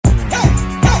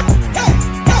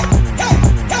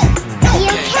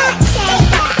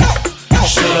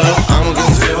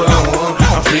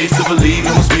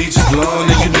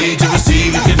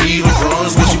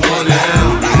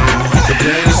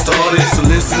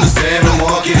understand no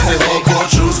more. Can't say hardcore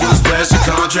truths, gonna splash the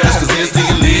contrast, cause it's the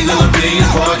Illegal Opinions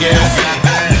Podcast.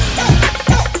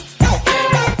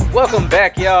 Welcome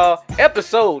back, y'all.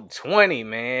 Episode 20,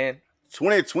 man.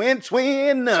 20.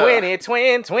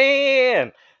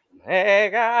 Hey,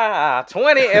 God.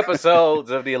 20 episodes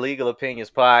of the Illegal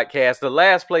Opinions Podcast, the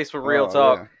last place for real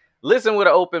talk. Yeah. Listen with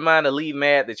an open mind to leave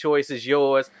mad. The choice is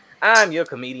yours. I'm your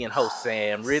comedian host,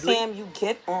 Sam Ridley. Sam, you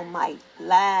get on my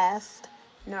last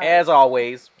nerve. As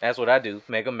always, that's what I do,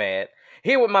 make them mad.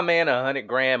 Here with my man, 100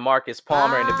 grand, Marcus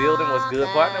Palmer in the building. What's good,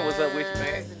 partner? What's up with you,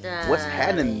 man? What's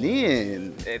happening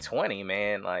then? At 20,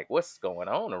 man. Like, what's going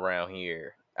on around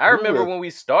here? I remember when we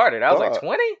started, I was like,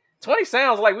 20? 20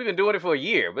 sounds like we've been doing it for a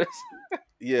year, but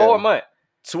it's 4 months.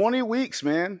 20 weeks,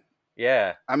 man.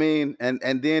 Yeah. I mean, and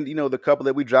then, you know, the couple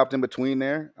that we dropped in between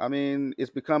there, I mean,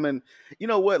 it's becoming, you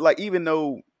know what, like, even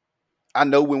though I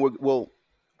know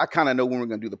I kind of know when we're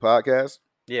going to do the podcast.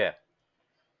 Yeah.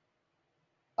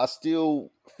 I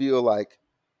still feel like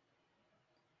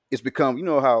it's become, you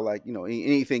know how, like, you know,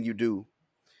 anything you do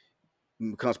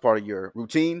becomes part of your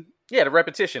routine. Yeah, the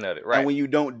repetition of it, right? And when you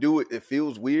don't do it, it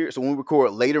feels weird. So when we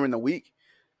record later in the week,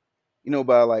 you know,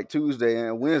 by like Tuesday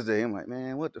and Wednesday, I'm like,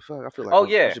 man, what the fuck? I feel like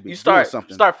I should be you doing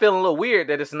something. start feeling a little weird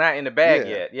that it's not in the bag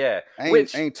yet. Yeah, I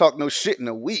ain't talked no shit in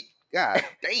a week. God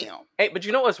damn. Hey, but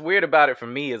you know what's weird about it for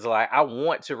me is like I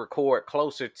want to record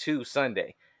closer to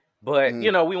Sunday, but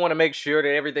you know we want to make sure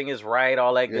that everything is right,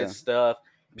 all that good stuff.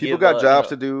 People got jobs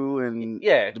to do, and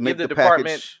to make give the department,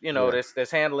 package, you know,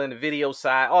 that's handling the video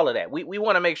side, all of that. We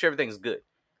want to make sure everything's good,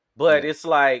 but it's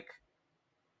like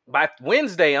by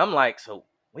Wednesday, I'm like, so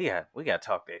we got to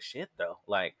talk that shit though,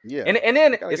 like, and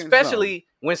then especially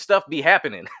when stuff be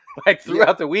happening like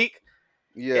throughout the week.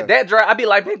 Yeah, that drive, I'd be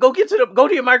like, man, go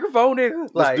to your microphone, nigga.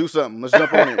 Let's do something. Let's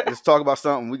jump on it. Let's talk about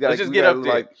something. We got to get up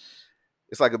there. Like,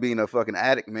 it's like being a fucking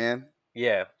addict, man.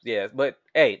 Yeah. But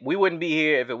hey, we wouldn't be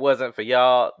here if it wasn't for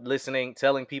y'all listening,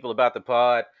 telling people about the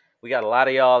pod. We got a lot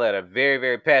of y'all that are very,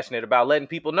 very passionate about letting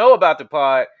people know about the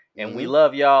pod, and we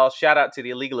love y'all. Shout out to the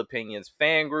Illegal Opinions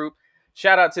fan group.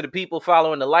 Shout out to the people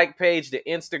following the like page, the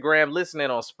Instagram, listening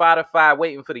on Spotify,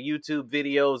 waiting for the YouTube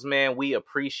videos, man. We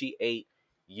appreciate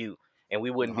you. And we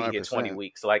wouldn't be here 20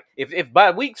 weeks. Like, if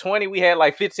by week 20 we had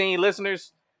like 15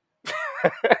 listeners,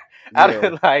 I'd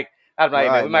be like,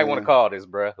 man, we might want to call this,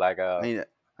 bro. Like, I need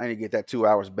to get that 2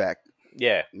 hours back.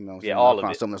 Yeah. You know, so all of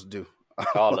find it. Something else to do.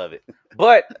 All of it.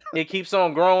 But it keeps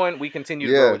on growing. We continue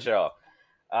to grow with y'all.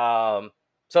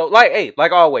 So,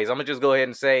 like always, I'm going to just go ahead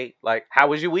and say, like, how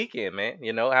was your weekend, man?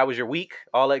 You know, how was your week?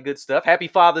 All that good stuff. Happy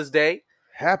Father's Day.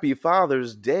 Happy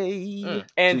Father's Day.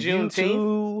 And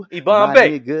Juneteenth.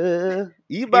 Ibambe.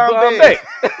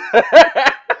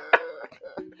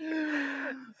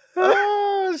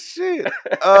 Oh, shit.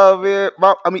 Man.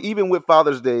 I mean, even with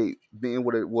Father's Day being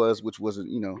what it was, which wasn't,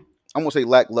 you know, I'm going to say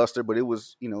lackluster, but it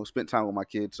was, you know, spent time with my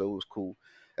kids, so it was cool.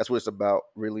 That's what it's about,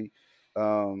 really.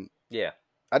 Yeah.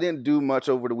 I didn't do much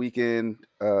over the weekend.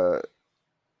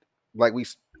 Like we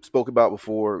spoke about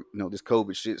before, you know, this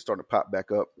COVID shit starting to pop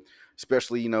back up.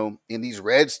 Especially, you know, in these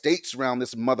red states around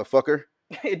this motherfucker.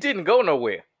 It didn't go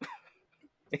nowhere.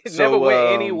 It never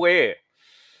went anywhere.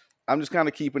 I'm just kind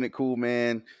of keeping it cool,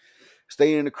 man.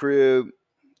 Staying in the crib.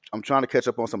 I'm trying to catch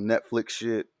up on some Netflix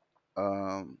shit.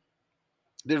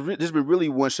 There's been really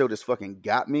one show that's fucking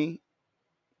got me,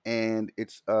 and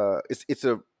it's not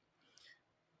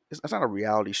a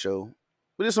reality show,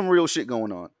 but there's some real shit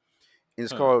going on. And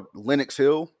it's called Lenox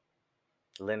Hill.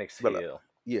 Lenox Hill.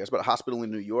 It's about a hospital in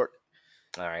New York.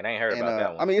 All right, I ain't heard about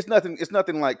that one. I mean, it's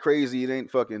nothing like crazy. It ain't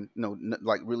fucking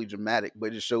like really dramatic, but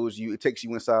it just shows you. It takes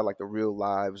you inside like the real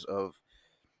lives of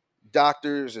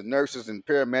doctors and nurses and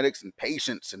paramedics and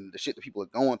patients and the shit that people are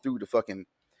going through to fucking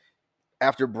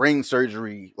after brain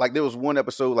surgery. Like there was one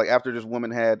episode like after this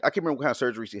woman had, I can't remember what kind of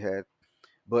surgery she had,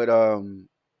 but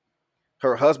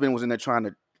her husband was in there trying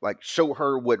to like show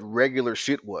her what regular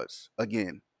shit was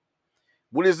again.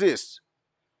 What is this?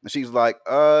 And she's like,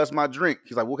 it's my drink.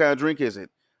 He's like, what kind of drink is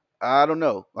it? I don't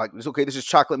know. Like, it's okay. This is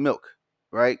chocolate milk,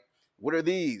 right? What are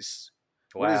these?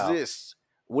 Wow. What is this?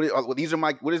 What is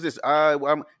this?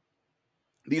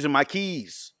 These are my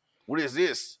keys. What is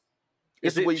this?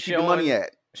 This is where you keep your money at.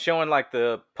 Showing like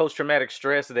the post-traumatic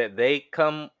stress that they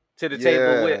come to the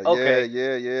table with. Okay.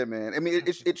 Yeah, man. I mean,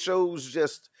 it shows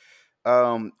just,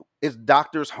 it's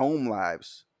doctors' home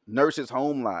lives, nurses'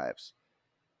 home lives.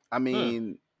 I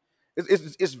mean,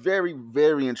 it's very,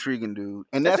 very intriguing, dude.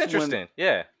 And that's interesting.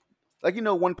 Like, you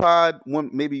know,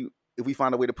 maybe if we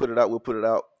find a way to put it out, we'll put it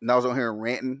out. And I was on here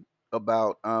ranting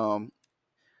about,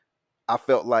 I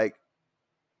felt like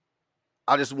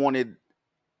I just wanted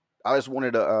I just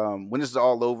wanted to, when this is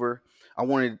all over, I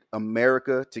wanted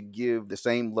America to give the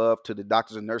same love to the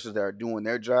doctors and nurses that are doing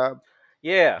their job.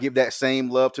 Yeah. Give that same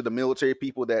love to the military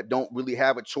people that don't really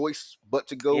have a choice but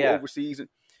to go Yeah. overseas.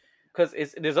 Because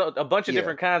there's a bunch of Yeah.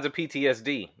 different kinds of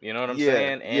PTSD. You know what I'm Yeah,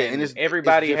 saying? yeah, and And it's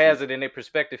everybody different. has it in their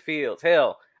perspective fields.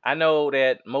 Hell, I know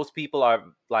that most people are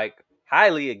like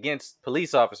highly against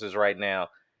police officers right now.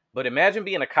 But imagine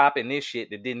being a cop in this shit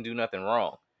that didn't do nothing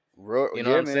wrong. You know Yeah, what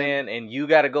I'm man. saying? And you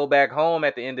got to go back home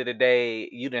at the end of the day.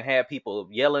 You didn't have people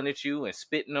yelling at you and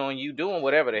spitting on you, doing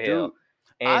whatever the hell. Dude,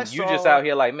 And you just out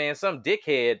here like, man, some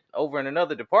dickhead over in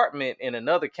another department in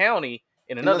another county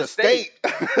in another state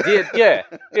did, yeah,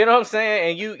 you know what I'm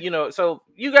saying? And you know, so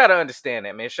you got to understand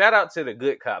that, man. Shout out to the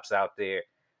good cops out there,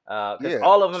 because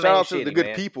all of them shout ain't out to shitty, the good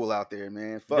man. people out there,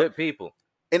 man. Fuck. Good people.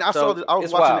 And I So, saw that I was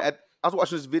it's watching wild. I was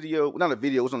watching this video, not a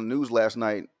video, it was on the news last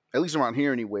night, at least around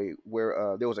here anyway,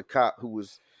 where there was a cop who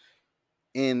was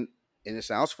in, and it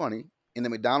sounds funny, in the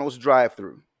McDonald's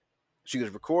drive-thru. She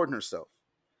was recording herself.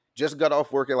 Just got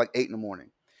off work at like 8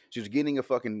 a.m. She was getting a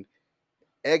fucking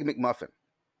egg McMuffin.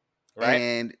 Right?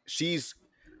 And she's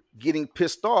getting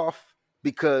pissed off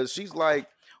because she's like,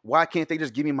 why can't they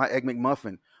just give me my egg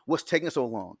McMuffin? What's taking so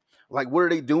long? Like, what are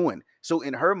they doing? So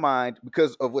in her mind,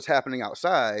 because of what's happening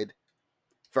outside,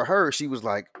 for her, she was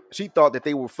like, she thought that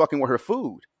they were fucking with her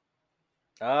food.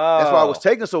 Oh. That's why it was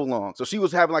taking so long. So she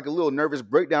was having like a little nervous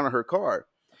breakdown in her car.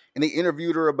 And they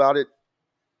interviewed her about it.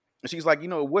 And she's like, you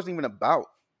know, it wasn't even about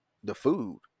the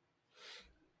food.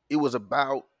 It was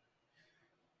about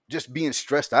just being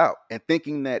stressed out and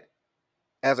thinking that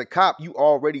as a cop, you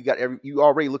already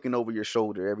looking over your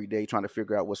shoulder every day trying to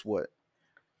figure out what's what.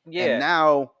 Yeah. And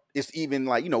now it's even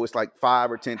like, you know, it's like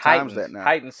 5 or 10 times that now.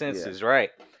 Heightened senses,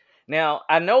 right. Now,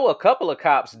 I know a couple of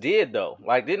cops did, though.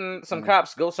 Like, didn't some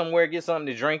cops go somewhere, get something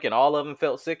to drink, and all of them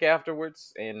felt sick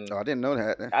afterwards? And Oh, I didn't know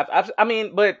that. I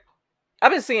mean, but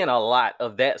I've been seeing a lot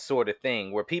of that sort of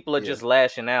thing where people are just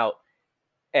lashing out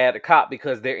at a cop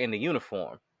because they're in the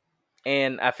uniform.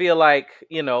 And I feel like,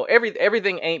 you know,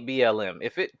 everything ain't BLM.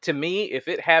 If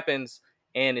it happens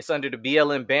and it's under the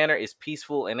BLM banner, it's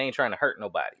peaceful and they ain't trying to hurt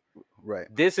nobody. Right.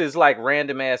 This is like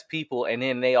random ass people, and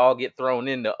then they all get thrown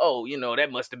into, oh, you know,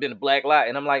 that must have been a black lie.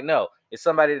 And I'm like, no, it's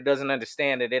somebody that doesn't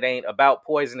understand that it ain't about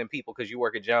poisoning people because you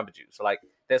work at Jamba Juice. So, like,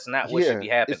 that's not what should be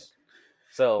happening.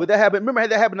 So, but that happened. Remember,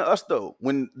 that happened to us though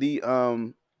when the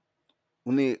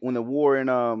war in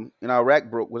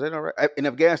Iraq broke. Was that in Iraq? In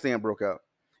Afghanistan broke out,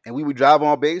 and we would drive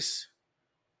on base.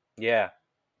 Yeah,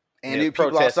 and there were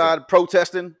people outside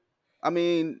protesting. I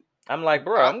mean, I'm like,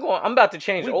 bro, I'm about to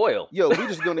change oil. Yo, we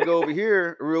just gonna go over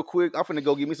here real quick. I'm finna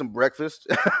go get me some breakfast.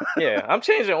 Yeah, I'm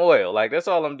changing oil. Like, that's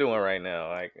all I'm doing right now.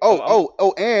 Like,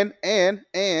 and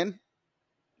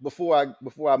before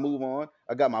I move on,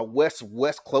 I got my West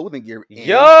clothing gear.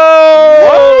 Yo,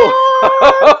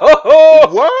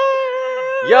 what?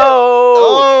 Yo,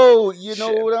 oh, you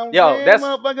know what I'm saying? That's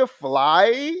motherfucking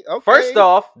fly. Okay. First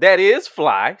off, that is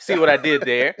fly. See what I did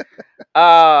there?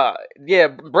 Yeah,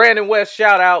 Brandon West,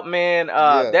 shout out, man.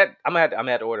 That I'm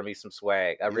gonna have to order me some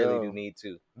swag. I really do need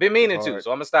to. Been meaning to,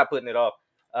 so I'm gonna stop putting it off.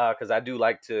 Because I do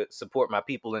like to support my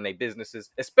people and their businesses,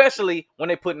 especially when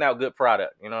they're putting out good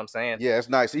product. You know what I'm saying? Yeah, it's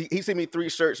nice. He sent me 3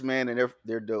 shirts, man, and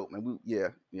they're dope. And yeah.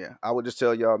 I would just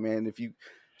tell y'all, man, if you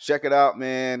check it out,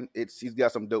 man, he's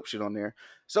got some dope shit on there.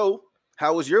 So,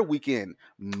 how was your weekend,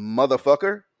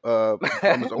 motherfucker?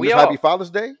 Happy Father's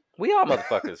Day. We all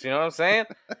motherfuckers. You know what I'm saying?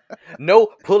 No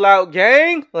pull out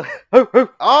gang.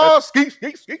 Oh, ski.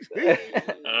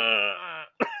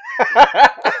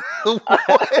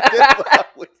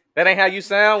 That ain't how you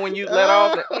sound when you let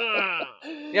off.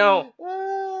 You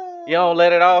don't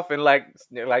let it off and like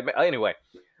anyway.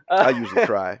 I usually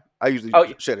cry. I usually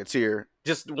shed a tear.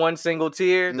 Just one single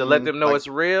tear to let them know it's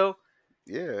real.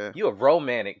 Yeah. You a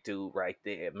romantic dude right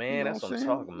there, man. You know That's what I'm saying?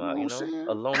 talking about. You You know know, what I'm saying?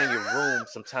 alone in your room,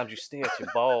 sometimes you stare at your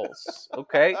balls.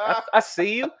 Okay, I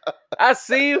see you. I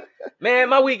see you, man.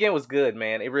 My weekend was good,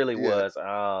 man. It really was.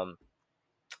 I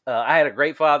had a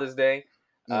great Father's Day.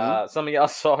 Some of y'all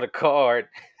saw the card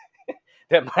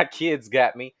that my kids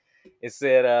got me. It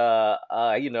said,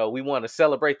 you know, we want to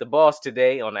celebrate the boss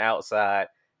today on the outside.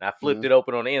 And I flipped it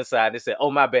open on the inside. And it said, oh,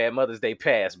 my bad, Mother's Day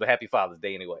passed, but happy Father's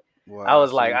Day anyway. Wow, I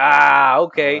was like,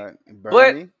 okay. Right.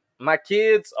 But my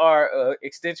kids are an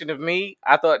extension of me.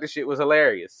 I thought this shit was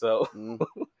hilarious. So I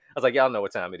was like, y'all know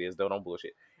what time it is, though. Don't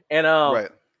bullshit. And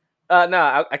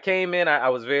I came in. I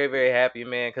was very, very happy,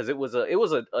 man, because it was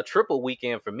a triple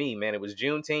weekend for me, man. It was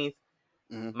Juneteenth.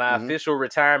 My official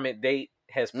retirement date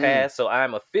has passed, so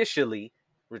I'm officially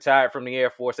retired from the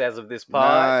Air Force as of this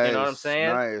pod. You know what I'm Nice,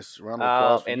 saying? nice. Round of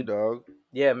applause for you, And dog.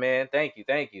 yeah, man, thank you.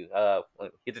 Get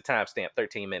the timestamp,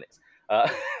 13 minutes.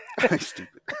 Stupid.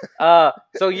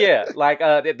 So yeah, like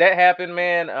that happened,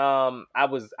 man. I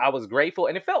was grateful,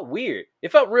 and it felt weird.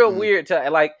 It felt real weird to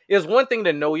like. It's one thing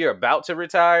to know you're about to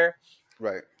retire,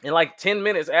 Right. and like 10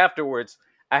 minutes afterwards,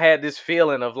 I had this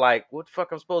feeling of like, what the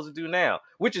fuck I'm supposed to do now?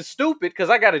 Which is stupid because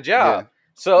I got a job. Yeah.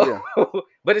 So, Yeah.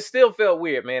 but it still felt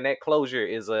weird, man. That closure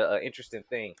is a interesting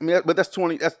thing. I mean, but that's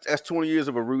 20. That's 20 years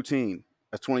of a routine.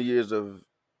 That's 20 years of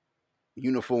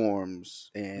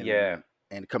uniforms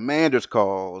and commanders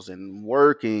calls and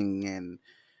working and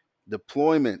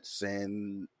deployments,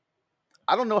 and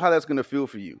I don't know how that's gonna feel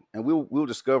for you, and we'll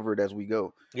discover it as we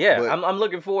go. Yeah, But I'm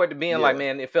looking forward to being like,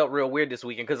 man, it felt real weird this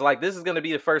weekend because like this is gonna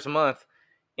be the first month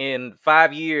in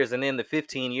 5 years, and then the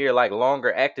 15-year like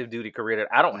longer active duty career that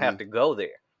I don't have to go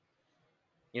there.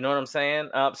 You know what I'm saying?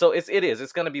 So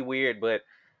it's gonna be weird, but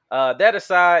that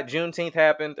aside, Juneteenth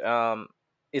happened.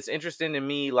 It's interesting to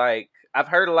me. Like I've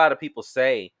heard a lot of people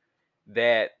say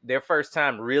that their first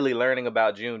time really learning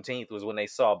about Juneteenth was when they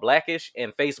saw Blackish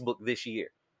and Facebook this year.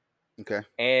 Okay.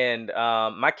 And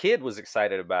my kid was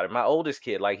excited about it. My oldest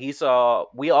kid, like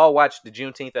we all watched the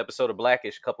Juneteenth episode of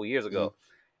Blackish a couple years ago.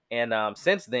 And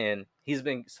since then, he's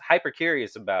been hyper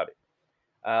curious about it.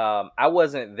 I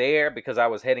wasn't there because I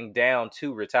was heading down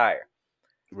to retire.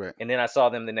 Right. And then I saw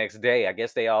them the next day. I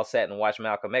guess they all sat and watched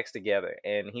Malcolm X together.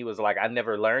 And he was like, I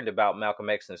never learned about Malcolm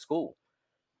X in school.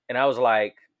 And I was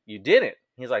like, you didn't?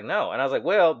 He's like, no. And I was like,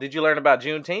 well, did you learn about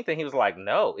Juneteenth? And he was like,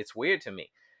 no, it's weird to me.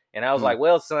 And I was like,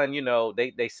 well, son, you know,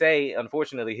 they say,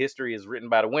 unfortunately, history is written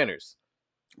by the winners.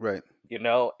 Right. You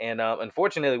know, and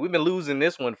unfortunately, we've been losing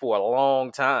this one for a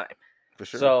long time. For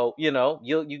sure. So, you know,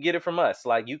 you get it from us.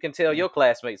 Like, you can tell your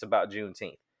classmates about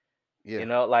Juneteenth. Yeah. You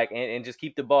know, like, and just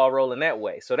keep the ball rolling that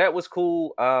way. So that was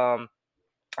cool. I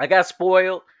got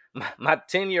spoiled. My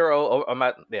 10-year-old, or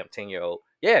my damn 10-year-old.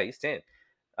 Yeah, he's 10.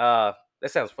 That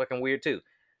sounds fucking weird too.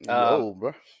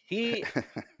 Bro. He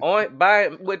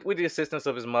with the assistance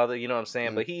of his mother, you know what I'm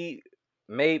saying? But he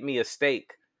made me a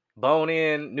steak,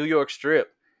 bone-in New York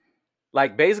strip.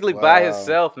 Like basically by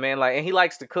himself, man. Like, and he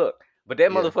likes to cook. But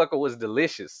that motherfucker was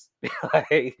delicious.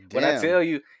 Like when I tell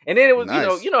you, and then it was,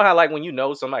 nice. you know how like when you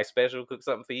know somebody special cook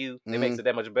something for you, it makes it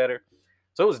that much better.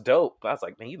 So it was dope. I was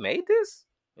like, man, you made this?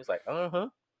 He was like,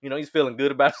 you know, he's feeling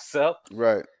good about himself.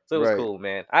 Right. So it was cool,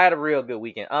 man. I had a real good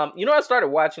weekend. You know, I started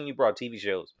watching. You brought TV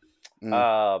shows.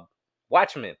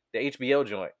 Watchmen, the HBO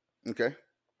joint. Okay.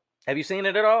 Have you seen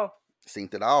it at all? Seen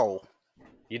it all.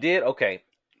 You did? Okay.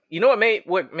 You know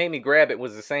what made me grab it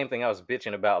was the same thing I was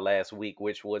bitching about last week,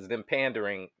 which was them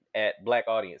pandering at black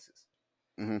audiences.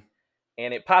 And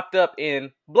it popped up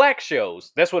in black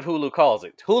shows. That's what Hulu calls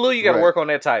it. Hulu, you got to work on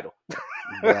that title.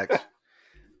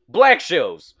 Black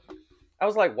shows. I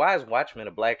was like, why is Watchmen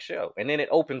a black show? And then it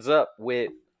opens up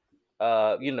with,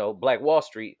 you know, Black Wall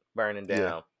Street burning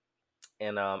down. Yeah.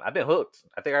 And I've been hooked.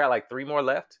 I think I got like 3 more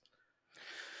left.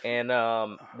 And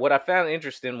what I found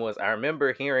interesting was I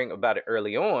remember hearing about it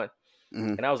early on.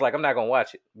 And I was like, I'm not going to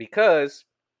watch it because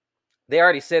they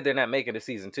already said they're not making a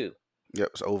season 2. Yep,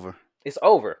 it's over. It's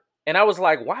over. And I was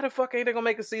like, why the fuck ain't they going to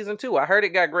make a season 2? I heard it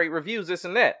got great reviews, this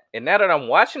and that. And now that I'm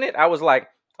watching it, I was like,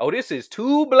 oh, this is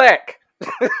too black.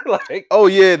 Like, oh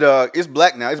yeah, dog. It's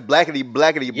black now. It's blackity,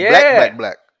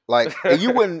 black. Like, and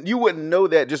you wouldn't know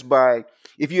that just by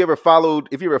if you ever followed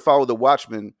the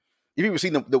Watchmen. If you ever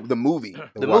seen the movie,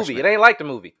 the movie, it ain't like the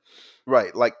movie,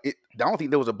 right? Like, I don't think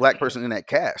there was a black person in that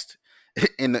cast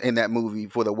in that movie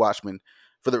for the Watchmen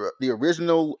for the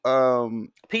original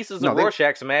pieces of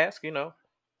Rorschach's mask, you know.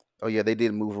 Oh yeah, they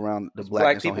did move around the black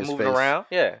blackness people on his moving face. around.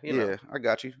 Yeah, you know. I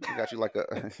got you like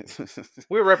a.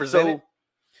 We're represented.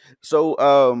 So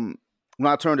when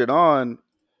I turned it on,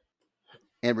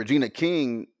 and Regina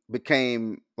King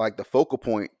became like the focal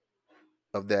point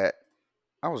of that,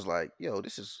 I was like, yo,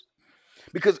 this is.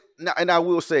 Because, and I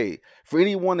will say, for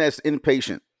anyone that's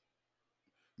impatient,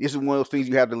 this is one of those things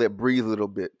you have to let breathe a little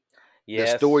bit.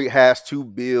 Yes. The story has to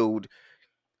build,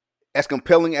 as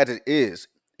compelling as it is,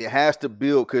 it has to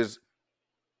build because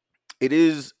it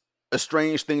is a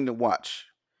strange thing to watch.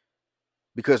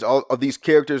 Because all of these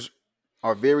characters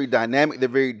are very dynamic, they're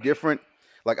very different.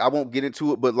 Like, I won't get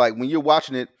into it, but like when you're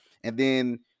watching it and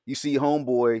then you see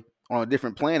Homeboy on a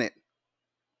different planet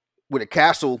with a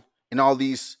castle and all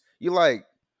these... You're like,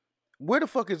 where the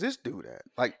fuck is this dude at?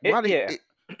 Like,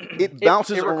 it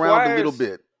bounces around a little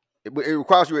bit. It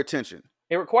requires your attention.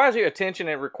 It requires your attention.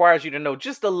 It requires you to know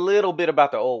just a little bit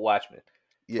about the old Watchmen.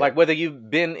 Yeah. Like, whether you've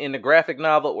been in the graphic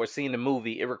novel or seen the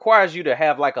movie, it requires you to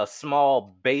have like a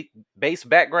small base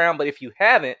background. But if you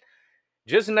haven't,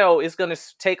 just know it's gonna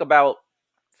take about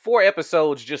 4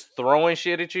 episodes just throwing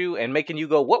shit at you and making you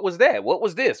go, "What was that? What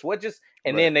was this? What just?"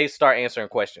 And Right. then they start answering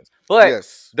questions. But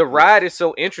Yes. the ride is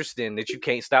so interesting that you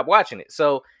can't stop watching it.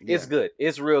 So it's Yeah. good.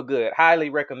 It's real good. Highly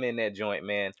recommend that joint,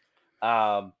 man.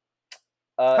 How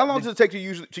long the- does it take to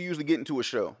usually get into a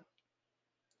show?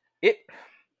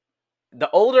 The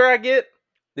older I get,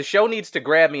 the show needs to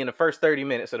grab me in the first 30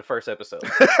 minutes of the first episode.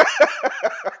 God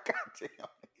damn.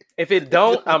 If it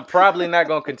don't, I'm probably not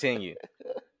gonna continue.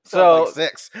 Sound So like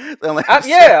sex. Sound like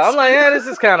yeah, sex. I'm like, this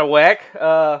is kind of whack.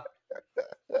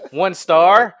 1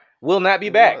 star, will not be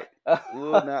back.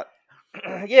 Will not.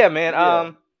 Yeah, man.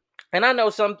 Yeah. And I know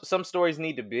some stories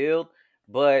need to build,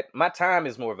 but my time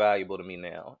is more valuable to me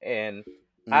now, and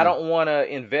I don't want to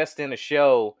invest in a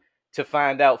show to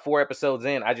find out 4 episodes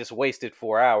in I just wasted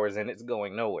 4 hours and it's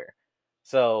going nowhere.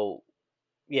 So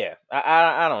yeah,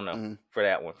 I don't know for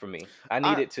that one for me. I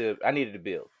needed to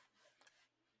build.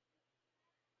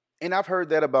 And I've heard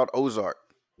that about Ozark,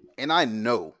 and I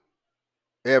know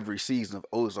every season of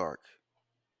Ozark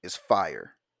is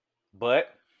fire. But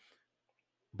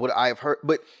I've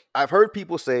heard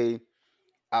people say,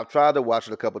 I've tried to watch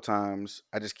it a couple times.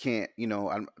 I just can't. You know,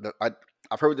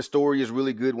 I've heard the story is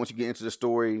really good once you get into the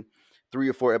story. 3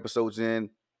 or 4 episodes in,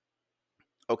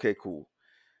 okay, cool.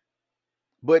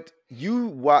 But you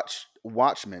watched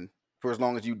Watchmen for as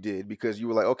long as you did because you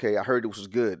were like, okay, I heard this was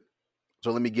good,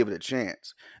 so let me give it a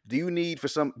chance. Do you need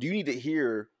to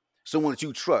hear someone that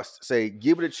you trust say,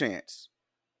 give it a chance?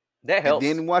 that helps.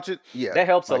 And then watch it. Yeah, That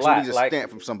helps a somebody lot. needs a stamp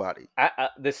from somebody.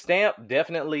 The stamp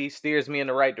definitely steers me in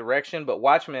the right direction, but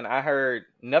Watchmen, I heard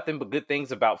nothing but good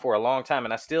things about for a long time,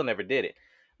 and I still never did it.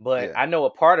 But Yeah. I know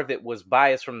a part of it was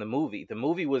biased from the movie. The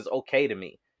movie was okay to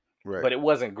me, Right. but it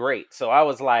wasn't great. So I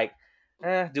was like,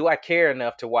 do I care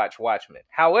enough to watch Watchmen?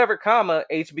 However,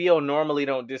 HBO normally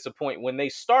don't disappoint when they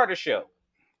start a show.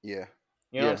 Yeah.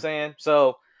 You know what I'm saying?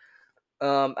 So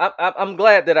I'm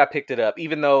glad that I picked it up,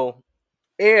 even though,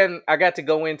 and I got to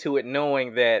go into it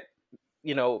knowing that,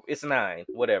 you know, it's 9,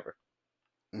 whatever.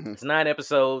 Mhm. It's 9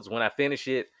 episodes. When I finish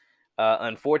it,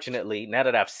 unfortunately, now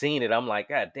that I've seen it, I'm like,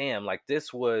 God damn, like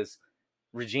this was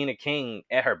Regina King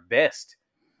at her best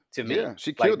to me. Yeah,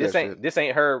 she like killed this that ain't shit. this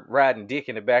ain't her riding dick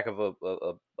in the back of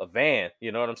a van.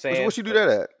 You know what I'm saying? What you do that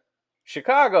at?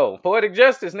 Chicago, Poetic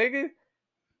Justice, nigga.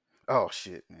 Oh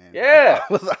shit, man. Yeah.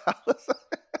 I was-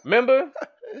 Remember?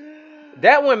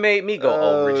 That one made me go,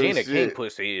 Oh, Regina shit. King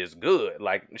pussy is good.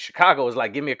 Like Chicago is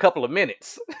like, give me a couple of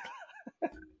minutes.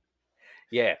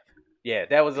 Yeah.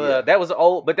 That was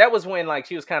old, but that was when like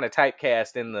she was kind of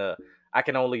typecast in the I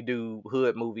can only do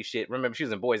hood movie shit. Remember, she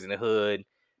was in Boys in the Hood.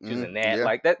 She was in that. Yeah.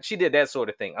 Like that, she did that sort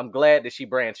of thing. I'm glad that she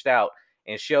branched out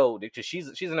and showed because she's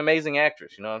an amazing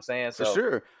actress. You know what I'm saying? For So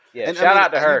sure. yeah, And shout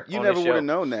out to her. You on never this would have show.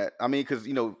 known that. I mean, because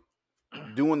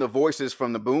doing the voices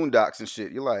from the Boondocks and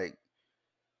shit, you're like,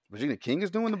 Regina King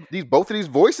is doing both of these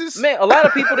voices. Man, a lot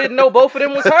of people didn't know both of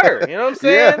them was her. You know what I'm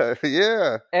saying? Yeah,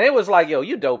 yeah. And it was like, yo,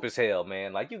 you dope as hell,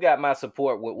 man. Like, you got my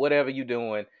support with whatever you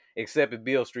doing, except if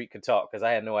Beale Street could talk, because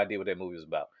I had no idea what that movie was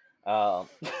about.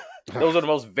 Those are the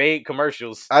most vague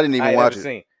commercials I didn't even had watch ever it.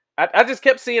 seen. I just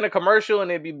kept seeing a commercial, and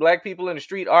there'd be black people in the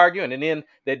street arguing, and then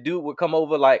that dude would come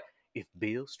over like, if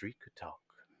Beale Street could talk.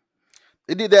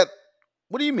 It did that.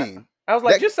 What do you mean? I was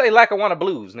like, That- just say Lackawanna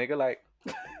Blues, nigga. Like,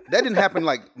 That didn't happen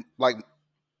like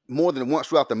more than once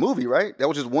throughout the movie, right? That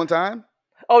was just one time.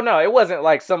 oh no, it wasn't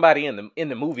like somebody in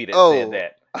the movie that Oh. said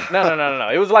that. No.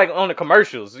 It was like on the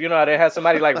commercials. You know how they had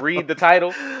somebody like read the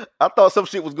title. I thought some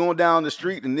shit was going down the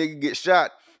street and nigga get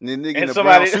shot, and then nigga And in a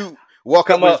somebody brown suit walk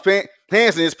up come with up. his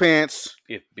hands in his pants,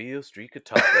 If Beale Street could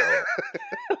talk,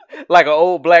 like an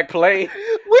old black play.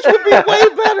 which would be way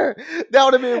better. That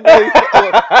would have been way.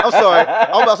 I'm sorry,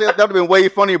 I was about to say that would have been way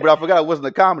funnier, but I forgot it wasn't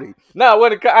a comedy. No, I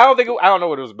don't know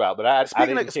what it was about, but I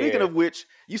Speaking didn't care. of which,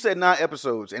 you said 9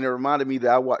 episodes, and it reminded me that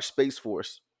I watched Space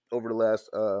Force over the last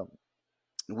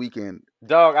weekend.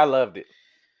 Dog, I loved it.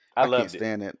 I can't loved it.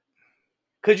 stand it.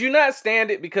 Could you not stand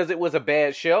it because it was a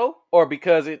bad show, or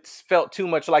because it felt too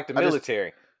much like the I just-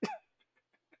 military?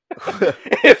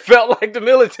 It felt like the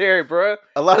military, bro.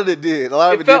 A lot of it did. A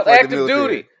lot of It it did felt feel like the active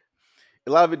military. duty.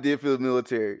 A lot of it did feel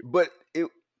military, but it.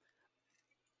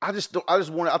 I just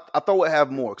wanted. I thought we'd have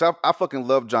more because I fucking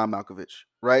love John Malkovich,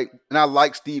 right? And I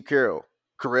like Steve Carell,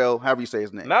 however you say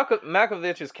his name.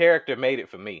 Malkovich's character made it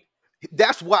for me.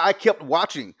 That's why I kept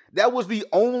watching. That was the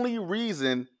only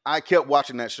reason I kept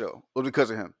watching that show, was because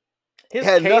of him. His It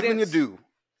had cadence, nothing to do.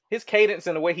 His cadence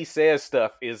and the way he says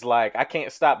stuff is like I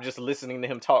can't stop just listening to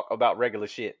him talk about regular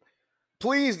shit.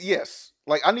 Please, yes.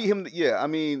 Like I need him. I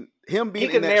mean, him being He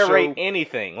can in that narrate show.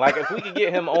 anything. Like if we could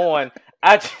get him on,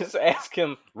 I just ask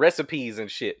him recipes and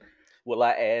shit. Will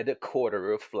I add a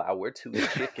quarter of flour to the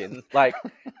chicken? Like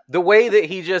the way that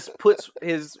he just puts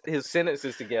his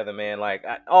sentences together, man. Like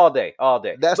all day.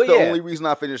 That's but the yeah, only reason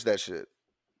I finished that shit.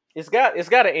 it's got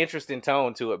an interesting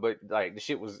tone to it. But like the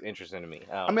shit was interesting to me.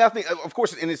 I mean, I think, of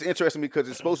course, and it's interesting because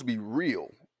it's supposed to be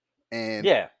real, and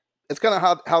yeah. it's kind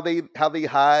of how they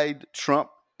hide Trump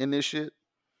in this shit,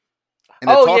 and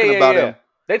they're talking about him.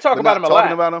 They talk but about not him a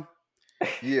talking lot. about him.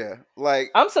 Yeah,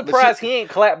 like I'm surprised he ain't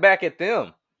clapped back at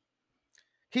them.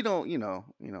 He don't, you know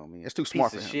what I mean? It's too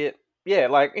smart Piece for of him. shit. Yeah,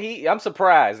 like I'm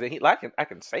surprised that he like I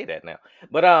can say that now.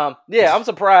 But yeah, I'm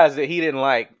surprised that he didn't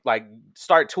like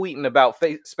start tweeting about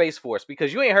Space Force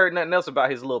because you ain't heard nothing else about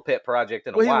his little pet project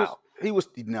in a while. He was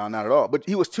no, not at all. But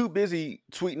he was too busy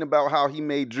tweeting about how he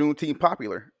made Juneteenth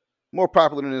popular. More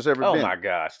popular than it's ever been. Oh my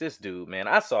gosh, this dude, man.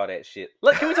 I saw that shit.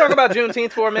 Look, can we talk about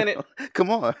Juneteenth for a minute? Come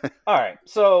on. All right.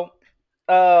 So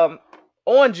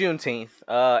on Juneteenth,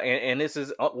 and this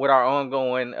is with our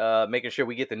ongoing making sure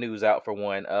we get the news out for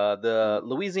one. The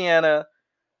Louisiana,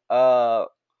 I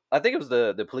think it was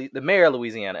the mayor of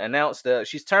Louisiana announced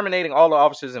she's terminating all the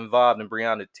officers involved in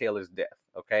Breonna Taylor's death.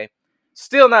 Okay,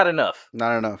 still not enough.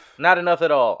 Not enough. Not enough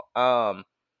at all.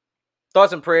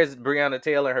 Thoughts and prayers, Breonna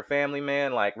Taylor and her family,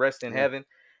 man. Like rest in heaven.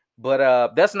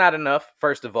 But that's not enough.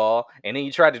 First of all, and then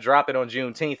you tried to drop it on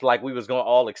Juneteenth like we was gonna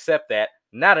all accept that.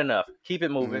 Not enough. Keep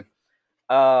it moving.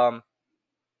 Pharrell,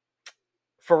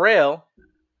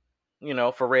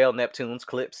 Pharrell Neptune's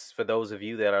Clips, for those of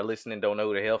you that are listening don't know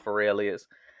who the hell Pharrell is,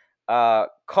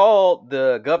 called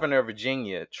the governor of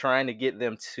Virginia trying to get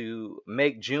them to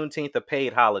make Juneteenth a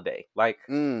paid holiday. Like,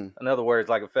 in other words,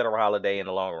 like a federal holiday in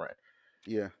the long run.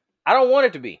 Yeah. I don't want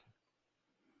it to be.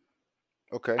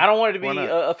 Okay. I don't want it to be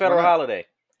a federal holiday.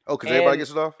 Oh, because everybody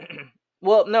gets it off?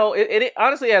 Well, no, it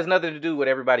honestly has nothing to do with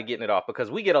everybody getting it off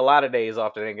because we get a lot of days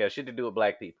off that ain't got shit to do with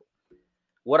black people.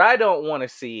 What I don't want to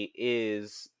see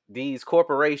is these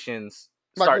corporations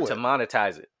start to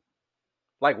monetize it.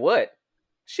 Like what?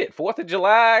 Shit, 4th of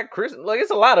July, Christmas. Like,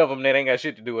 it's a lot of them that ain't got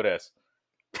shit to do with us.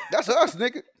 That's us,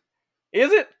 nigga.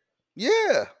 Is it?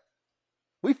 Yeah.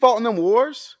 We fought in them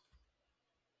wars.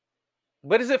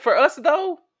 But is it for us,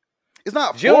 though? It's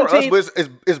not for us, but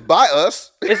it's by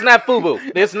us. It's not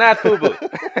FUBU. It's not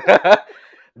FUBU.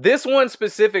 This one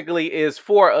specifically is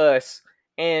for us.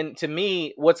 And to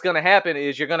me, what's going to happen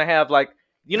is you're going to have like,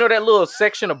 that little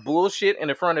section of bullshit in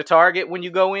the front of Target when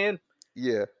you go in?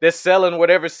 Yeah. They're selling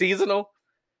whatever seasonal.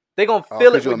 They're going to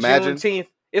fill it with Juneteenth.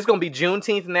 It's going to be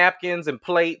Juneteenth napkins and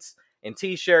plates and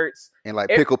T-shirts. And like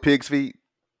pickled pig's feet.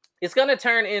 It's going to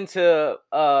turn into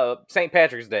St.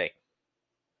 Patrick's Day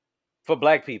for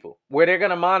black people, where they're going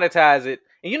to monetize it.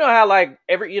 And you know how like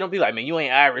be like, man, you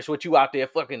ain't Irish. What you out there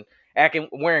fucking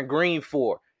wearing green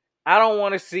for? I don't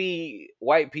want to see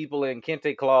white people in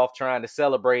kente cloth trying to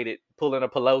celebrate it, pulling a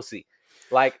Pelosi.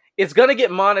 Like, it's going to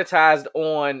get monetized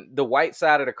on the white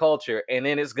side of the culture, and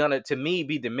then it's going to, to me,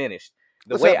 be diminished.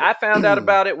 The way I found out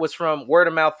about it was from word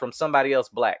of mouth from somebody else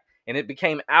black, and it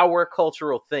became our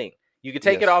cultural thing. You can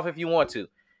take it off if you want to,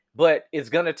 but it's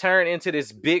going to turn into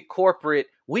this big corporate,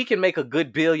 we can make a good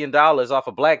 $1 billion off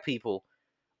of black people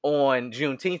on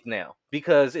Juneteenth now,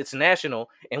 because it's national,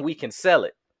 and we can sell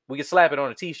it. We can slap it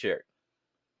on a T-shirt.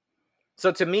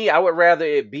 So to me, I would rather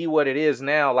it be what it is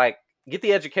now. Like, get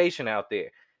the education out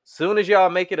there. Soon as y'all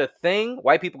make it a thing,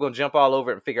 white people gonna jump all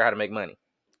over it and figure out how to make money.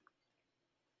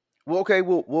 Well, okay.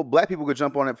 Well, black people could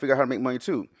jump on it and figure out how to make money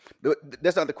too.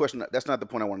 That's not the question. That's not the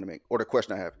point I wanted to make, or the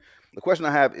question I have. The question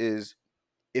I have is,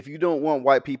 if you don't want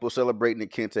white people celebrating the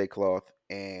kente cloth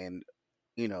and,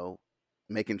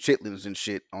 making chitlins and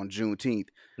shit on Juneteenth,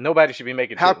 nobody should be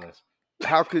making chitlins.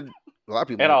 How could a lot of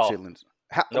people make chitlins?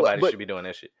 Nobody should be doing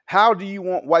that shit. How do you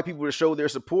want white people to show their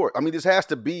support? I mean, this has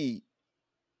to be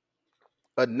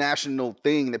a national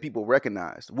thing that people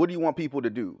recognize. What do you want people to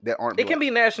do that aren't black? It can be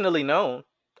nationally known.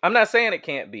 I'm not saying it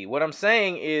can't be. What I'm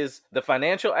saying is the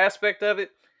financial aspect of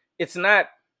it, it's not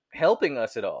helping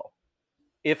us at all.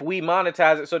 If we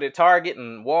monetize it so that Target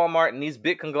and Walmart and these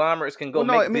big conglomerates can go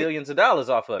make billions of dollars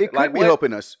off of it. It could be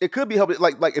helping us. It could be helping.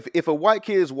 Like if a white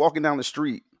kid is walking down the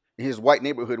street in his white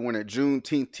neighborhood wearing a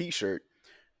Juneteenth T-shirt,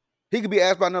 he could be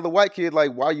asked by another white kid,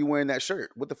 like, why are you wearing that shirt?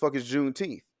 What the fuck is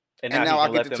Juneteenth? And now I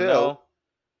get to tell. Know.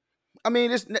 I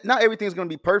mean, it's not everything's going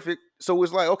to be perfect. So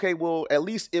it's like, okay, well, at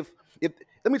least if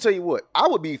let me tell you what, I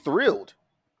would be thrilled.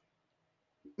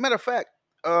 Matter of fact,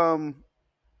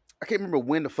 I can't remember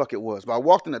when the fuck it was, but I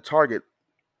walked into Target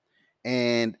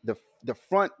and the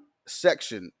front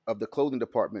section of the clothing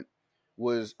department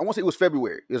was, I want to say it was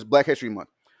February. It was Black History Month.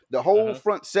 The whole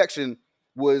front section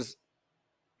was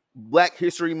Black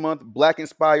History Month, Black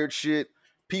inspired shit,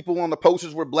 people on the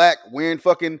posters were black, wearing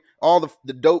fucking all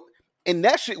the dope, and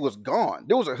that shit was gone.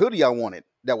 There was a hoodie I wanted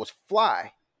that was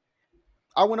fly.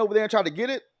 I went over there and tried to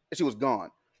get it, and she was gone.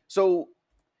 So,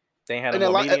 They ain't had and no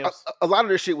a more lot, mediums. a lot of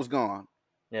their shit was gone.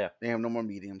 Yeah. They have no more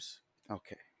mediums.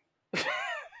 Okay.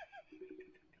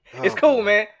 It's Oh, cool, boy.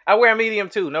 man. I wear a medium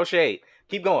too. No shade.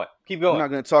 Keep going. Keep We're going. not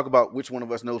going to talk about which one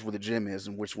of us knows where the gym is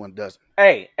and which one doesn't.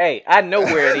 Hey, I know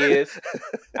where it is.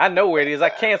 I know where it is. I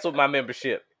canceled my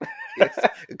membership.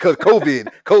 Because COVID.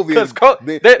 Because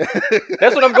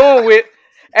that's what I'm going with.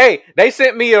 Hey, they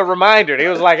sent me a reminder. They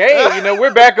was like, hey, you know,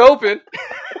 we're back open.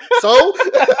 So?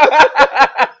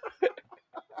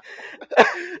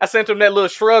 I sent them that little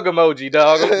shrug emoji,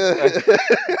 dog.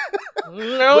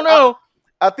 No.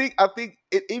 I think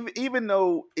it, even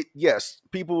though yes,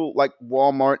 people like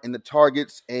Walmart and the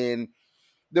Targets and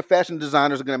the fashion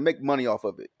designers are going to make money off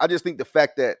of it. I just think the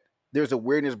fact that there's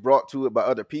awareness brought to it by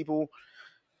other people.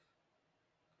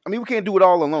 I mean, we can't do it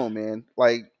all alone, man.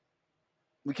 Like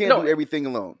we can't do everything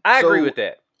alone. I agree with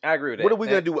that. What are we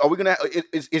going to do? Are we going to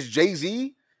is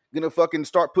Jay-Z going to fucking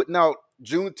start putting out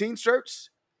Juneteenth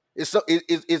shirts? Is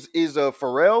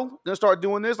Pharrell going to start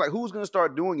doing this? Like who's going to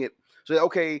start doing it? So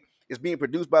okay, it's being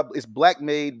produced by, it's black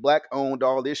made, black owned,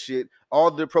 all this shit. All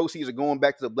the proceeds are going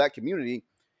back to the black community.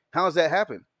 How does that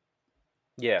happen?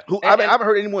 Yeah. I haven't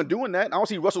heard anyone doing that. I don't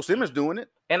see Russell Simmons doing it.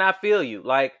 And I feel you.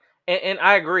 Like, and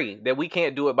I agree that we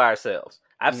can't do it by ourselves.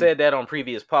 I've said that on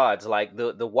previous pods. Like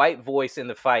the white voice in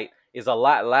the fight is a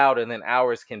lot louder than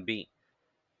ours can be.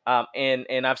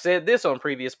 And I've said this on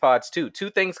previous pods too. Two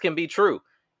things can be true.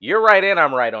 You're right and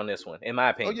I'm right on this one, in my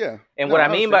opinion. Oh yeah. And No,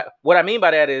 what I mean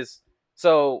by that is,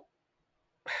 so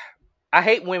I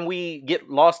hate when we get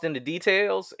lost in the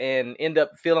details and end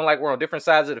up feeling like we're on different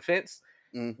sides of the fence.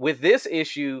 With this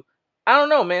issue, I don't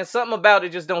know, man. Something about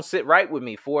it just don't sit right with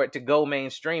me for it to go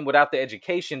mainstream without the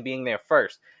education being there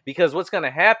first. Because what's going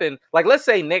to happen, like let's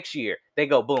say next year, they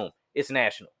go, boom, it's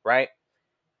national, right?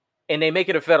 And they make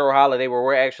it a federal holiday where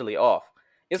we're actually off.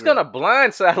 It's going to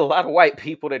blindside a lot of white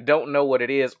people that don't know what it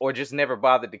is or just never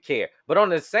bothered to care. But on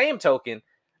the same token,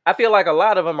 I feel like a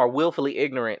lot of them are willfully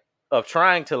ignorant of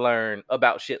trying to learn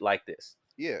about shit like this.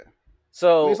 Yeah.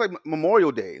 So I mean, it's like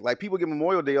Memorial Day. Like people get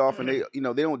Memorial Day off and they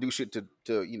don't do shit to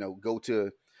go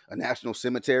to a national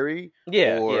cemetery.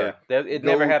 Yeah. It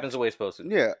never happens the way it's supposed to.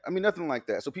 Yeah. I mean, nothing like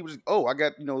that. So people just, I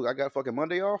got fucking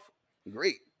Monday off.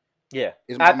 Great. Yeah,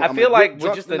 I'm I feel like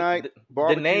with just tonight,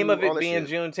 the name of it all that being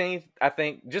shit. Juneteenth, I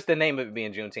think just the name of it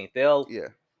being Juneteenth,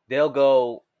 they'll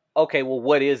go, okay, well,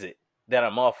 what is it that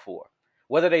I'm off for?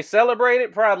 Whether they celebrate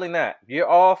it, probably not. You're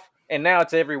off, and now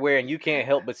it's everywhere, and you can't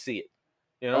help but see it.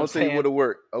 You know what I'm saying? I'll tell you what'll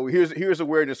work. Oh, here's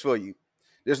awareness for you.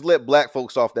 Just let black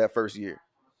folks off that first year.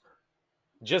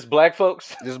 Just black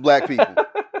folks? Just black people.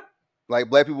 Like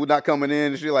black people not coming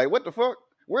in and shit like, what the fuck?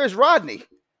 Where's Rodney?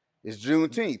 It's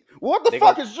Juneteenth. What the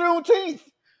fuck is Juneteenth?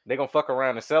 They gonna fuck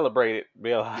around and celebrate it.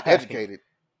 Be like, educated.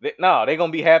 They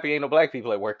gonna be happy ain't no black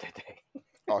people at work that day.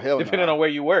 Oh, hell no. Depending on where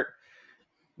you work.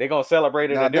 They gonna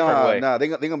celebrate it a different way. They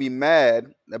gonna be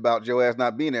mad about Joe ass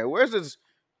not being there. Where's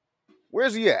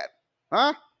he at?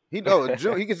 Huh? He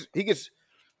gets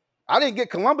I didn't get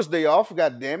Columbus Day off,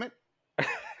 god damn it.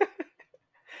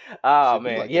 Oh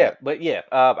man, like yeah, but yeah,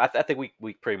 I think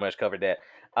we pretty much covered that.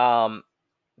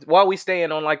 While we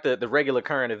staying on like the regular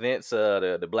current events,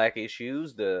 the black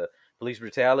issues, the police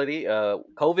brutality,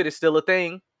 COVID is still a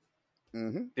thing.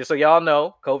 Mm-hmm. Just so y'all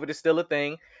know, COVID is still a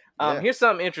thing. Yeah. Here's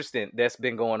something interesting that's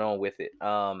been going on with it.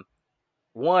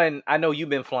 One, I know you've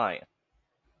been flying.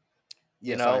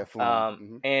 Yes, you know, I have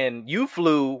flown. And you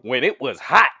flew when it was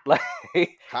hot. Like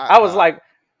hot, I was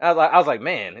like,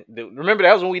 man, remember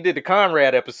that was when we did the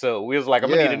Conrad episode. We was like, I'm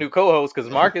gonna need a new co-host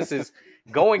because Marcus is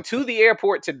going to the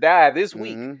airport to die this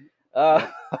week.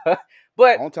 But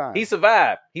on time. He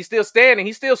survived. He's still standing.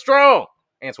 He's still strong.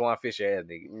 Antoine Fisher ass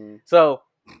nigga. So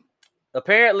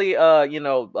apparently, a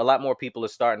lot more people are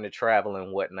starting to travel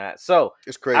and whatnot. So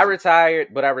it's crazy. I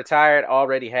retired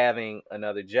already having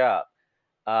another job.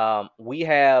 We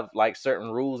have like certain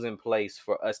rules in place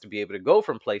for us to be able to go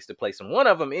from place to place, and one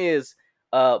of them is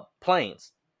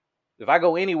planes. If I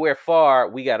go anywhere far,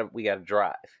 we gotta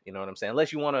drive. You know what I'm saying?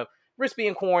 Unless you want to risk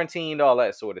being quarantined, all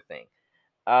that sort of thing.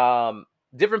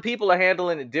 Different people are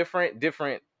handling it different.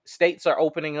 Different states are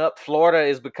opening up. Florida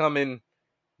is becoming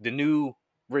the new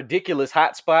ridiculous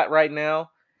hotspot right now.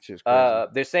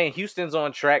 They're saying Houston's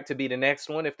on track to be the next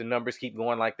one if the numbers keep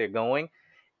going like they're going.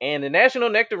 And the National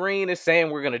Nectarine is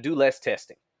saying we're going to do less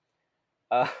testing.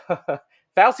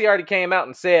 Fauci already came out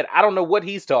and said, I don't know what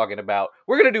he's talking about.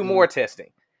 We're going to do more testing.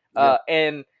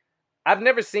 And I've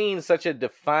never seen such a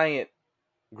defiant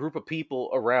group of people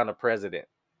around a president.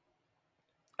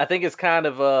 I think it's kind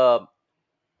of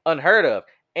unheard of.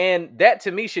 And that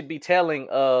to me should be telling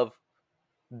of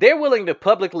they're willing to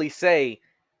publicly say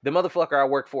the motherfucker I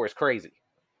work for is crazy.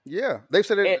 Yeah, they've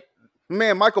said it. And,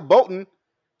 Man, Michael Bolton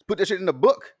put that shit in the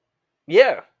book.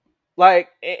 yeah. Like,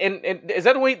 and is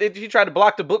that the way that you try to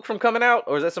block the book from coming out,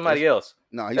 or is that somebody else?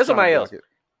 No, he's That's trying to somebody block else.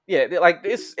 it. Yeah, like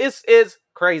this is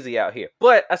crazy out here.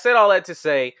 But I said all that to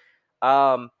say,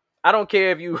 I don't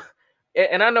care if you,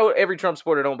 and I know every Trump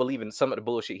supporter don't believe in some of the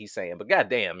bullshit he's saying, but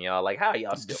goddamn, y'all, like, how are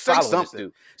y'all still Just say following this something.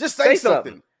 dude? Just say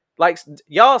something. Like,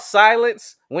 y'all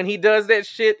silence when he does that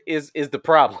shit is the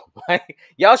problem. Like,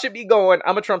 y'all should be going,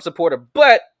 I'm a Trump supporter,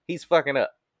 but he's fucking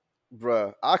up.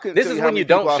 Bruh, I couldn't This tell is you how when many you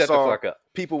don't people I shut the saw. fuck up.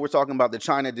 People were talking about the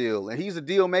China deal, and he's a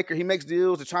deal maker. He makes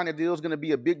deals. The China deal is going to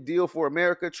be a big deal for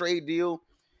America, trade deal.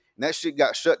 And that shit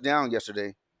got shut down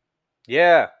yesterday.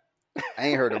 Yeah. I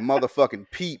ain't heard a motherfucking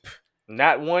peep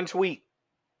Not one tweet.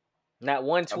 Not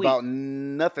one tweet. about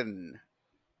nothing.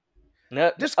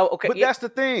 No, Just, oh, okay. But yeah. that's the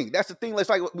thing. That's the thing. It's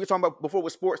like we were talking about before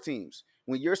with sports teams.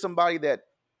 When you're somebody that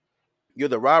you're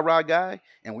the rah-rah guy,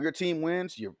 and when your team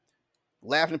wins, you're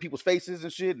laughing in people's faces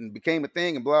and shit, and became a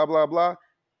thing, and blah, blah, blah.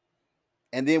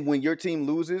 And then when your team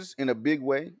loses in a big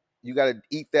way, you got to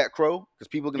eat that crow because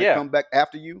people are going to come back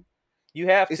after you. You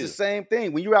have It's to. the same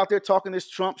thing. When you're out there talking this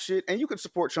Trump shit, and you can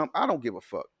support Trump, I don't give a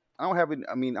fuck. I don't have any,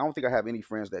 I mean, I don't think I have any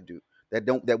friends that do.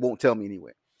 That won't tell me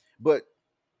anyway. But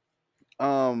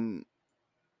when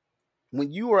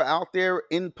you are out there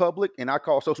in public, and I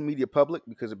call social media public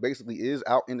because it basically is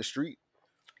out in the street,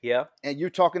 Yeah. and you're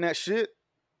talking that shit,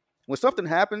 when something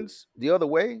happens the other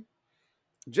way,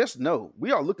 just know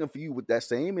we are looking for you with that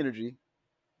same energy,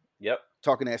 Yep.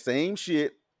 talking that same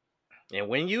shit. And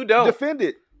when you don't, Defend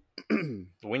it.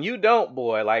 when you don't,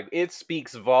 boy, like, it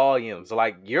speaks volumes.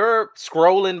 Like, you're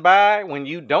scrolling by. When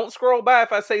you don't scroll by,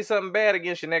 if I say something bad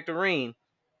against your nectarine,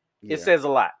 Yeah. it says a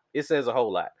lot. It says a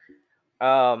whole lot.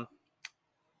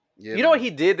 Yeah, You know what he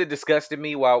did that disgusted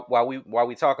me while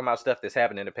we talking about stuff that's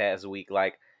happened in the past week?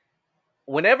 Like,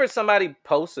 whenever somebody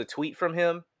posts a tweet from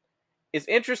him, it's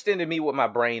interesting to me what my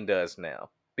brain does now.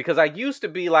 Because I used to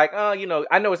be like, oh, you know,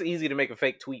 I know it's easy to make a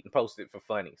fake tweet and post it for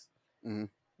funnies. Mhm.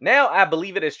 Now I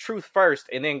believe it as truth first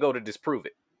and then go to disprove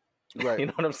it. Right. You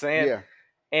know what I'm saying? Yeah.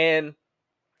 And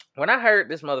when I heard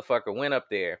this motherfucker went up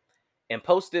there and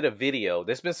posted a video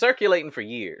that's been circulating for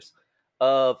years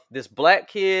of this black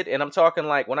kid, and I'm talking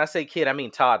like, when I say kid, I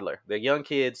mean toddler. They're young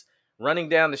kids running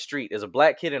down the street. There's a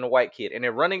black kid and a white kid, and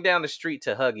they're running down the street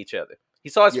to hug each other. He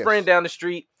saw his friend down the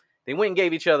street. They went and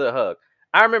gave each other a hug.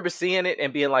 I remember seeing it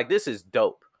and being like, this is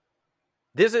dope.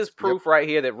 This is proof right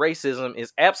here that racism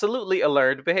is absolutely a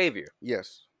learned behavior.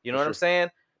 Yes. You know what I'm saying?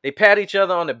 They pat each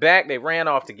other on the back. They ran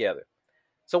off together.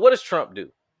 So what does Trump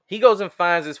do? He goes and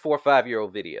finds this 4 or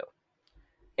 5-year-old video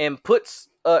and puts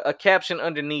a caption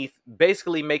underneath,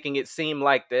 basically making it seem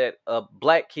like that a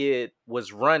black kid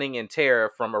was running in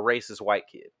terror from a racist white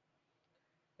kid,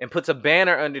 and puts a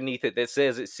banner underneath it that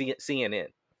says it's CNN,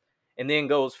 and then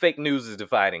goes, fake news is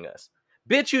dividing us.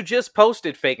 Bitch, you just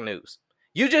posted fake news.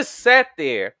 You just sat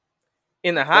there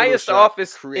in the highest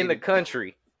office in the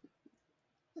country.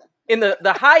 In the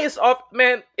highest office,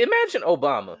 man, imagine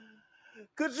Obama.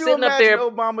 Could you sitting imagine up there,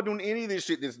 Obama doing any of this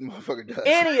shit this motherfucker does?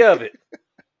 Any of it.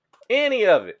 Any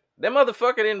of it. That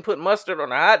motherfucker didn't put mustard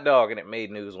on a hot dog and it made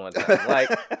news one time. Like,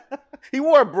 he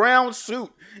wore a brown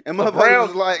suit and motherfucker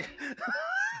was like,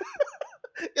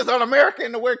 it's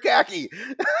un-American to wear khaki.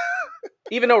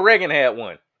 Even though Reagan had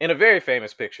one in a very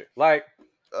famous picture. Like,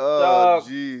 oh,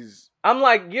 jeez. I'm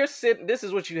like, you're sitting, this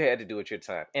is what you had to do at your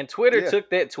time. And Twitter took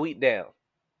that tweet down,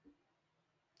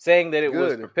 saying that it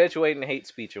was perpetuating hate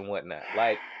speech and whatnot.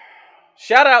 Like,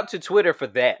 shout out to Twitter for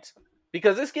that.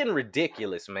 Because it's getting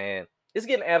ridiculous, man. It's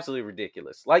getting absolutely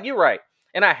ridiculous. Like, you're right.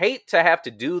 And I hate to have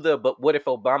to do the, but what if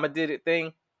Obama did it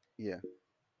thing? Yeah.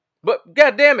 But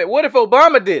goddamn it, what if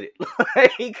Obama did it?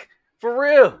 Like, for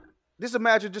real. Just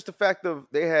imagine just the fact of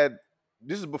this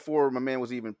is before my man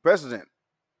was even president.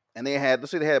 And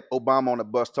let's say they had Obama on the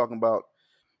bus talking about,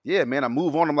 yeah, man, I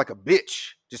move on him like a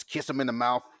bitch. Just kiss him in the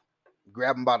mouth,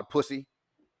 grab him by the pussy.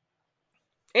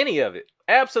 Any of it.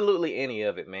 Absolutely any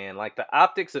of it, man. Like, the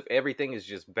optics of everything is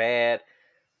just bad.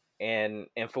 And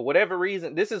for whatever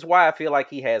reason, this is why I feel like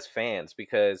he has fans,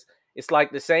 because it's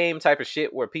like the same type of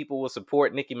shit where people will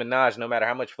support Nicki Minaj no matter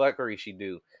how much fuckery she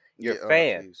do. You're a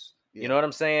fan. You know what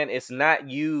I'm saying? It's not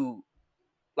you.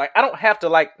 Like, I don't have to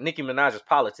like Nicki Minaj's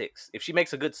politics. If she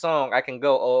makes a good song, I can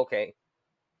go, oh, okay.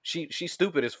 She's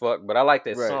stupid as fuck, but I like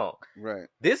that song. Right.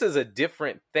 This is a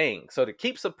different thing. So to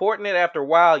keep supporting it after a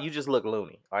while, you just look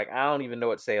loony. Like, I don't even know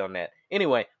what to say on that.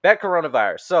 Anyway, back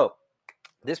coronavirus. So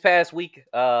this past week,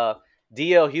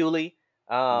 D.L. Hewley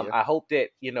I hope that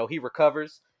he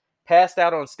recovers. Passed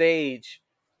out on stage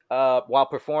while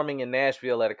performing in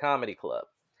Nashville at a comedy club.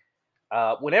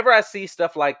 Whenever I see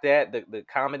stuff like that, the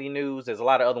comedy news, there's a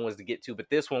lot of other ones to get to, but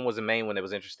this one was the main one that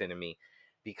was interesting to me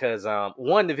because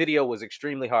one, the video was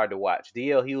extremely hard to watch.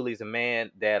 DL Hewley's a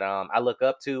man that I look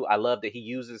up to. I love that he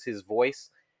uses his voice,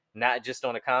 not just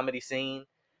on a comedy scene.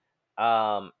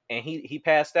 And he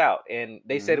passed out, and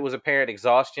they said it was apparent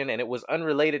exhaustion, and it was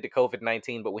unrelated to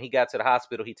COVID-19. But when he got to the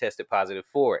hospital, he tested positive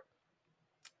for it.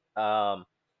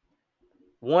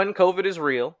 One, COVID is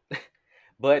real.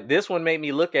 But this one made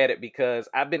me look at it because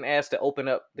I've been asked to open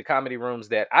up the comedy rooms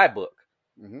that I book.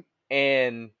 Mm-hmm.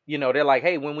 And, they're like,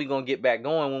 hey, when we going to get back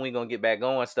going? When we going to get back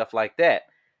going? Stuff like that.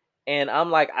 And I'm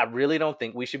like, I really don't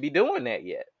think we should be doing that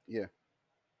yet. Yeah.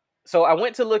 So I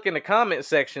went to look in the comment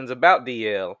sections about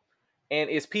DL, and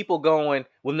it's people going,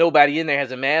 well, nobody in there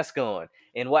has a mask on.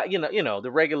 And why,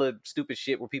 the regular stupid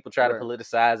shit where people try to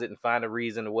politicize it and find a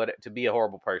reason to be a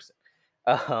horrible person.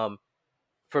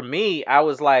 For me, I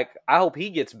was like, I hope he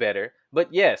gets better.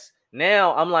 But yes,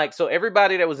 now I'm like, so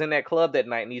everybody that was in that club that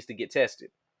night needs to get tested.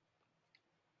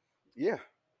 Yeah.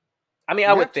 I mean,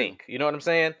 I would think, you know what I'm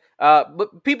saying?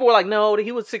 But people were like, no,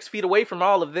 he was 6 feet away from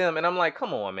all of them. And I'm like,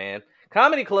 come on, man.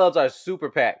 Comedy clubs are super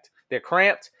packed. They're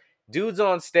cramped. Dudes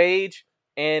on stage.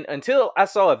 And until I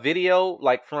saw a video,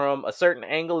 like from a certain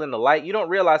angle in the light, you don't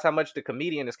realize how much the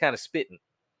comedian is kind of spitting.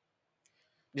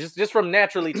 Just from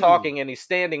naturally talking, and he's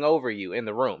standing over you in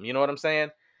the room. You know what I'm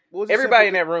saying? Everybody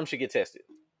in that room should get tested.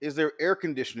 Is there air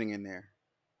conditioning in there?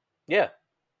 Yeah.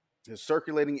 There's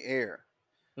circulating air.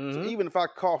 Mm-hmm. So even if I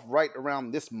cough right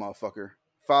around this motherfucker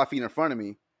 5 feet in front of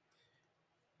me,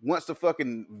 once the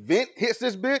fucking vent hits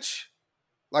this bitch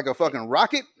like a fucking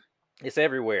rocket, it's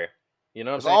everywhere. You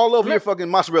know what I'm it's saying? all over your fucking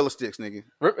mozzarella sticks, nigga.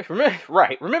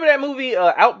 Remember that movie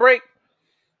Outbreak?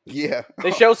 Yeah.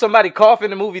 They show somebody cough in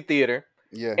the movie theater.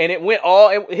 Yeah. And it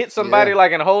hit somebody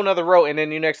like in a whole nother row, and then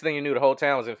the next thing you knew, the whole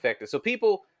town was infected. So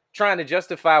people trying to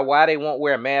justify why they won't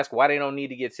wear a mask, why they don't need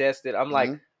to get tested. I'm like,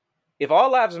 if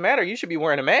all lives matter, you should be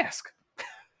wearing a mask.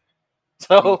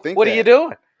 So what are you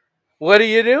doing? What are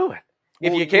you doing?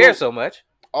 If you care so much.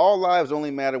 All lives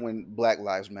only matter when Black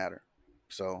lives matter.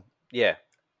 So yeah,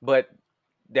 but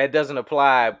that doesn't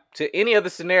apply to any other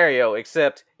scenario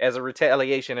except as a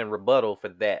retaliation and rebuttal for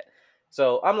that.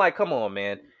 So I'm like, come on,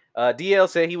 man. DL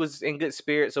said he was in good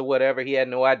spirits or whatever. He had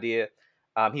no idea.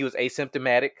 He was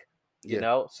asymptomatic, you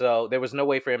know, so there was no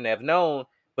way for him to have known.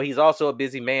 But he's also a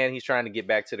busy man. He's trying to get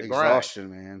back to the exhaustion,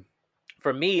 grind. Man.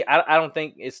 For me, I don't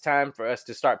think it's time for us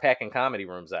to start packing comedy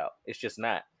rooms out. It's just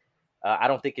not. I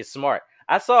don't think it's smart.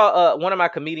 I saw one of my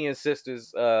comedian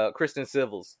sisters, Kristen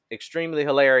Civils, extremely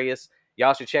hilarious.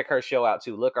 Y'all should check her show out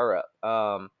too. Look her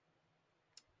up.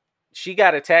 She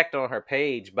got attacked on her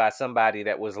page by somebody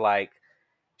that was like,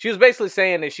 she was basically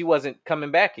saying that she wasn't coming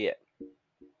back yet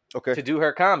to do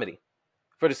her comedy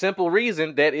for the simple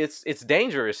reason that it's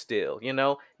dangerous still. You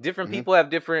know, different people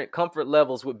have different comfort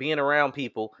levels with being around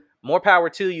people. More power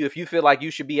to you if you feel like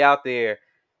you should be out there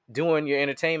doing your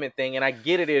entertainment thing. And I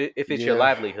get it if it's your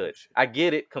livelihood. I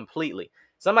get it completely.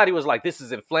 Somebody was like, this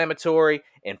is inflammatory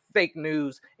and fake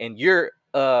news, and you're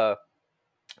going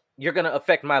to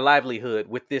affect my livelihood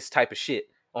with this type of shit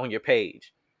on your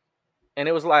page. And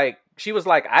it was like, she was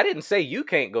like, I didn't say you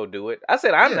can't go do it. I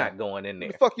said, I'm not going in there.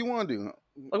 What the fuck you want to do?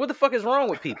 Like, what the fuck is wrong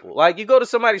with people? Like, you go to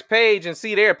somebody's page and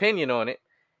see their opinion on it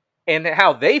and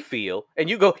how they feel, and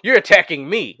you go, you're attacking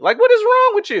me. Like, what is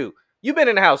wrong with you? You've been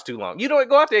in the house too long. You don't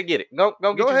go out there and get it. Go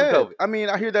get you some COVID. I mean,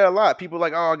 I hear that a lot. People are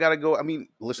like, oh, I got to go. I mean,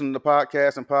 listen to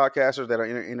podcasts and podcasters that are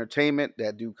entertainment,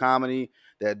 that do comedy,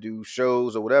 that do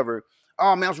shows or whatever.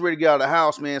 Oh, man, I'm ready to get out of the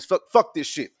house, man. Fuck this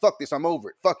shit. Fuck this. I'm over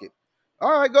it. Fuck it.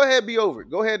 All right, go ahead, be over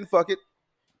it. Go ahead and fuck it.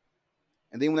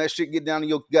 And then when that shit get down to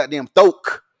your goddamn throat,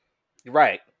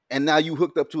 right? And now you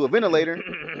hooked up to a ventilator,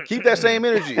 keep that same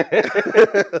energy.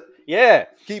 Yeah,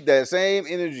 keep that same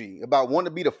energy about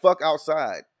wanting to be the fuck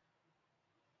outside.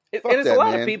 And it's a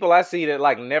lot of people I see that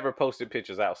like never posted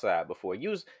pictures outside before.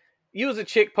 You was a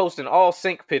chick posting all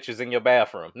sink pictures in your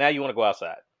bathroom. Now you want to go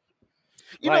outside.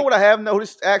 You know what I have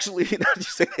noticed actually?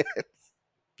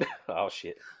 Oh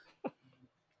shit.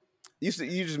 You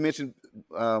just mentioned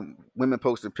women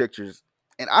posting pictures,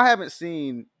 and I haven't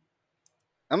seen.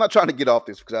 I'm not trying to get off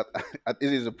this because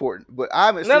it is important, but I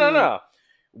haven't seen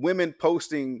women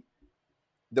posting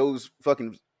those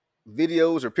fucking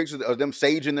videos or pictures of them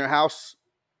saging their house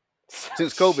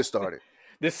since COVID started.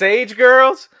 The Sage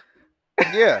girls?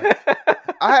 Yeah.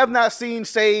 I have not seen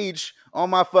Sage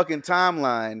on my fucking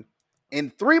timeline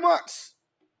in 3 months.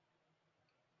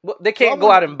 Well, they can't go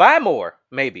out and buy more,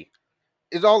 maybe.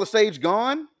 Is all the Sage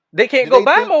gone? They can't go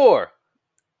buy more.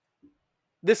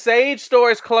 The Sage store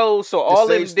is closed, so all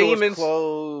them demons.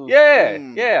 Closed.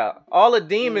 Yeah. All the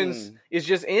demons is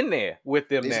just in there with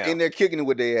them It's now. in there kicking it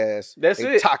with their ass. That's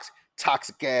they it.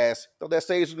 Toxic ass. Thought that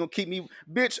sage was gonna keep me,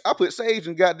 bitch. I put sage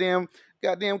in goddamn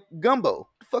gumbo.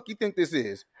 The fuck you think this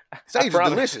is? Sage is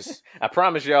delicious. I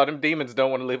promise y'all, them demons don't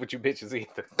want to live with you bitches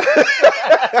either.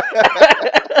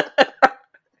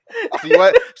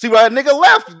 See why a nigga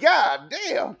left? God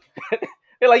damn.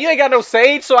 They're like, you ain't got no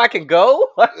sage, so I can go.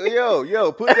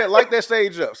 Yo, put that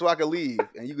sage up so I can leave,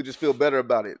 and you could just feel better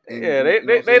about it. And, Yeah,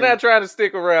 they're not trying to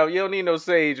stick around. You don't need no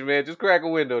sage, man. Just crack a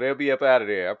window. They'll be up out of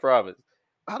there. I promise.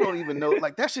 I don't even know.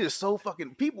 Like, that shit is so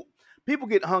fucking. People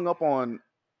get hung up on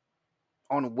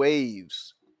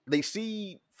waves. They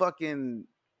see fucking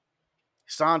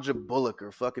Sandra Bullock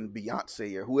or fucking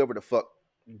Beyonce or whoever the fuck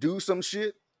do some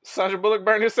shit. Sandra Bullock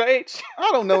burning sage? I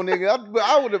don't know, nigga.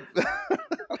 I would have.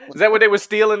 Is that what they were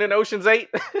stealing in Ocean's 8?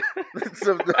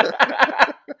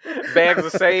 Bags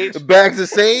of sage? Bags of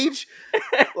sage?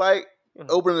 Like,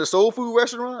 opening a soul food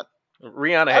restaurant?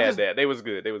 Rihanna had that. They was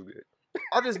good.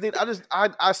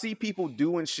 I see people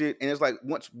doing shit, and it's like,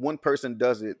 once one person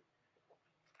does it,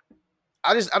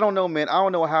 I don't know, man. I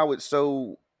don't know how it's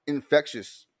so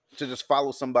infectious to just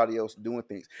follow somebody else doing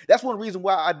things. That's one reason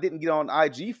why I didn't get on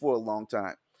IG for a long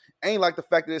time. Ain't like the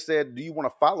fact that it said, do you want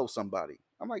to follow somebody?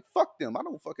 I'm like, fuck them. I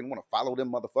don't fucking want to follow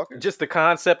them motherfuckers. Just the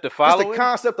concept of following? Just the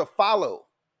concept of follow.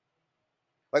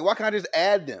 Like, why can't I just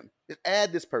add them? Just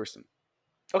add this person.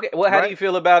 Okay, well, how do you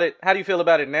feel about it? How do you feel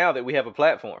about it now that we have a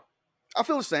platform? I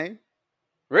feel the same.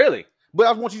 Really? But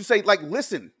I want you to say, like,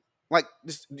 listen. Like,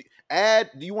 just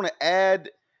do you want to add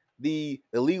the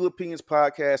Illegal Opinions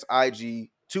Podcast IG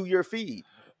to your feed?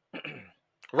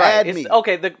 Right.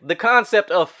 Okay, the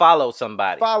concept of follow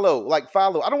somebody. Follow. I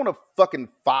don't want to fucking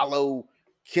follow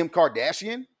Kim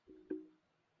Kardashian.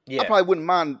 Yeah. I probably wouldn't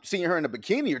mind seeing her in a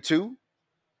bikini or two.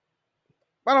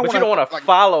 But you don't want to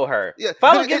follow her. Yeah.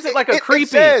 Follow gives it like a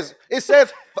creepy. It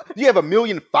says you have 1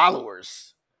 million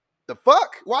followers. The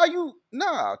fuck? Why you?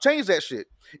 Nah, change that shit.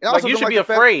 And like, you should be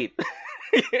afraid.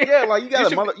 Yeah, like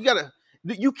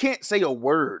you can't say a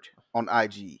word on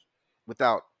IG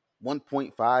without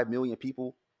 1.5 million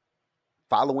people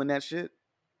following that shit.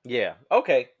 Yeah.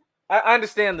 Okay. I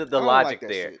understand the logic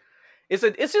there.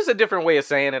 Shit. It's just a different way of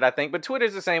saying it, I think. But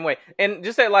Twitter's the same way. And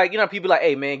just that, like, people like,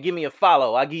 hey man, give me a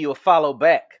follow. I'll give you a follow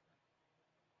back.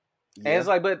 Yeah. And it's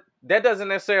like, but that doesn't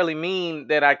necessarily mean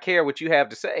that I care what you have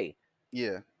to say.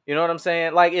 Yeah. You know what I'm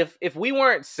saying? Like, if we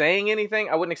weren't saying anything,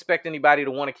 I wouldn't expect anybody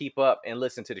to want to keep up and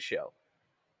listen to the show.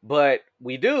 But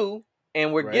we do,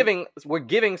 and we're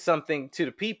giving something to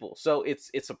the people. So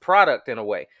it's a product in a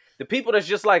way. The people that's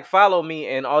just like, follow me,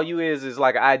 and all you is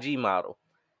like an IG model.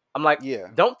 I'm like,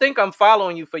 don't think I'm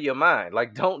following you for your mind.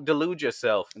 Like, don't delude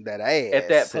yourself that ass at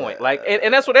that point. Like,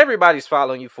 and that's what everybody's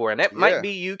following you for. And that might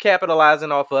be you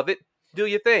capitalizing off of it. Do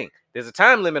your thing. There's a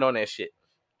time limit on that shit.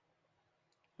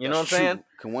 You know what I'm saying?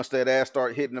 Cause once that ass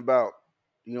start hitting about,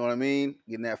 you know what I mean?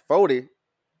 Getting that 40,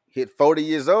 hit 40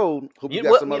 years old. Hope you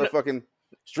got some motherfucking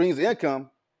streams of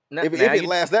income. If it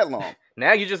lasts that long.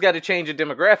 Now you just got to change your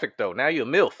demographic though. Now you're a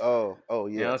MILF. Oh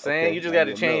yeah. You know what I'm saying? Okay. You just got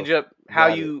to change up how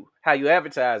you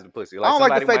advertise the pussy. Like, I don't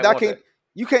like the fact that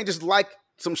you can't just like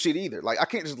some shit either. Like, I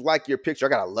can't just like your picture. I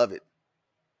gotta love it.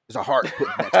 There's a heart put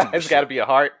next to it's got to be a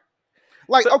heart.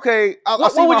 Like, so, okay,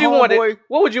 what would you want it?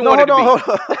 What would you want it to be? Hold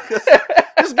on.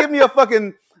 Just give me a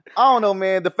fucking, I don't know,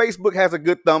 man. The Facebook has a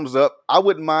good thumbs up. I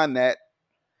wouldn't mind that.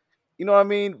 You know what I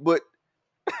mean? But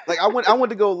like, I went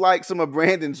to go like some of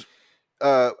Brandon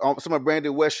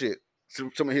West shit,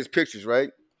 some of his pictures, right?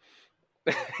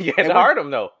 You had to heart him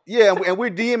though. Yeah, and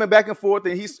we're DMing back and forth,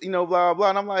 and he's blah blah,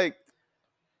 and I'm like,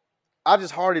 I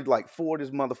just hearted like 4 of his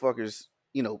motherfuckers,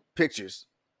 pictures.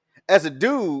 As a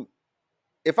dude,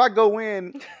 if I go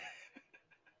in,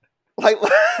 like.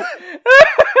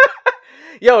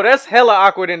 Yo, that's hella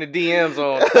awkward in the DMs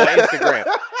on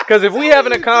Instagram. Because if we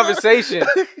having a conversation,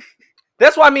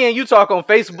 that's why me and you talk on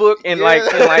Facebook and like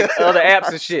other apps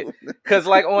and shit. Because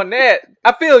like on that,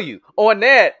 I feel you. On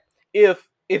that, if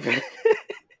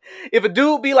if a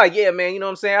dude be like, yeah, man, you know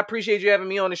what I'm saying? I appreciate you having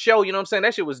me on the show. You know what I'm saying?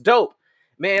 That shit was dope.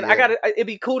 Man, it'd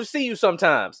be cool to see you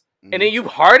sometimes. Mm-hmm. And then you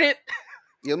heart it.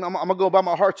 Yeah, I'm gonna go buy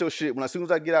my heart your shit. As soon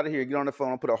as I get out of here, get on the phone,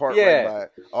 I'll put a heart right by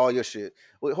all your shit.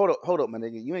 Wait, hold up, my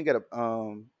nigga. You ain't got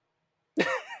a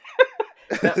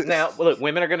now, look,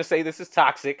 women are gonna say this is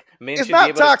toxic. It's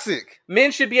not toxic.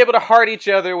 Men should be able to heart each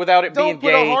other without it being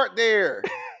gay. Don't put a heart there.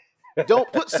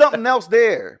 Don't put something else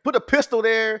there. Put a pistol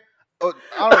there, Oh,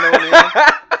 I don't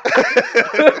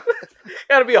know, man.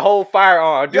 Gotta be a whole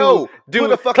firearm, dude. Yo, dude,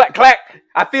 put a fucking- clack, clack.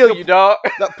 I feel you, dog.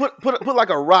 Like, put like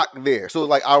a rock there. So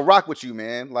like I'll rock with you,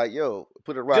 man. Like, yo,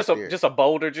 put a rock there. Just a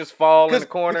boulder just fall in the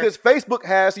corner. Because Facebook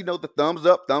has, the thumbs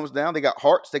up, thumbs down. They got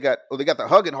hearts. They got the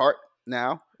hugging heart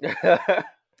now.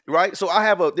 Right? So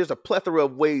there's a plethora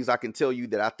of ways I can tell you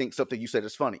that I think something you said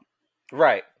is funny.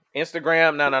 Right.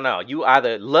 Instagram, no. You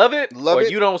either love it or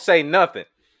you don't say nothing.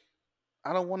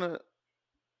 I don't want to.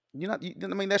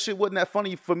 That shit wasn't that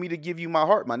funny for me to give you my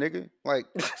heart, my nigga. Like,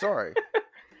 sorry.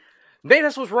 Man,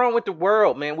 that's what's wrong with the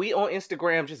world, man. We on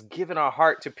Instagram just giving our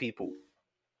heart to people.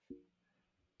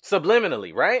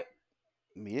 Subliminally, right?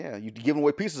 Yeah, you giving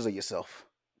away pieces of yourself.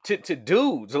 To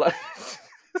dudes. Like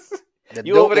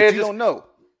you over there you don't know.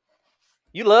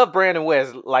 You love Brandon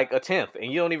West like a 10th,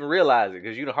 and you don't even realize it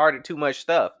because you done hearted too much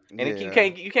stuff. And you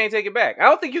can't take it back. I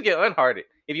don't think you can unheart it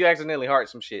if you accidentally heart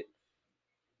some shit.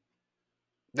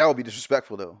 That would be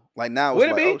disrespectful, though. Like, now Would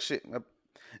it's it like, be? oh, shit.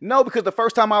 No, because the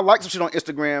first time I liked some shit on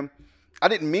Instagram, I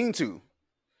didn't mean to.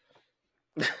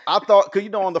 I thought,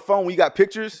 because, on the phone, when you got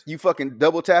pictures, you fucking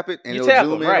double tap it and it'll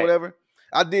zoom in or whatever.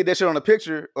 I did that shit on a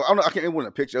picture. Or, I can't remember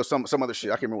a picture or some other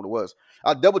shit. I can't remember what it was.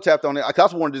 I double tapped on it. I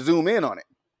also wanted to zoom in on it.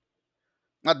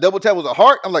 My double tap was a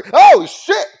heart. I'm like, oh,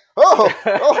 shit.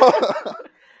 Oh.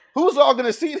 Who's all going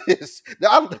to see this?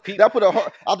 I put a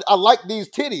heart. I like these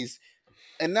titties.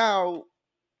 And now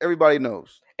everybody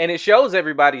knows. And it shows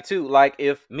everybody too. Like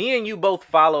if me and you both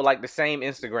follow like the same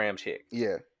Instagram chick.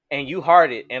 Yeah. And you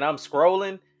heart it and I'm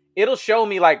scrolling, it'll show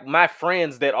me like my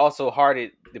friends that also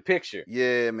hearted the picture.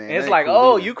 Yeah, man. And it's like,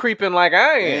 cool you creeping like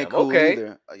I am. Ain't cool okay.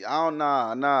 Either. I don't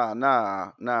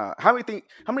nah. How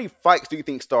many fights do you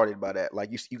think started by that? Like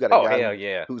you got a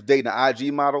guy who's dating an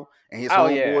IG model and his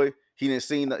homeboy, he didn't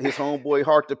see his homeboy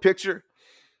heart the picture.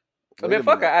 I mean,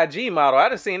 fuck an IG model. I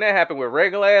done seen that happen with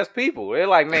regular ass people. They're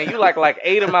like, man, you like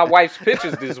 8 of my wife's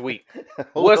pictures this week.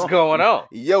 What's going on?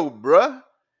 Yo, bruh.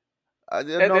 I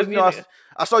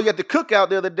saw you at the cookout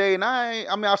the other day, and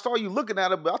I saw you looking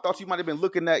at it, but I thought you might have been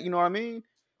looking at, you know what I mean?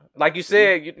 Like you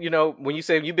said, when you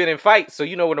say you've been in fights, so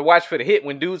when to watch for the hit,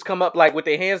 when dudes come up like with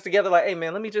their hands together, like, hey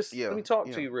man, let me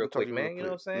talk to you real quick, man. You know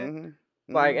what I'm saying?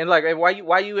 Mm-hmm. Like, and like, why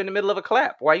you in the middle of a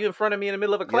clap? Why you in front of me in the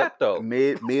middle of a clap though?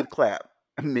 Mid clap.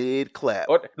 Mid clap.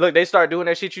 Or, look, they start doing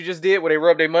that shit you just did where they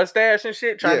rub their mustache and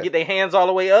shit, trying to get their hands all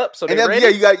the way up. So they're ready. Yeah,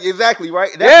 you got exactly right.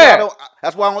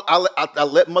 That's why I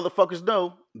let motherfuckers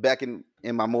know back in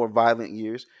my more violent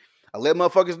years. I let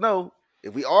motherfuckers know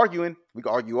if we arguing, we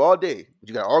can argue all day. But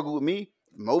you got to argue with me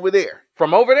from over there.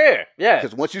 From over there, yeah.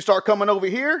 Because once you start coming over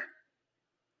here,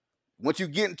 once you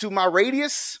get into my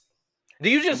radius, do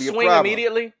you just swing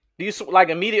immediately? Do you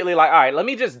immediately all right, let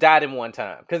me just dot him one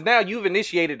time? Because now you've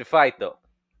initiated the fight though.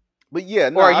 But yeah,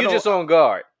 no, or are you just on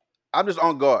guard? I'm just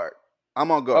on guard. I'm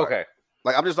on guard. Okay.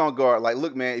 Like, I'm just on guard. Like,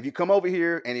 look, man, if you come over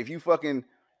here and if you fucking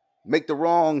make the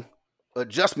wrong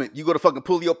adjustment, you go to fucking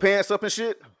pull your pants up and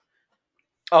shit.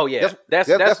 Oh yeah, that's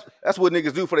what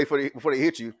niggas do before they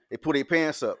hit you. They pull their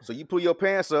pants up. So you pull your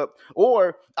pants up.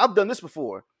 Or I've done this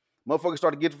before. Motherfuckers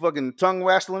start to get fucking tongue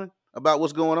wrestling about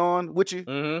what's going on with you.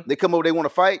 Mm-hmm. They come over, they want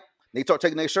to fight. They start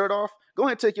taking their shirt off. Go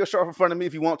ahead and take your shirt off in front of me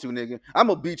if you want to, nigga. I'm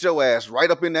gonna beat your ass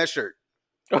right up in that shirt.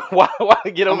 Why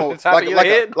get over the top of your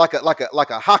head? Like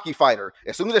a hockey fighter.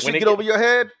 As soon as that shit get over your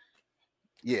head,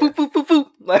 yeah. Foop.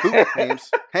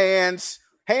 Hands.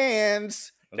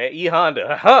 That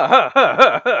E-Honda.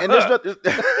 And there's nothing.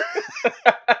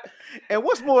 And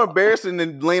what's more embarrassing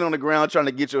than laying on the ground trying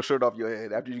to get your shirt off your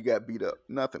head after you got beat up?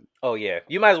 Nothing. Oh yeah,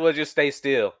 you might as well just stay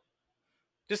still.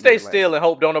 Just stay still and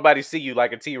hope don't nobody see you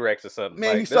like a T-Rex or something.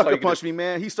 Man, he sucker punched me,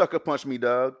 man. He sucker punched me,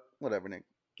 dog. Whatever, nigga.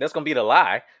 That's gonna be the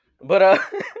lie. But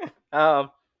ain't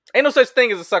no such thing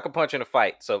as a sucker punch in a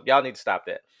fight. So y'all need to stop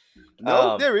that.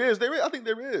 No, there is. I think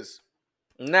there is.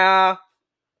 Nah.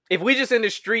 If we just in the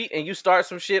street and you start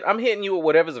some shit, I'm hitting you with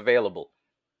whatever's available.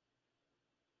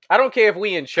 I don't care if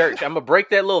we in church. I'm gonna break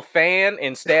that little fan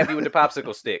and stab you with the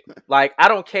popsicle stick. Like, I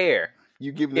don't care.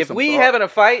 You give if we having a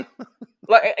fight,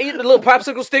 like the little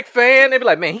popsicle stick fan, they be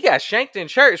like, man, he got shanked in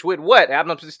church with what? I'm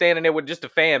just standing there with just a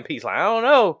fan piece. Like, I don't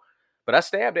know, but I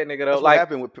stabbed that nigga though. That's what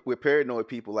happened with paranoid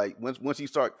people. Like once you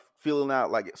start feeling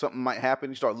out like something might happen,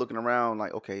 you start looking around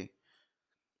like, okay,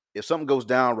 if something goes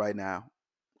down right now,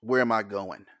 where am I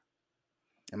going?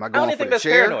 Am I going for the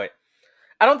chair? Paranoid.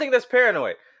 I don't think that's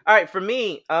paranoid. All right, for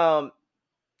me, I'm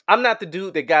not the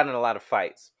dude that got in a lot of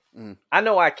fights. I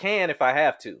know I can if I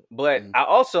have to, but I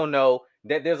also know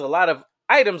that there's a lot of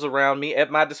items around me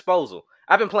at my disposal.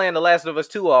 I've been playing The Last of Us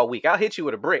 2 all week. I'll hit you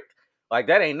with a brick. Like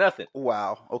that ain't nothing.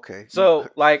 Wow. Okay. So,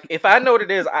 like, if I know that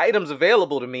there's items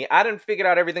available to me, I done figured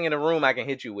out everything in the room I can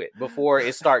hit you with before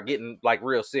it start getting like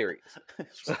real serious.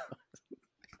 So,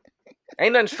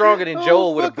 ain't nothing stronger than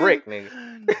Joel with a brick, nigga.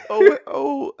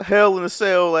 Hell in a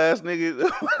cell, ass nigga.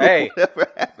 Hey.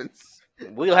 Whatever happens,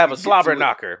 We'll have a Get slobber to it.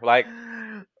 knocker. Like,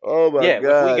 oh my yeah,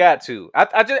 god. if we got to.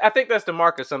 I think that's the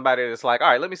mark of somebody that's like, all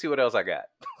right, let me see what else I got.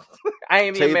 I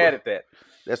ain't even Table. mad at that.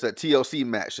 That's a TLC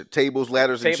match. Tables,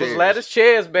 ladders, and Tables, chairs. ladders,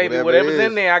 chairs, baby. Whatever it Whatever's is.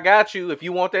 in there, I got you. If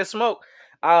you want that smoke.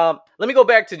 Let me go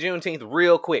back to Juneteenth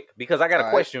real quick because I got a All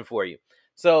right. question for you.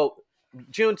 So,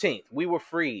 Juneteenth, we were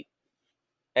freed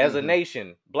as a Mhm.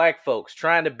 nation, black folks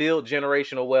trying to build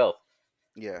generational wealth.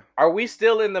 Yeah. Are we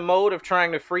still in the mode of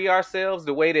trying to free ourselves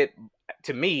the way that,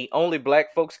 to me, only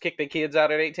black folks kick their kids out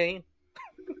at 18?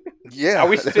 Yeah. Are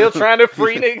we still trying to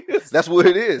free niggas? That's what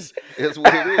it is. That's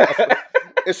what it is.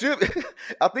 It should.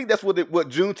 I think that's what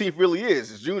Juneteenth really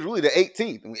is. June's really the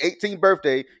 18th. 18th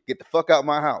birthday. Get the fuck out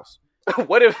my house.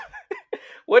 What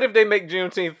if they make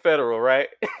Juneteenth federal, right?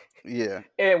 Yeah.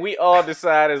 And we all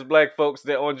decide as black folks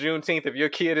that on Juneteenth, if your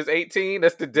kid is 18,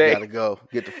 that's the You day. gotta go.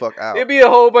 Get the fuck out. It'd be a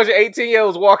whole bunch of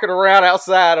 18-year-olds walking around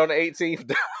outside on the 18th.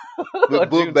 With on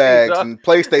book Juneteenth, bags dog. and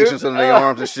PlayStations under their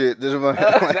arms and shit.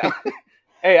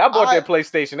 Hey, I bought that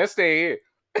PlayStation. That's staying here.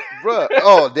 Bruh.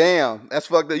 Oh damn. That's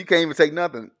fucked up. You can't even take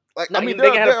nothing. Like No, I mean, they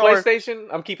can have a there are PlayStation.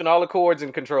 I'm keeping all the cords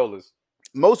and controllers.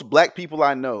 most black people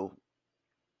I know.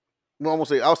 Well,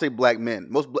 I'll say black men.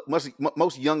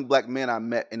 Most young black men I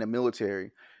met in the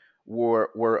military were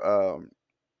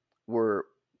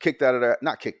kicked out of that.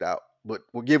 Not kicked out, but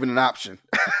were given an option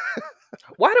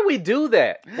Why do we do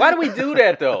that? Why do we do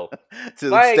that though? to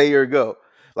Like- stay or go.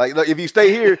 Like, look, if you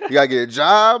stay here, you gotta get a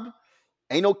job.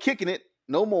 Ain't no kicking it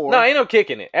no more. No, ain't no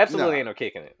kicking it. Absolutely Nah. ain't no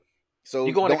kicking it. So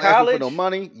You going to don't ask me college? for no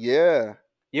money? Yeah.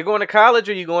 You're going to college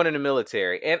or you going in the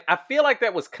military? And I feel like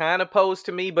that was kind of posed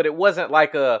to me, but it wasn't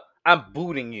like I'm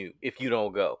booting you if you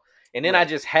don't go. And then I Right.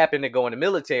 just happened to go in the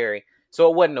military, so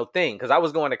it wasn't no thing because I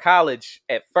was going to college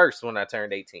at first when I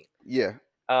turned 18. Yeah.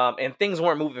 And things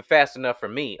weren't moving fast enough for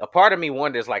me. A part of me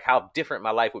wonders like how different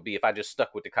my life would be if I just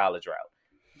stuck with the college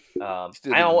route.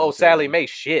 Still I be don't owe military. Sally Mae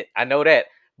shit. I know that,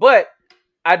 but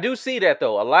I do see that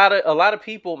though. A lot of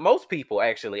people, most people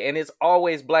actually, and it's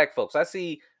always black folks. I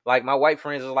see like my white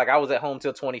friends is like I was at home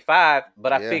till 25,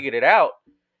 but I Yeah. figured it out,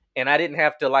 and I didn't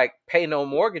have to like pay no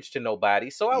mortgage to nobody,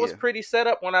 so I was Yeah. pretty set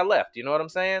up when I left. You know what I'm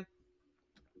saying?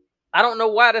 I don't know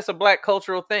why that's a black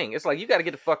cultural thing. It's like you got to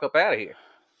get the fuck up out of here.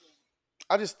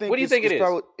 I just think What do you think it's it is?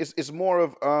 probably, it's more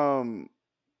of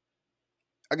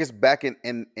I guess back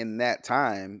in that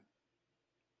time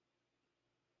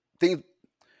things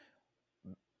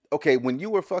okay, when you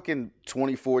were fucking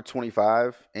 24,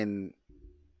 25 in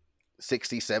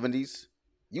 60s, 70s,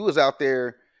 you was out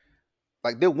there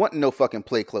like there wasn't no fucking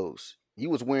play clothes. You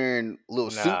was wearing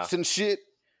little Nah. suits and shit.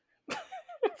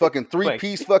 Fucking Like-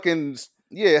 3-piece fucking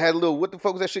yeah, had a little what the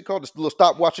fuck was that shit called? This little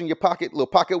stopwatch in your pocket, little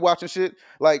pocket watch and shit.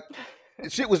 Like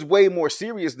shit was way more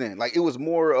serious then. Like it was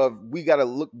more of we gotta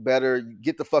look better,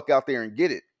 get the fuck out there and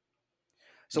get it.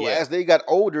 So Yeah. as they got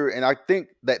older, and I think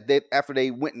that after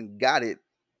they went and got it,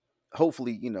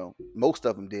 hopefully, most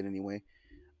of them did anyway.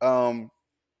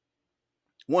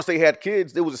 Once they had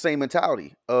kids, there was the same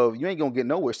mentality of you ain't gonna get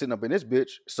nowhere sitting up in this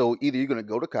bitch. So either you're gonna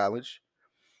go to college,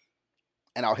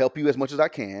 and I'll help you as much as I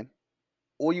can,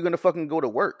 or you're gonna fucking go to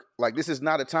work. Like this is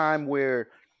not a time where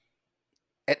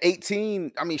at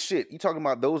 18, I mean shit, you talking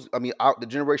about those, I mean out the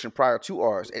generation prior to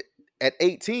ours. At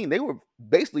 18, they were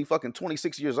basically fucking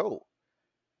 26 years old.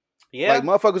 Yeah, Like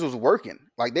motherfuckers was working.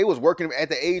 Like they was working at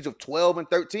the age of 12 and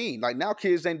 13. Like now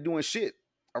kids ain't doing shit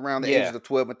around the Yeah. ages of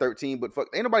 12 and 13, but fuck,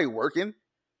 ain't nobody working.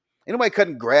 Ain't nobody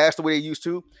cutting grass the way they used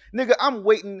to. Nigga, I'm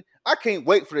waiting. I can't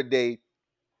wait for the day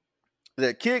that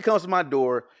a kid comes to my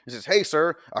door and says, "Hey,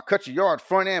 sir, I'll cut your yard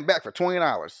front and back for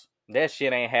 $20." that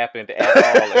shit ain't happened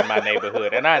at all in my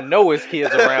neighborhood, and I know it's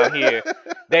kids around here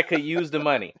that could use the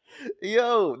money.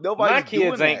 Yo, nobody's My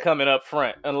kids doing ain't that. coming up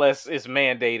front unless it's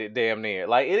mandated damn near.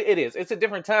 Like it is. It's a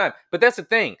different time. But that's the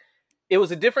thing. It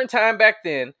was a different time back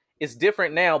then. It's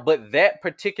different now, but that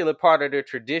particular part of the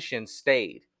tradition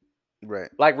stayed. Right.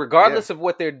 Like regardless of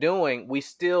what they're doing, we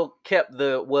still kept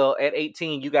at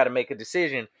 18 you got to make a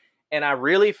decision. And I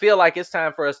really feel like it's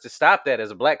time for us to stop that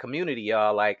as a black community,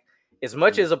 y'all. Like as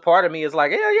much as a part of me is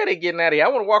like, hell yeah, they getting out of here. I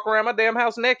want to walk around my damn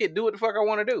house naked, do what the fuck I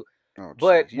want to do. Oh,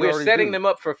 But shit, you we're already setting do. them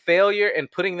up for failure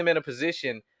and putting them in a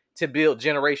position to build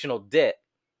generational debt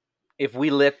if we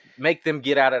make them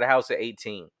get out of the house at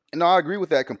 18. No, I agree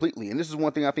with that completely. And this is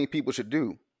one thing I think people should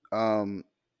do.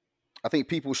 I think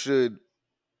people should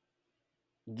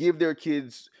give their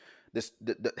kids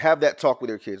have that talk with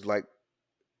their kids. Like,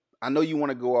 I know you want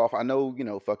to go off. I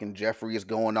know, fucking Jeffrey is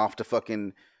going off to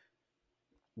fucking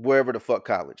wherever the fuck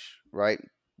college, right?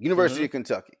 University of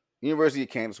Kentucky, University of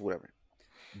Kansas, whatever.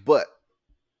 But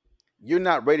you're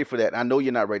not ready for that. I know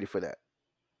you're not ready for that.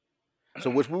 So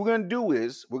what we're going to do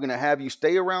is we're going to have you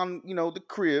stay around, the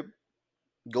crib,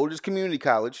 go to this community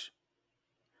college.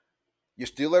 You're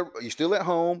still at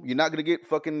home. You're not going to get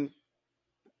fucking,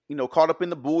 caught up in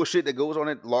the bullshit that goes on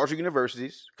at larger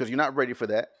universities because you're not ready for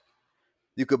that.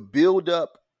 You could build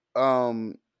up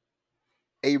a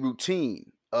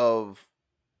routine of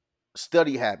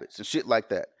study habits and shit like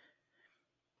that.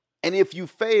 And if you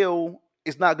fail,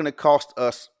 it's not going to cost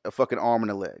us a fucking arm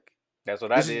and a leg. That's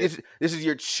what I did. This is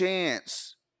your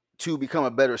chance to become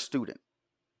a better student,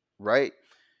 right?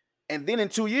 And then in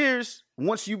 2 years,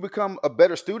 once you become a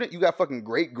better student, you got fucking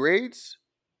great grades.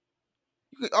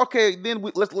 Okay, then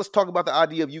let's talk about the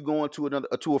idea of you going to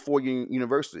a 2 or 4 year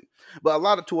university. But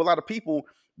to a lot of people,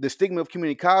 the stigma of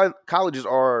community colleges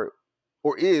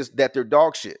is that they're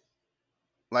dog shit.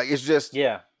 Like it's just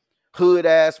hood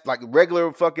ass, like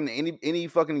regular fucking any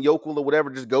fucking yokel or whatever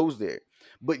just goes there.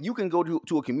 But you can go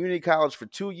to a community college for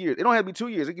 2 years. It don't have to be 2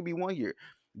 years. It can be 1 year.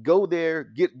 Go there,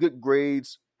 get good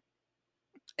grades,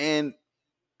 and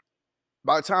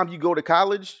by the time you go to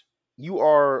college, you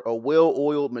are a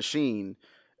well-oiled machine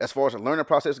as far as the learning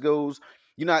process goes.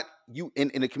 In a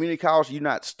community college, you're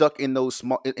not stuck in those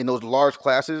large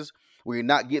classes where you're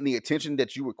not getting the attention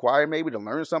that you require maybe to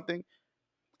learn something,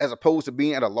 as opposed to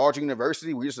being at a larger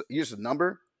university where you're just a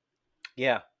number.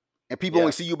 Yeah. And people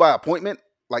only see you by appointment.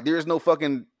 Like there is no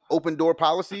fucking open door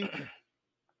policy.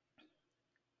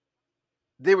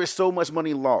 There is so much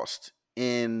money lost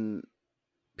in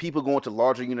people going to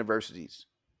larger universities.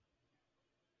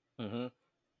 Mm-hmm.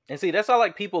 And see, that's all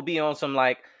like people be on some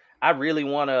like, I really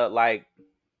want to like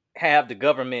have the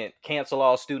government cancel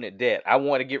all student debt. I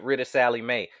want to get rid of Sally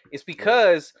Mae. It's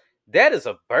because that is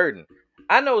a burden.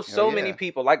 I know so many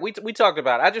people, like we talked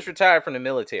about, I just retired from the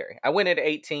military. I went at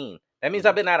 18. That means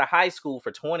I've been out of high school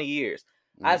for 20 years.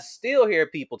 I still hear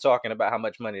people talking about how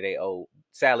much money they owe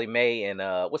Sally Mae and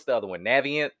what's the other one?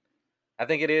 Navient, I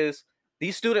think it is.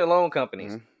 These student loan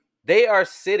companies, they are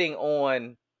sitting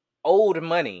on old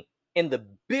money in the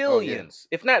billions,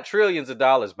 if not trillions of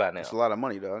dollars by now. It's a lot of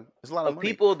money, dog. It's a lot of money.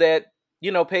 People that,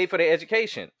 pay for their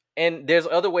education. And there's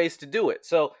other ways to do it.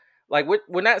 So, like,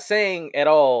 we're not saying at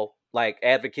all, like,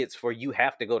 advocates for you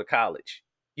have to go to college.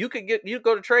 You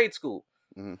go to trade school.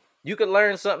 Mm-hmm. You could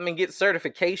learn something and get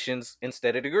certifications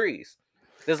instead of degrees.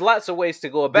 There's lots of ways to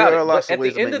go about it. There are lots of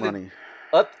ways to make money.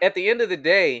 At the end of the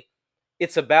day,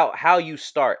 it's about how you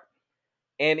start.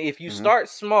 And if you start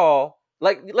small,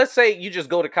 like let's say you just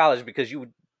go to college because you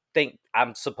would think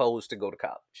I'm supposed to go to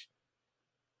college.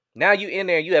 Now you in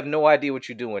there, you have no idea what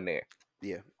you're doing there.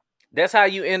 Yeah. That's how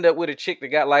you end up with a chick that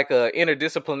got like a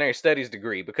interdisciplinary studies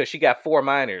degree because she got 4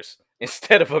 minors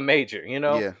instead of a major,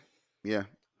 Yeah. Yeah.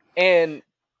 And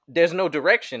there's no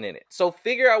direction in it. So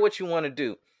figure out what you want to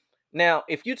do. Now,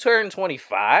 if you turn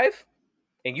 25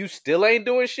 and you still ain't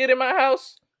doing shit in my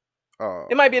house,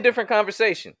 it might be a different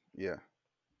conversation. Yeah.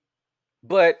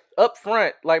 But up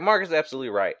front, like Marcus is absolutely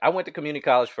right. I went to community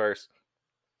college first,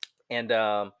 and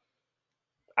I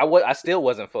still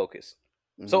wasn't focused.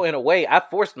 Mm-hmm. So in a way, I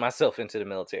forced myself into the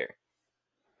military.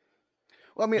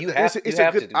 Well, I mean, it's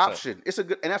a good option. It's a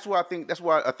good, and that's why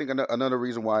I think another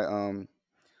reason why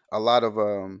a lot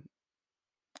of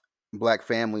black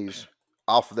families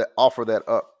offer that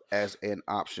up as an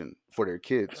option for their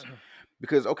kids.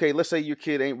 Because okay, let's say your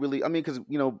kid ain't really. I mean, because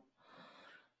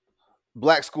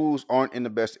black schools aren't in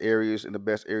the best areas, and the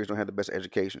best areas don't have the best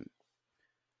education.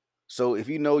 So if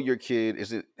you know your kid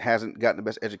hasn't gotten the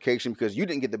best education because you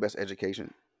didn't get the best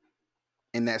education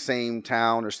in that same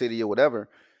town or city or whatever,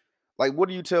 like what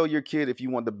do you tell your kid if you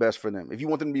want the best for them? If you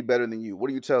want them to be better than you, what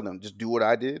do you tell them? Just do what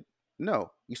I did?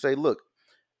 No. You say, look,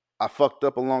 I fucked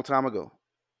up a long time ago.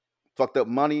 Fucked up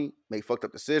money, made fucked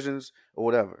up decisions or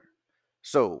whatever.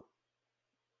 So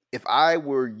if I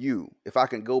were you, if I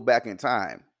can go back in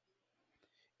time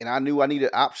and I knew I needed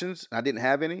options and I didn't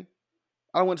have any,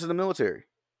 I went to the military.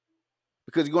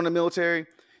 Because you go in the military,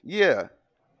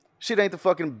 shit ain't the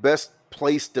fucking best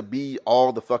place to be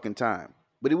all the fucking time.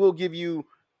 But it will give you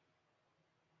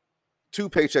 2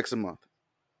 paychecks a month,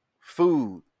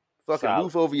 food, fucking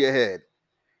roof over your head.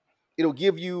 It'll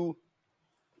give you,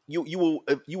 you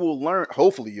will learn,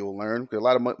 hopefully you'll learn, because a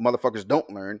lot of motherfuckers don't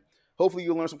learn. Hopefully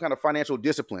you'll learn some kind of financial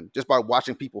discipline just by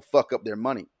watching people fuck up their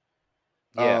money.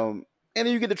 Yeah. And then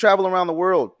you get to travel around the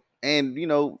world and,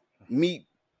 meet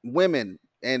women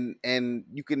and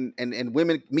you can, and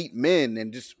women meet men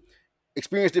and just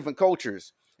experience different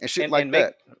cultures. and shit like make,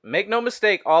 that. Make no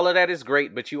mistake, all of that is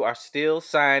great, but you are still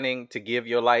signing to give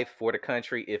your life for the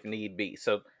country if need be.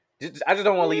 So I just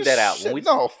don't want to leave that out. Shit,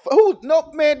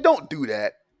 no, man, don't do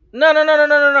that.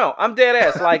 No. I'm dead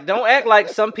ass. Like, don't act like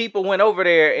some people went over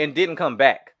there and didn't come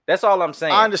back. That's all I'm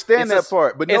saying. I understand that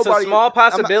part, but it's a small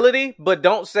possibility. But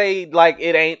don't say like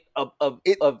it ain't a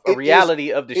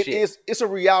reality of the shit. It's a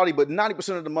reality, but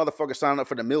 90% of the motherfuckers signing up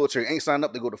for the military ain't signing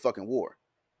up to go to fucking war.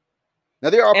 Now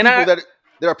there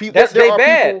are people that's they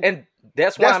bad, and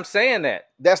that's why I'm saying that.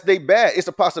 That's they bad. It's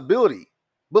a possibility,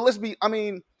 but I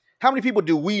mean, how many people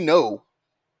do we know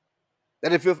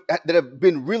that have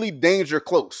been really danger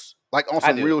close, like on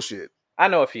some real shit? I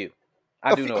know a few.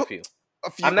 I do know a few.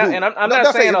 I'm not, who? and I'm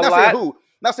not saying a lot.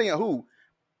 Not saying who,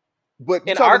 but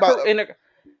in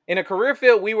a career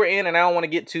field we were in, and I don't want to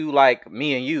get to like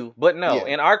me and you, but no,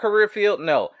 in our career field,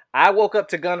 no. I woke up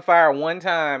to gunfire one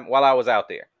time while I was out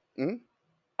there. Mm-hmm.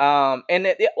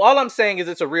 All I'm saying is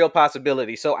it's a real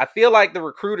possibility. So I feel like the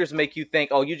recruiters make you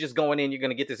think, oh, you're just going in, you're going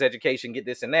to get this education, get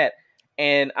this and that.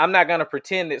 And I'm not going to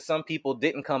pretend that some people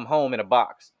didn't come home in a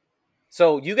box.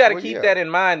 So you got to keep that in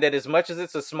mind, that as much as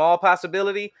it's a small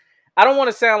possibility, I don't want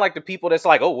to sound like the people that's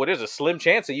like, oh, well, there's a slim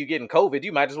chance of you getting COVID.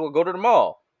 You might as well go to the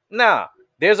mall. Nah,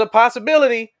 there's a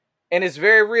possibility, and it's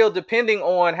very real depending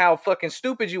on how fucking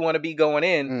stupid you want to be going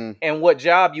in and what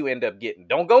job you end up getting.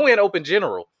 Don't go in open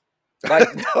general. Like,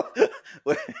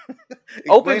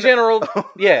 open general,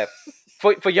 yeah.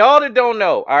 For y'all that don't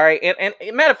know, all right, and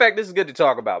matter of fact, this is good to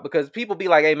talk about because people be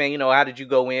like, hey, man, how did you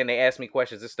go in? They ask me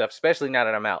questions and stuff, especially now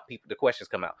that I'm out. The questions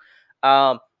come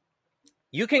out.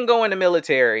 You can go in the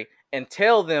military and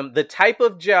tell them the type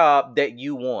of job that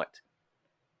you want.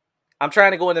 I'm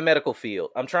trying to go in the medical field.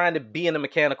 I'm trying to be in the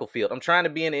mechanical field. I'm trying to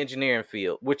be in the engineering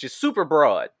field, which is super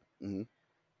broad. Mm-hmm.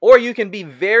 Or you can be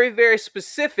very, very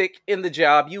specific in the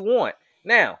job you want.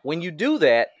 Now, when you do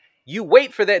that, you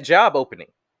wait for that job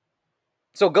opening.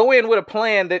 So go in with a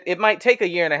plan that it might take a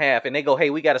year and a half, and they go,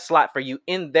 hey, we got a slot for you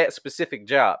in that specific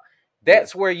job.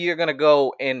 That's where you're going to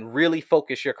go and really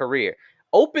focus your career.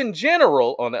 Open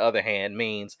general, on the other hand,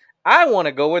 means I want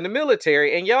to go in the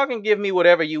military and y'all can give me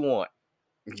whatever you want.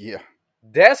 Yeah.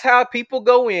 That's how people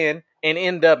go in and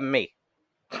end up me.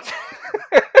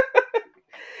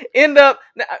 end up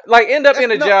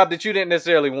in a job that you didn't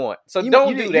necessarily want. So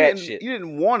don't do that shit. You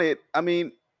didn't want it. I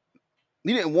mean,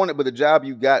 you didn't want it, but the job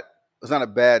you got was not a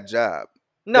bad job.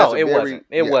 No, it wasn't.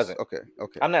 It wasn't. Okay.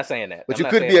 I'm not saying that. But you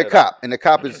could be a cop, and the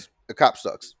cop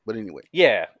sucks. But anyway.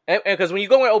 Yeah, and because when you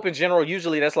go in open general,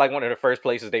 usually that's like one of the first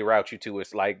places they route you to.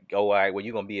 It's like, oh, all right, well,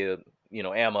 you're gonna be a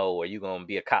ammo, or you're gonna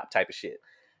be a cop type of shit.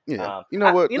 Yeah.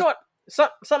 What?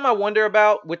 Something I wonder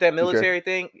about with that military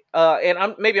thing, and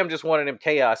I'm just one of them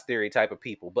chaos theory type of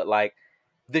people, but like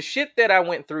the shit that I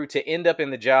went through to end up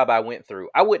in the job I went through,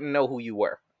 I wouldn't know who you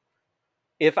were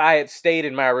if I had stayed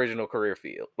in my original career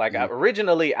field. Like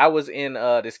originally I was in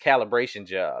this calibration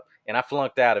job, and I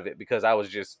flunked out of it because I was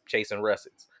just chasing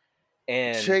russets.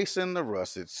 And chasing the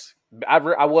russets. I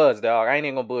was, dog. I ain't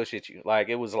even gonna bullshit you. Like,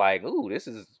 it was like, ooh, this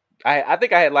is. I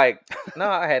think I had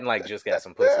I hadn't just got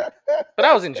some pussy, but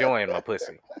I was enjoying my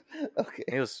pussy. Okay,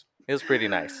 it was pretty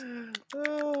nice.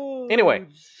 Oh, anyway,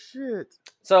 shit.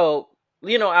 So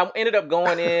I ended up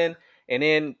going in and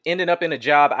then ended up in a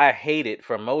job I hated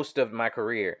for most of my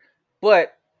career,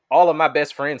 but all of my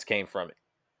best friends came from it.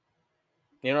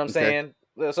 You know what I'm saying?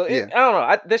 So I don't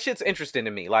know. This shit's interesting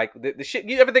to me. Like the shit.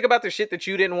 You ever think about the shit that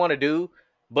you didn't want to do,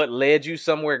 but led you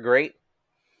somewhere great?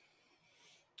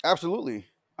 Absolutely.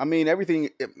 I mean, everything.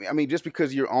 I mean, just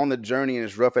because you're on the journey and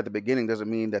it's rough at the beginning doesn't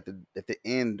mean that the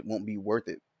end won't be worth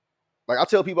it. Like, I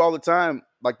tell people all the time,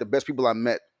 like, the best people I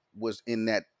met was in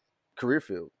that career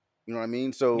field. You know what I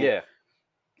mean? So yeah,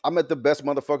 I met the best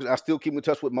motherfuckers. I still keep in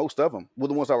touch with most of them. Well,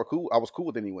 the ones I was cool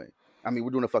with anyway. I mean, we're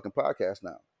doing a fucking podcast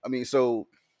now. I mean, so,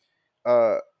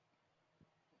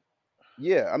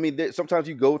 yeah. I mean, sometimes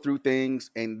you go through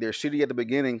things and they're shitty at the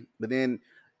beginning, but then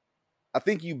I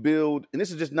think you build, and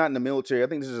this is just not in the military. I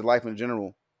think this is life in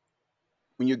general.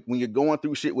 When you're going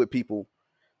through shit with people,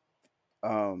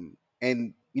 and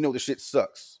the shit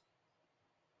sucks.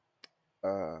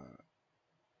 When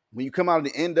you come out of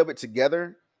the end of it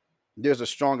together, there's a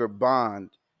stronger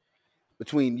bond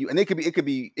between you, and it could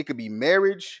be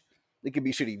marriage, it could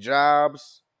be shitty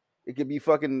jobs, it could be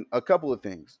fucking a couple of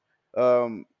things.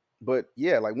 But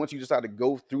yeah, like once you decide to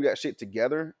go through that shit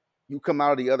together, you come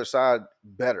out of the other side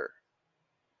better.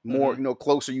 More,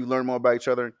 closer, you learn more about each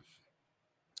other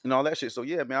and all that shit. So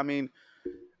yeah, man, I mean,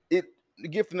 the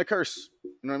gift and the curse,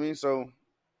 you know what I mean? So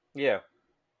yeah.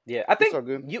 I think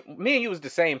good. me and you was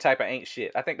the same type of ain't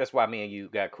shit. I think that's why me and you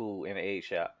got cool in the aid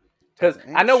shop. Because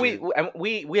Talking I know shit.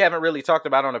 we haven't really talked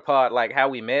about on the pod like how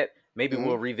we met. Maybe Mhm.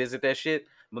 we'll revisit that shit.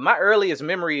 But my earliest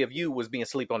memory of you was being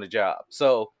asleep on the job.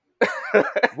 So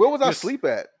Where was I you're asleep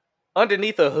at?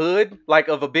 underneath a hood, like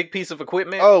of a big piece of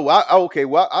equipment. Oh, okay.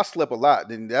 Well, I slept a lot.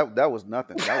 Then that was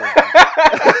nothing. That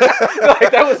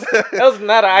Like, that was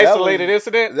not an isolated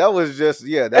incident. That was just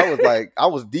that was like I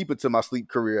was deep into my sleep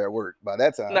career at work by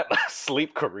that time. Not my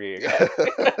sleep career.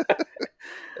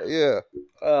 Yeah.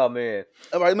 Oh man.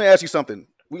 All right, let me ask you something.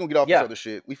 We're gonna get off Yeah. this other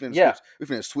shit. We finna Yeah. switch.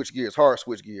 We finna switch gears. Hard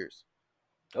switch gears.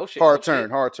 Oh shit. Hard oh, turn.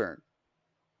 shit. Hard turn.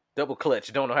 Double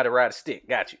clutch. Don't know how to ride a stick.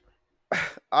 Got you.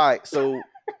 All right. So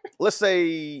let's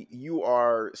say you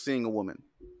are seeing a woman,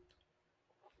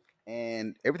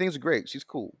 and everything's great. She's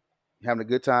cool. You're having a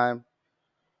good time,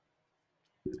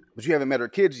 but you haven't met her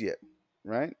kids yet,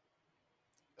 right?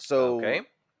 So Okay.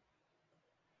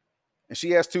 and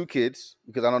she has 2 kids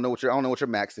because I don't know what your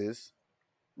max is,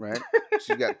 right?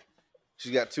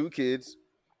 she's got 2 kids,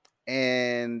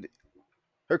 and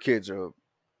her kids are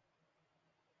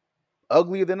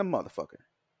uglier than a motherfucker.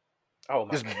 Oh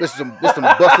my. This some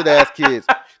busted ass kids.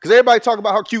 Because everybody talk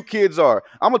about how cute kids are.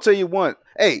 I'm gonna tell you one.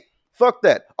 Hey, fuck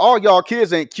that. All y'all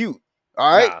kids ain't cute.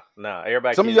 All right. Nah.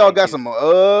 Everybody. Some of kids y'all ain't got cute. some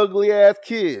ugly ass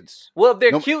kids. Well,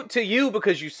 they're Nope. cute to you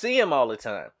because you see them all the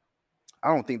time. I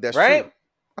don't think that's Right? true.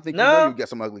 I think No. you got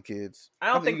some ugly kids.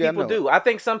 I don't think you gotta people know it. do. I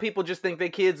think some people just think their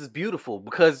kids is beautiful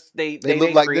because they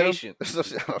look like creation. them.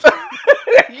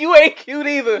 You ain't cute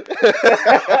either.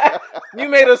 You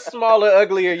made a smaller,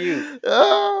 uglier you.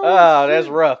 Oh, that's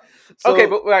rough. So- okay,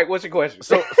 but right, what's your question?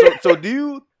 So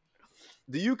do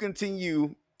you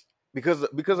continue because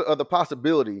of the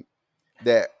possibility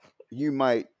that you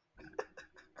might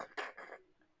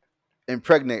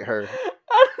impregnate her?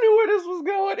 I knew where this was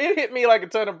going. It hit me like a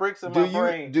ton of bricks in my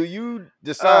brain. Do you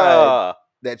decide Uh,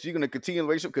 that you're gonna continue the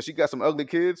relationship because she got some ugly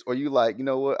kids, or you like, you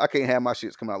know what, I can't have my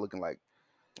shits come out looking like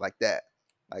that.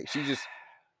 Like she just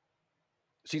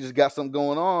got something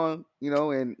going on,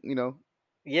 and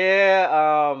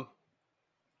yeah.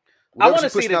 whatever wanna she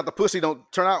see pushing out the pussy don't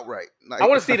turn out right. Like, I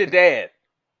want to see the dad.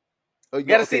 Oh, You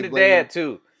got to okay, see the blame him. dad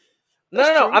too. No,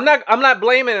 That's no, true. I'm not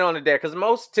blaming it on the dad because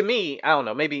most, to me, I don't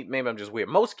know. Maybe I'm just weird.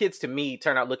 Most kids to me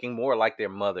turn out looking more like their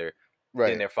mother than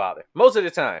Right. their father most of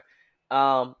the time.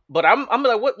 But I'm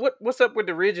like, what's up with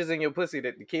the ridges in your pussy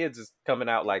that the kids is coming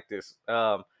out like this?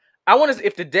 I want to,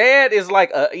 if the dad is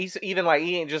like he's even like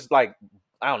he ain't just like,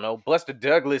 I don't know, Buster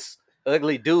Douglas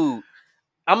ugly dude.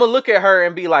 I'm gonna look at her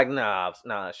and be like, nah,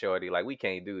 shorty, like we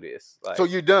can't do this. Like, So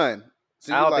you're done.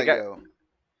 So I you're don't like, think yo,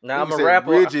 nah, I'm you a said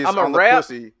rapper. ridges I'm a on the rap.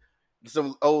 pussy.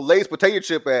 Some old Lay's potato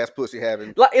chip ass pussy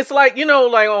having. Like it's like,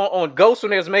 like on Ghost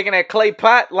when they was making that clay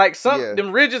pot, like Yeah.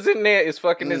 them ridges in there is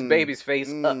fucking this baby's face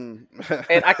up,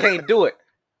 and I can't do it.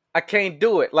 I can't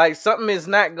do it. Like something is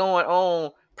not going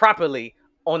on properly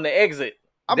on the exit.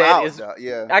 I'm that out. is- dog.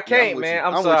 Yeah, I can't, I'm with man. you.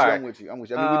 I'm sorry. I'm with you. I mean,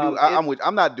 I'm with.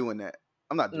 I'm not doing that.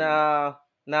 I'm not doing that.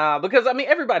 Nah, because I mean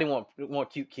everybody want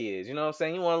cute kids. You know what I'm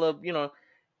saying? You want a little,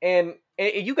 and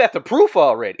you got the proof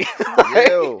already. right?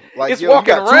 Yo, like It's you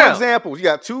walking got around. 2 examples. You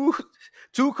got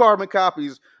two carbon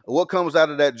copies of what comes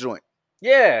out of that joint.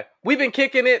 Yeah, we've been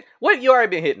kicking it. What, you already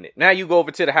been hitting it. Now you go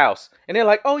over to the house and they're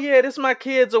like, oh yeah, this is my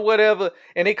kids or whatever.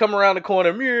 And they come around the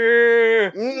corner. Nah,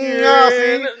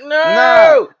 see?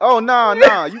 No. Oh no.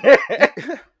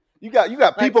 You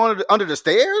got people under the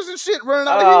stairs and shit running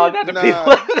out Oh, of here. not the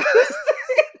people.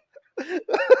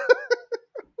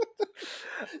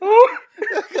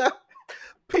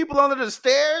 People under the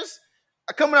stairs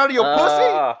coming out of your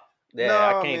pussy. Yeah,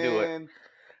 Nah, I can't do it. man.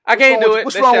 I can't do it.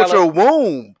 What's That's wrong with shallow. your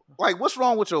womb? Like, what's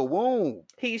wrong with your womb?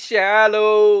 He's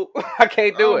shallow. I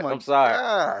can't do Oh it. my I'm sorry.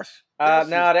 Gosh. No, That's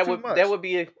just too much. that would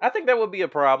be. I think that would be a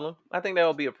problem. I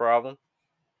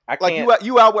Like can't.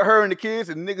 you out with her and the kids,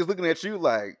 and niggas looking at you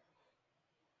like,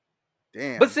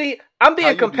 damn. But see, I'm How being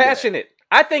you do that? compassionate.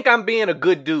 I think I'm being a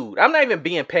good dude. I'm not even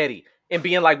being petty and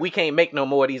being like, we can't make no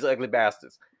more of these ugly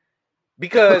bastards.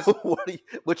 Because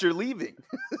But you're leaving.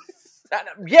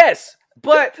 yes,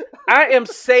 but I am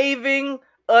saving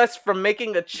us from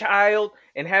making a child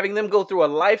and having them go through a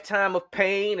lifetime of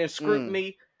pain and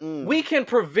scrutiny. We can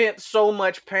prevent so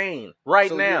much pain right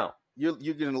So now. You're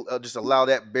gonna just allow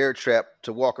that bear trap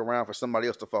to walk around for somebody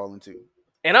else to fall into.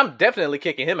 And I'm definitely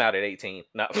kicking him out at 18.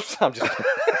 No, I'm just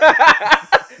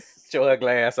get your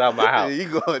ugly ass out of my house. Yeah,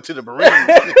 you going to the Marines.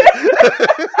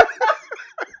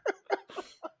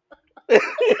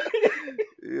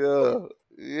 Yeah.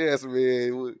 Yes,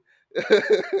 man.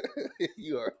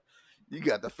 You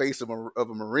got the face of a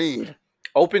Marine.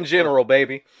 Open general,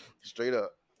 baby. Straight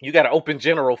up. You got an open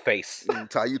general face. And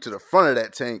tie you to the front of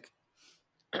that tank.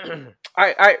 All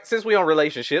right. Since we on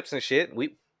relationships and shit,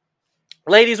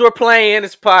 Ladies, we're playing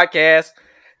this podcast.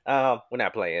 We're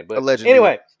not playing, but Allegedly.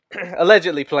 anyway,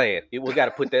 allegedly playing. We got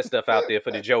to put that stuff out there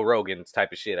for the Joe Rogans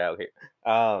type of shit out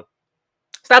here.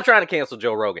 Stop trying to cancel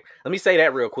Joe Rogan. Let me say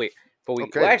that real quick. Before we,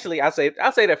 Okay. well, actually, I'll say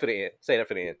that for the end. Say that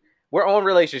for the end. We're on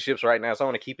relationships right now, so I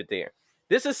want to keep it there.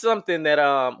 This is something that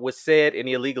was said in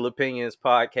the Illegal Opinions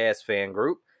podcast fan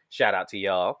group. Shout out to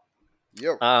y'all.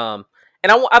 Yep.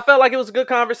 And I felt like it was a good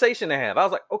conversation to have. I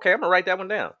was like, okay, I'm gonna write that one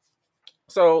down.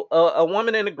 So a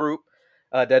woman in the group,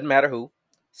 doesn't matter who,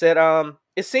 said,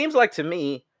 it seems like to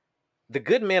me, the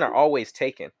good men are always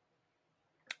taken.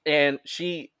 And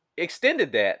she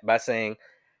extended that by saying,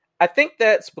 I think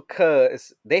that's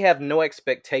because they have no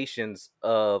expectations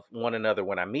of one another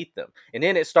when I meet them. And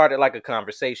then it started like a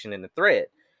conversation in the thread.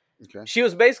 Okay. She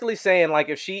was basically saying, like,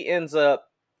 if she ends up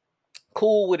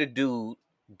cool with a dude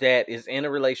that is in a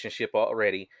relationship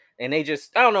already, and they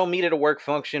just, I don't know, meet at a work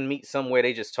function, meet somewhere,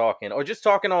 they just talking, or just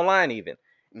talking online even.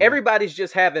 Mhm. Everybody's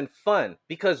just having fun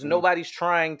because Mhm. nobody's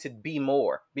trying to be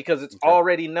more, because it's Okay.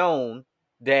 already known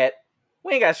that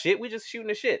we ain't got shit, we just shooting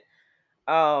the shit.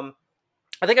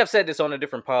 I think I've said this on a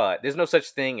different pod. There's no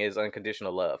such thing as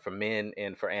unconditional love for men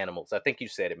and for animals. I think you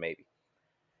said it maybe.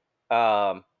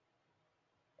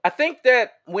 I think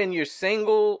that when you're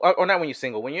single, or not when you're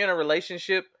single, when you're in a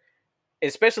relationship,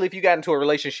 especially if you got into a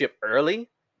relationship early,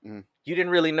 Mhm. you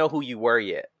didn't really know who you were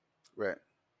yet. Right.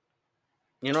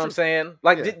 You know That's what I'm saying?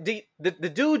 Like, Yeah. the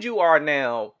dude you are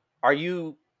now, are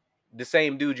you the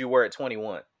same dude you were at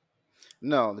 21?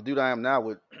 No, the dude I am now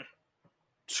would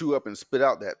chew up and spit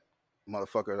out that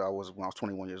motherfucker that I was when I was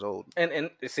 21 years old. And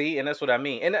see, and that's what I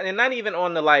mean. And not even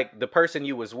on the, like, the person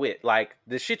you was with, like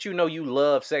the shit you know you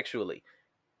love sexually.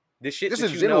 The shit This that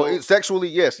is you general. know. Sexually,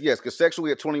 yes. Because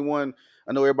sexually at 21,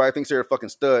 I know everybody thinks they're a fucking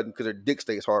stud because their dick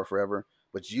stays hard forever.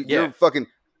 But Yeah. you're fucking.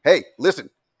 Hey, listen.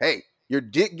 Hey, your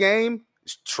dick game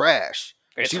is trash.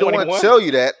 At She don't want 21? to tell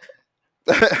you that.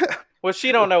 Well,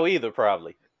 she don't know either,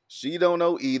 probably. She don't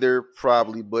know either,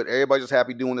 probably. But everybody's just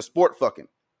happy doing the sport fucking.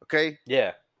 Okay.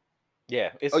 Yeah.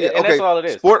 Yeah. It's, Oh yeah. and Okay. that's all it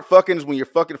is. Sport fucking is when you're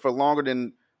fucking for longer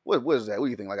than what is that? What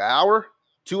do you think? Like an hour?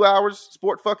 2 hours?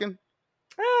 Sport fucking?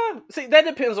 See, that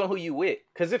depends on who you with.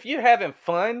 Because if you're having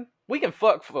fun, we can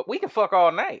fuck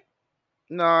all night.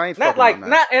 No, I ain't Not fucking like all night.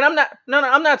 not, and I'm not. No,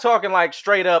 I'm not talking like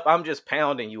straight up. I'm just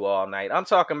pounding you all night. I'm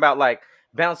talking about like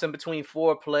bouncing between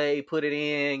foreplay, put it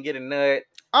in, get a nut.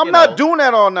 I'm you not know. doing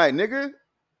that all night, nigga.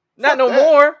 Not Fuck no that.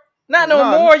 more. Not no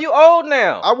Nah, more. You old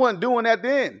now. I wasn't doing that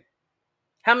then.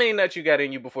 How many nuts you got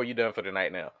in you before you done for the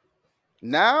night now?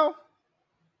 Now,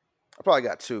 I probably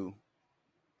got 2.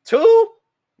 2?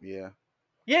 Yeah.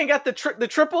 You ain't got the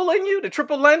triple in you? The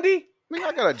triple Lundy? I mean,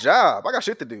 I got a job. I got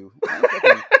shit to do. I ain't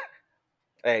fucking-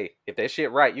 Hey, if that shit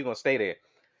right, you gonna stay there.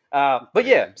 But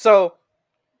Yeah. yeah, so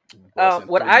busting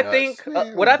what 3 I nuts. think,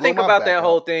 Man, what I blow think my about back that out.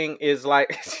 whole thing is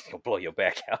like, you'll blow your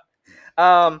back out.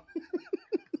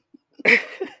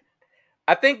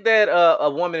 I think that a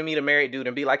woman meet a married dude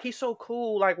and be like, he's so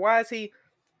cool. Like, why is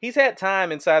he's had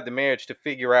time inside the marriage to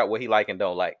figure out what he like and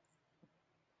don't like.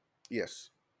 Yes.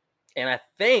 And I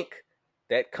think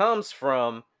that comes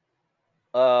from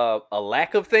a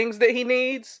lack of things that he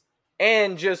needs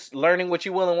and just learning what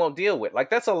you will and won't deal with. Like,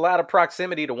 that's a lot of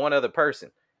proximity to one other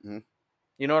person. Mhm.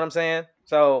 You know what I'm saying?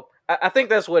 So I think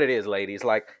that's what it is, ladies.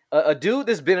 Like, a dude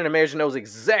that's been in a marriage knows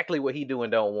exactly what he do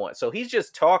and don't want. So he's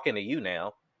just talking to you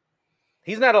now.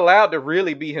 He's not allowed to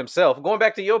really be himself. Going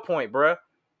back to your point, bruh.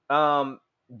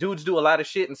 Dudes do a lot of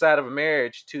shit inside of a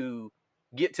marriage to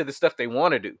get to the stuff they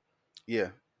want to do. Yeah.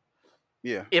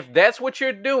 Yeah. If that's what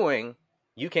you're doing,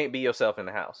 you can't be yourself in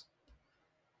the house.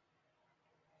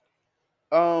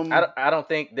 I don't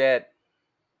think that,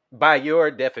 by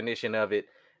your definition of it,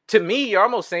 to me, you're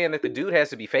almost saying that the dude has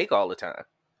to be fake all the time.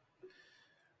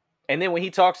 And then when he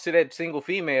talks to that single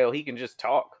female, he can just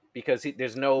talk because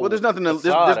there's no. Well, there's nothing. There's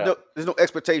no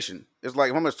expectation. It's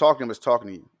like if I'm just talking to him, it's talking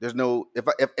to you. There's no.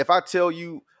 If I tell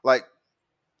you, like,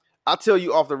 I tell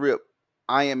you off the rip,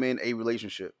 I am in a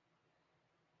relationship.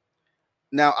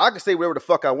 Now I can say whatever the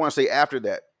fuck I want to say after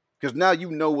that, because now you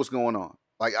know what's going on.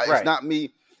 Like, Right. it's not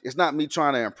me. It's not me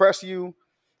trying to impress you.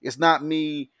 It's not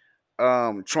me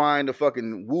trying to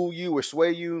fucking woo you or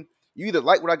sway you. You either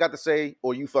like what I got to say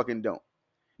or you fucking don't.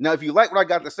 Now, if you like what I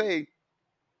got to say,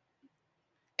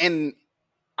 and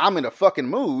I'm in a fucking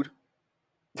mood,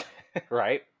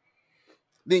 Right.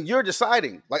 then you're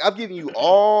deciding. Like, I've given you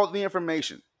all the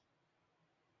information.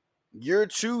 You're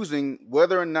choosing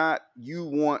whether or not you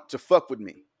want to fuck with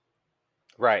me.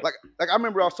 Right. Like I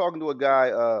remember I was talking to a guy,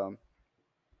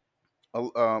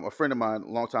 a friend of mine a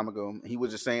long time ago. He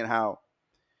was just saying how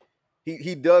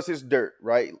he does his dirt,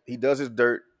 right? He does his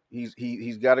dirt.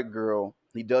 He's got a girl.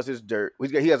 He does his dirt.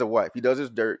 He has a wife. He does his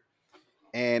dirt,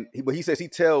 but he says he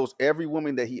tells every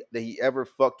woman that he ever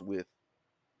fucked with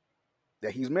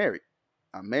that he's married.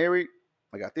 I'm married.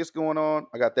 I got this going on.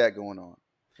 I got that going on.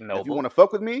 If you want to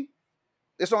fuck with me,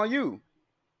 it's on you.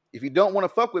 If you don't want to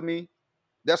fuck with me,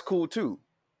 that's cool too.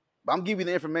 But I'm giving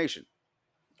you the information.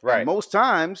 Right. And most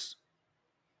times,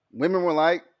 women were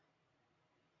like,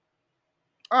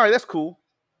 all right, that's cool.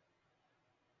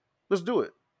 Let's do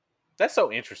it. That's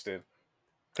so interesting.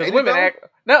 Because Ain't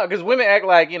it women act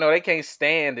like, they can't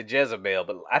stand the Jezebel.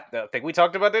 But I think we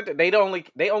talked about that. They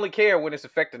only care when it's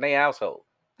affecting their household.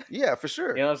 Yeah, for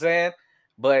sure. You know what I'm saying?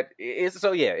 But it's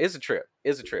a trip.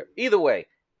 It's a trip. Either way,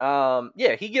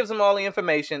 he gives them all the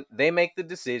information. They make the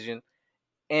decision,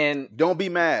 and don't be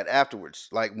mad afterwards.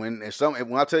 Like when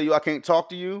I tell you I can't talk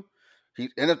to you,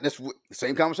 that's the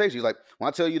same conversation. He's like, when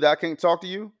I tell you that I can't talk to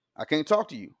you, I can't talk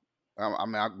to you.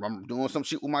 I'm doing some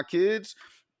shit with my kids,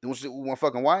 doing shit with my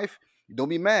fucking wife. Don't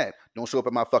be mad. Don't show up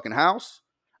at my fucking house.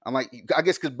 I'm like, I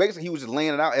guess because basically he was just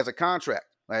laying it out as a contract.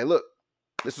 Like, look,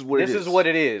 this is what it is. This is what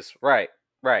it is. Right.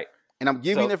 And I'm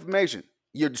giving you information.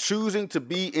 You're choosing to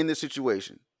be in this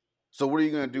situation. So what are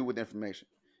you going to do with the information?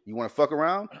 You want to fuck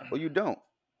around or you don't?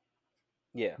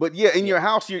 Yeah. But yeah, in your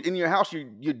house, you're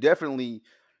definitely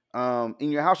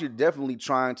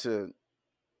trying to,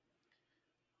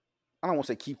 I don't want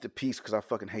to say keep the peace because I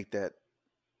fucking hate that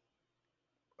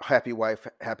happy wife,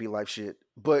 happy life shit.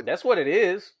 But that's what it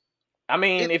is. I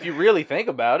mean, if you really think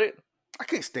about it. I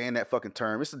can't stand that fucking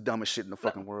term. It's the dumbest shit in the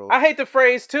fucking world. I hate the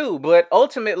phrase too, but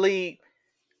ultimately,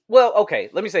 well, okay,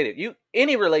 let me say that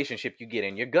any relationship you get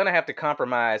in, you're gonna have to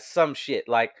compromise some shit.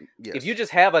 Like, if you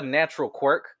just have a natural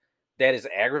quirk that is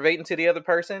aggravating to the other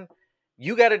person,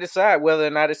 you got to decide whether or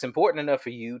not it's important enough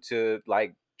for you to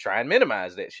like try and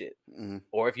minimize that shit,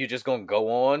 or if you're just gonna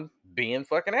go on being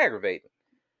fucking aggravating.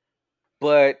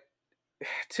 But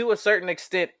to a certain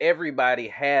extent, everybody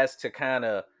has to kind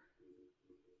of,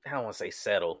 I don't want to say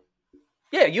settle.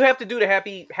 Yeah, you have to do the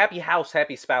happy house,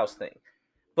 happy spouse thing.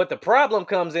 But the problem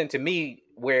comes into me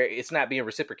where it's not being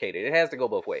reciprocated. It has to go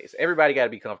both ways. Everybody got to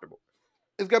be comfortable.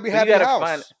 It's got to be happy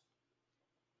house.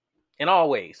 In all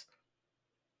ways.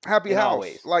 Happy house.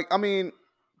 Always. Like, I mean,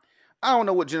 I don't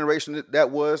know what generation that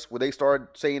was where they started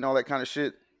saying all that kind of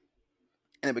shit.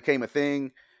 And it became a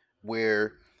thing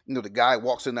where, the guy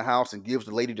walks in the house and gives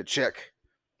the lady the check.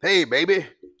 Hey, baby.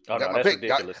 Oh, no, that's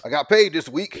ridiculous. I got paid this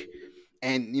week.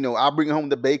 And, I'll bring home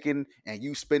the bacon and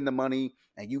you spend the money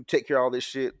and you take care of all this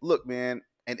shit. Look, man.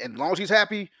 And as long as he's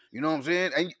happy, you know what I'm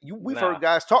saying? And we've heard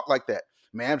guys talk like that.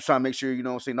 Man, I'm trying to make sure, you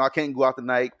know what I'm saying? No, I can't go out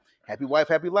tonight. Happy wife,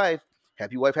 happy life.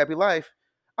 Happy wife, happy life.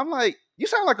 I'm like, you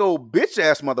sound like a old bitch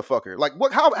ass motherfucker. Like,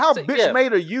 what? How bitch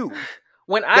made are you?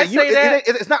 When I say that,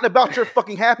 it's not about your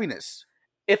fucking happiness.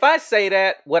 If I say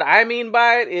that, what I mean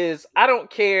by it is I don't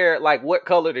care like what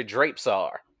color the drapes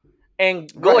are, and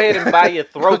go ahead and buy your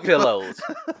throw pillows.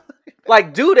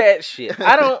 Like, do that shit.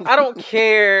 I don't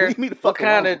care what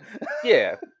kind of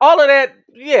all of that.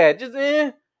 Yeah, just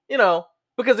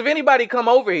because if anybody come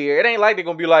over here, it ain't like they're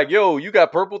gonna be like, yo, you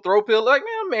got purple throw pill. Like,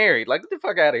 man, I'm married. Like, get the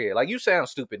fuck out of here. Like, you sound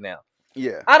stupid now.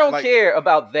 Yeah, I don't care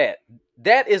about that.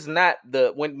 That is not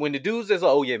when the dude says,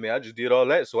 oh yeah, man, I just did all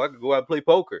that so I could go out and play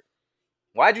poker.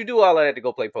 Why'd you do all of that to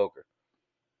go play poker?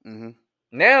 Mm-hmm.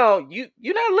 Now you're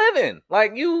not living.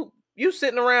 Like you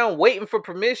sitting around waiting for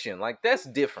permission. Like, that's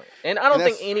different. And I don't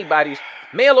think anybody's,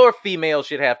 male or female,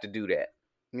 should have to do that.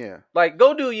 Yeah. Like,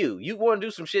 go do you. You want to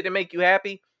do some shit that make you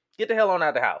happy? Get the hell on out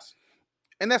of the house.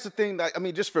 And that's the thing. That, I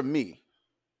mean, just for me,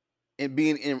 in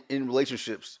being in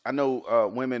relationships, I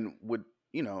know women would,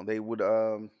 they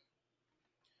would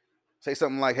say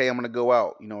something like, "Hey, I'm gonna go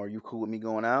out. Are you cool with me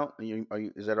going out?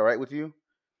 Is that all right with you?"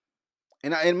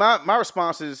 And my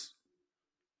response is,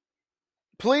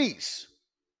 please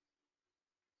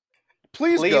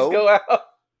go out.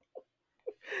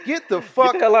 Get the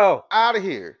fuck out of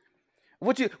here.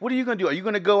 What are you gonna do? Are you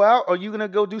gonna go out? Or are you gonna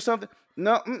go do something?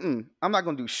 No, I'm not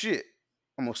gonna do shit.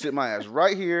 I'm gonna sit my ass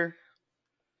right here.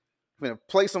 I'm gonna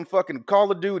play some fucking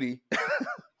Call of Duty.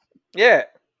 Yeah.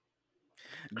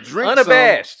 Drink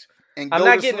unabashed. And I'm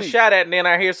not getting shot at, and then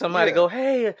I hear somebody go,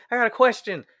 "Hey, I got a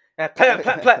question." Plat,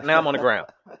 plat, plat. Now I'm on the ground.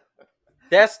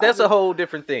 That's a whole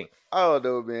different thing. I don't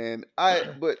know, man.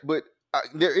 But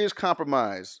there is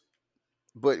compromise.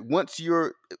 But once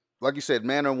you're, like you said,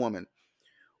 man or woman,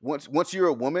 once you're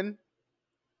a woman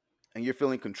and you're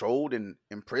feeling controlled and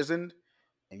imprisoned,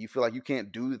 and you feel like you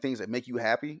can't do the things that make you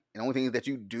happy, and the only things that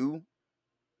you do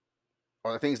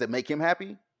are the things that make him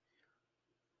happy,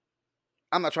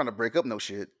 I'm not trying to break up no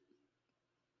shit.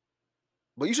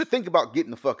 But you should think about getting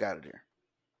the fuck out of there.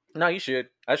 No, you should.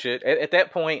 I should. At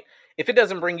that point, if it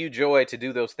doesn't bring you joy to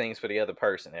do those things for the other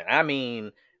person, and I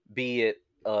mean, be it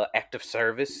act of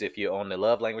service if you're on the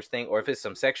love language thing, or if it's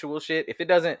some sexual shit, if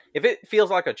it feels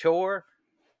like a chore,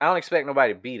 I don't expect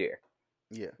nobody to be there.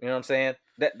 Yeah. You know what I'm saying?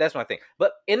 That's my thing.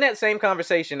 But in that same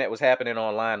conversation that was happening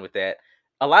online with that,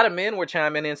 a lot of men were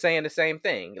chiming in saying the same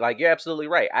thing. Like, you're absolutely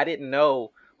right. I didn't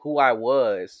know who I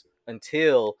was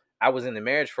until I was in the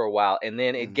marriage for a while, and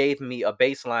then it gave me a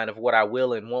baseline of what I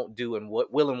will and won't do and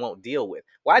what will and won't deal with.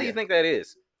 Why do you think that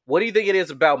is? What do you think it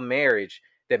is about marriage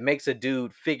that makes a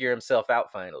dude figure himself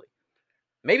out finally?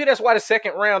 Maybe that's why the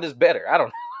second round is better. I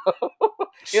don't know.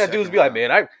 Dudes be like,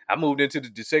 man, I moved into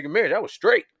the second marriage. I was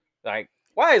straight. Like,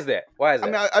 why is that? Why is that?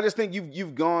 I mean, I just think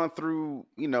you've gone through,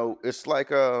 it's like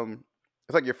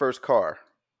your first car,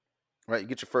 right? You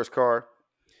get your first car.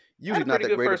 Usually not that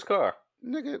good great. First car.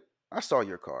 Nigga, I saw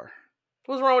your car.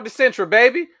 What's wrong with the Sentra,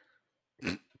 baby?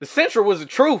 The Sentra was the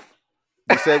truth.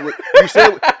 You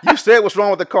said what's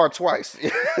wrong with the car twice.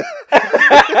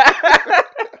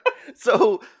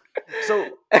 So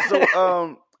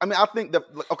I mean, I think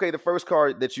the first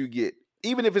car that you get,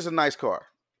 even if it's a nice car,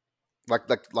 like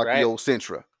right. The old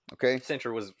Sentra, okay?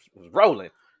 Sentra was rolling.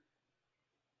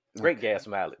 Great gas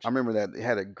mileage. I remember that it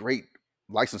had a great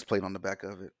license plate on the back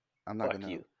of it. I'm not gonna.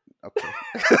 You. Okay.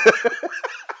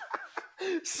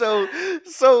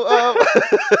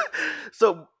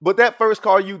 But that first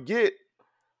car you get,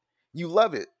 you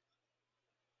love it.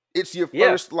 It's your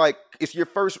first,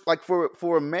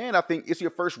 for a man, I think it's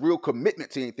your first real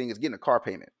commitment to anything is getting a car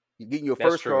payment. You're getting your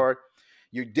first car.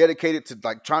 You're dedicated to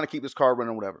like trying to keep this car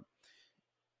running or whatever.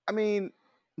 I mean,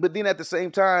 but then at the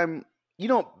same time, you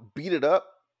don't beat it up,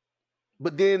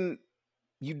 but then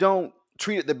you don't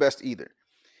treat it the best either.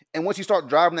 And once you start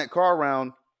driving that car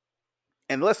around,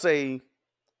 and let's say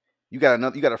you got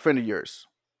a friend of yours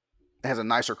that has a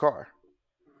nicer car.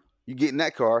 You get in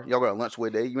that car, y'all got a lunch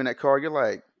one day, you in that car, you're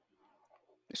like,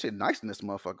 this shit nice in this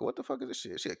motherfucker. What the fuck is this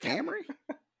shit? Is shit a Camry?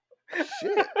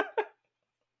 Shit.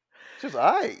 It's just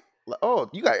all right. Like, oh,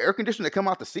 you got air conditioning that come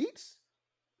out the seats?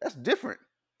 That's different.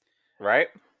 Right?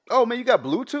 Oh man, you got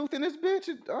Bluetooth in this bitch?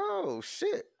 Oh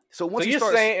shit. So once you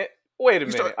start saying, wait a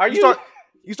minute.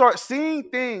 You start seeing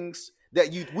things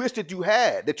that you wish that you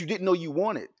had, that you didn't know you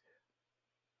wanted.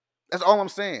 That's all I'm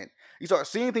saying. You start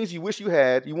seeing things you wish you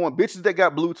had. You want bitches that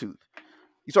got Bluetooth.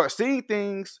 You start seeing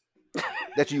things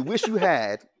that you wish you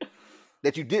had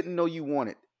that you didn't know you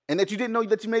wanted. And that you didn't know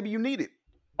that maybe you needed.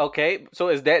 Okay, so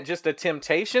is that just a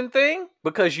temptation thing?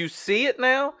 Because you see it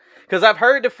now? Because I've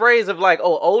heard the phrase of like,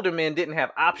 oh, older men didn't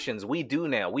have options. We do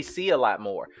now. We see a lot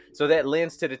more. So that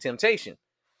lends to the temptation.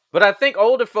 But I think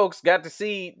older folks got to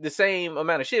see the same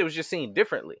amount of shit. It was just seen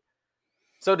differently.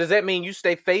 So does that mean you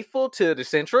stay faithful to the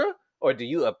Sentra? Or do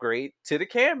you upgrade to the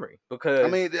Camry? Because I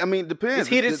mean, it depends. It's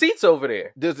heated seats over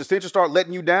there. Does the Sentra start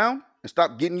letting you down and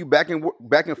stop getting you back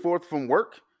and forth from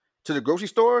work to the grocery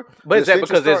store? But is that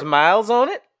because there's miles on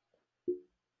it?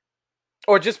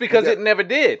 Or just because it never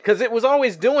did? Because it was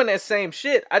always doing that same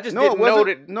shit. I just didn't know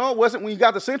that. No, it wasn't when you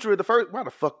got the Sentra the first. Why the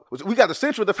fuck was it? We got the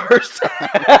Sentra the first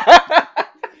time.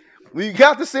 When you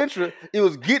got the Sentra, it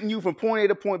was getting you from point A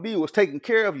to point B. It was taking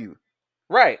care of you.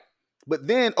 Right. But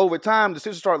then over time, the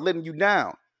Sentra started letting you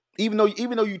down. Even though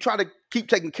you try to keep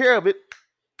taking care of it,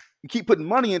 you keep putting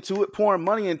money into it, pouring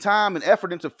money and time and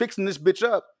effort into fixing this bitch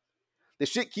up. The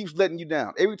shit keeps letting you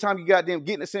down. Every time you goddamn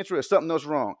get in the Sentra, there's something else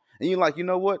wrong. And you're like, you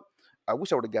know what? I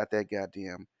wish I would have got that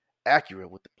goddamn Acura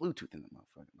with the Bluetooth in the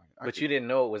motherfucker. But you didn't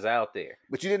know it was out there.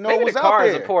 But you didn't know it was out there. The car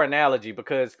is a poor analogy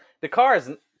because the car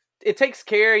it takes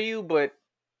care of you, but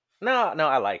no,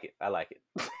 I like it. I like it.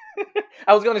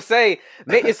 I was gonna say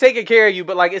it's taking care of you,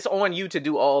 but like it's on you to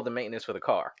do all the maintenance for the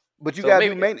car. But you gotta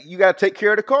do maintenance. You gotta take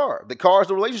care of the car. The car is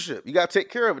the relationship. You gotta take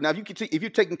care of it. Now, if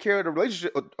you're taking care of the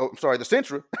relationship, the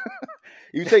Sentra.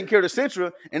 You're taking care of the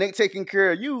Sentra, and they taking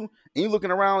care of you, and you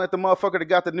looking around at the motherfucker that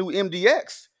got the new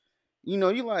MDX. You know,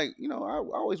 you like, I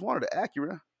always wanted an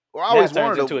Acura. Or I always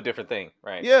wanted into a different thing,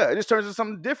 right? Yeah, it just turns into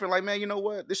something different. Like, man, you know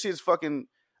what? This shit's fucking.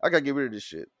 I gotta get rid of this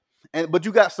shit. But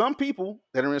you got some people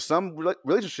that are in some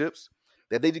relationships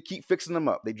that they just keep fixing them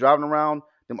up. They driving around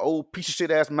them old piece of shit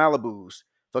ass Malibus,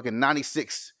 fucking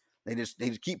 96. They just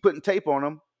keep putting tape on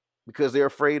them because they're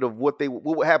afraid of what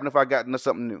would happen if I got into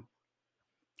something new.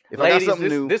 If Ladies, I got something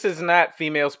new, this is not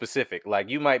female specific. Like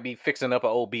you might be fixing up an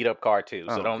old beat up car too.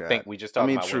 So don't think we just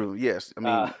talking about true. women. Yes. I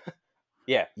mean,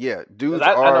 yeah. Dudes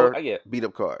are beat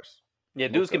up cars. Yeah,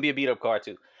 dudes can be a beat up car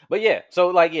too. But yeah, so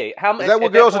like how much is that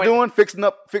what girls are doing? Fixing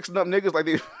up niggas like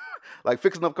they like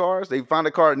fixing up cars. They find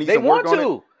a car and need some work on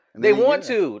it. They want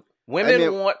to.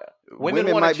 Women want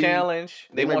a challenge.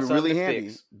 They want something really handy.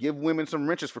 Fix. Give women some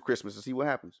wrenches for Christmas and see what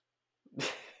happens.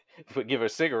 Give her a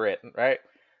cigarette, right?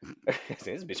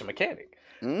 This bitch a mechanic.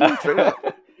 Straight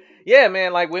up. Yeah,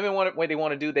 man. Like women want what they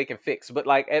want to do, they can fix. But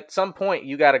like at some point,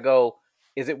 you got to go.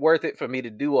 Is it worth it for me to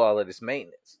do all of this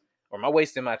maintenance, or am I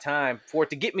wasting my time for it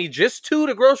to get me just to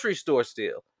the grocery store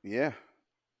still? Yeah.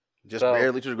 Just So-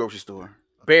 barely to the grocery store.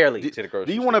 Barely Do, to the grocery.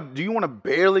 do you store. want to? Do you want to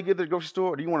barely get to the grocery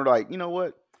store? Or do you want to like, you know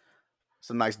what? It's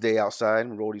a nice day outside.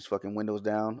 And roll these fucking windows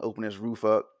down. Open this roof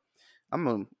up. I'm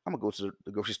gonna go to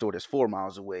the grocery store that's 4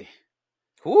 miles away.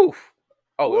 Whew.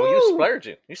 Oh, you Woo.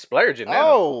 splurging? You splurging now?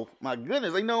 Oh my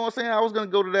goodness! You know what I'm saying? I was gonna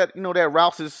go to that, that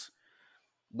Rouse's,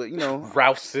 but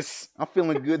Rouse's. I'm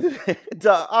feeling good today.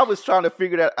 Dog, I was trying to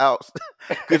figure that out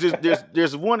because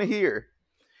there's one here,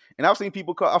 and I've seen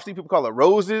people call it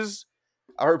Roses.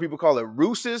 I heard people call it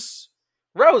Rooses.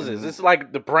 Roses. It's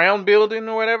like the Brown Building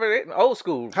or whatever. Old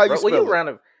school. How you Well, spell you it? around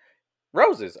the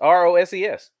Roses.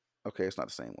 Roses. Okay, it's not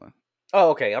the same one.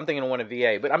 Oh, okay. I'm thinking of one in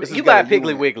VA, but I mean, This has you got buy a U Piggly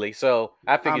in it. Wiggly, so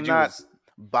I I'm figured you not was.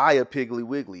 buy a Piggly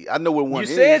Wiggly. I know where one You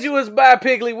is. said you was by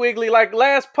Piggly Wiggly like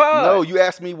last pod. No, you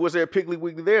asked me, was there a Piggly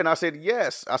Wiggly there? And I said,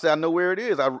 yes. I said, I know where it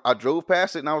is. I drove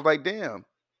past it and I was like, damn.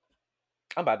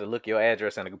 I'm about to look your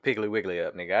address and a Piggly Wiggly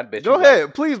up, nigga. I bet Go you.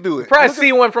 ahead. Please do it. Probably Look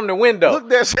see one from the window. Look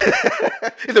that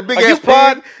shit. It's a big Are you ass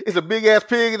pod- pig. It's a big ass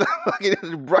pig.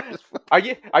 It's bright as fuck.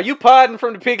 Are you podding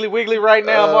from the Piggly Wiggly right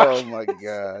now, Mark? Oh my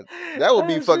god. That would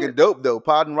be Oh, fucking shit. dope though.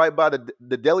 Podding right by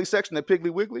the deli section at Piggly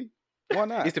Wiggly. Why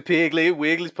not? It's the Piggly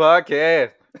Wiggly's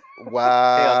podcast.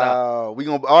 Wow. We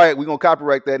gonna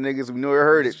copyright that, niggas. We know we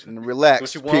heard it. And relax.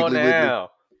 What you want Piggly now?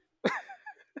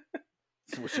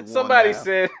 Wiggly. What you want Somebody now?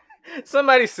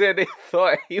 said they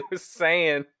thought he was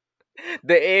saying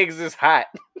the eggs is hot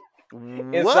What?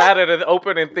 inside of the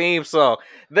opening theme song.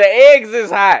 The eggs is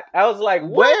hot. I was like,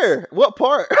 what? Where? What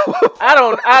part? I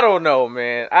don't know,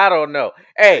 man. I don't know.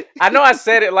 Hey, I know I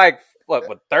said it like what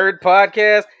third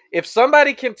podcast. If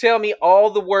somebody can tell me all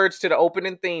the words to the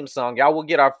opening theme song, y'all will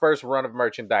get our first run of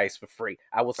merchandise for free.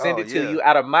 I will send Oh, it to yeah. you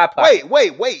out of my pocket.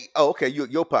 Wait. Oh, okay.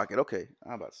 Your pocket. Okay.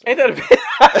 I'm about to say. Ain't that a bit?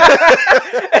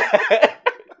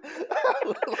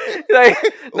 Like,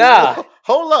 nah.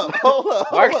 Hold up.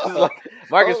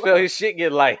 Marcus felt his shit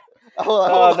get light. Hold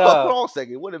Oh, no. on a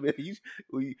second. Wait a minute. You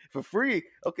for free?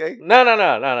 Okay.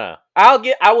 No.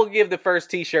 I will give the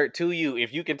first T-shirt to you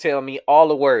if you can tell me all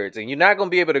the words, and you're not gonna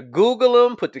be able to Google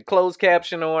them. Put the closed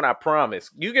caption on. I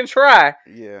promise. You can try,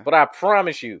 Yeah. but I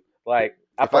promise you, like,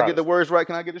 If I get the words right,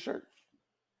 can I get a shirt?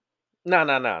 no.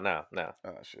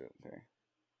 Oh shit. Okay.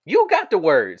 You got the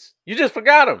words. You just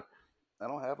forgot them. I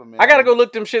don't have them. I gotta go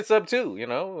look them shits up too. You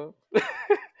know,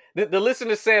 the listen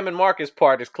to Sam and Marcus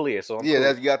part is clear. So I'm Yeah,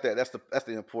 cool. you got that. That's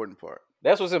the important part.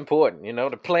 That's what's important, you know,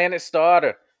 the planet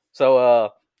starter.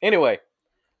 So anyway,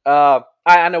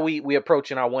 I know we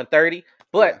approaching our 130,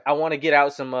 but Yeah. I want to get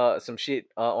out some shit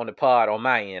on the pod on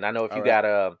my end. I know if you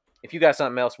All got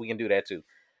something else, we can do that too.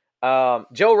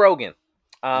 Joe Rogan.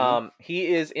 Mm-hmm. He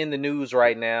is in the news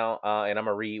right now, and I'm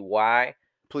gonna read why.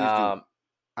 Please do.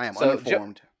 I am so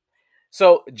uninformed.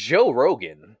 So Joe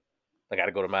Rogan, I got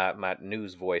to go to my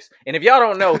news voice. And if y'all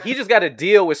don't know, he just got a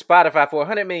deal with Spotify for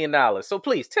 $100 million. So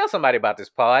please tell somebody about this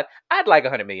pod. I'd like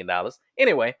 $100 million.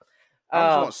 Anyway, I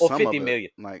just want or some 50 of it.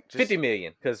 million. Like just, 50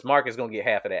 million, because Mark is going to get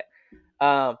half of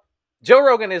that. Joe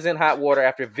Rogan is in hot water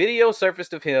after video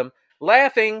surfaced of him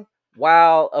laughing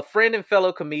while a friend and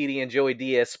fellow comedian, Joey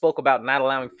Diaz, spoke about not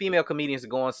allowing female comedians to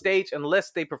go on stage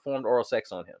unless they performed oral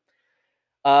sex on him.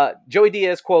 Joey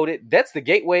Diaz quoted, "That's the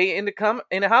gateway into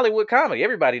Hollywood comedy.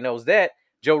 Everybody knows that."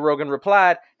 Joe Rogan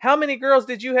replied, "How many girls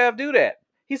did you have do that?"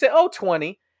 He said, "Oh,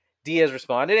 20. Diaz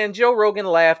responded, and Joe Rogan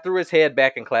laughed, threw his head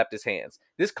back, and clapped his hands.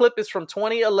 This clip is from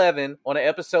 2011 on an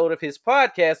episode of his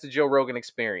podcast, The Joe Rogan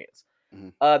Experience.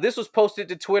 Mhm. This was posted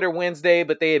to Twitter Wednesday,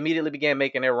 but they immediately began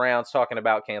making their rounds talking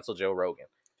about cancel Joe Rogan.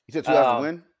 You said 2000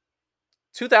 when?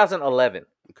 2011.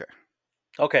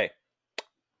 Okay.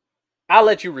 I'll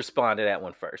let you respond to that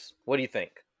one first. What do you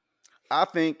think? I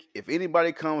think if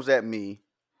anybody comes at me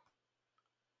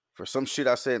for some shit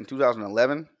I said in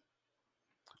 2011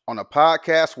 on a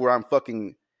podcast where I'm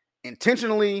fucking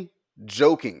intentionally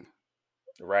joking,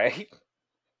 Right?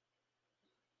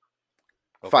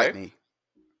 fight Okay. me.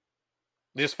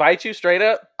 Just fight you straight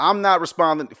up? I'm not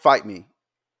responding. Fight me.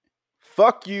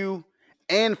 Fuck you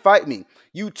and fight me.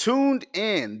 You tuned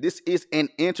in. This is an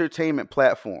entertainment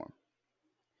platform.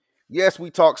 Yes,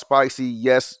 we talk spicy.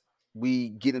 Yes, we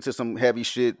get into some heavy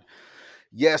shit.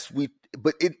 Yes,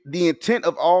 but the intent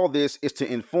of all this is to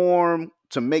inform,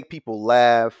 to make people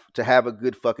laugh, to have a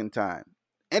good fucking time,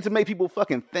 and to make people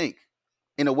fucking think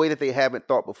in a way that they haven't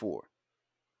thought before.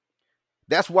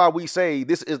 That's why we say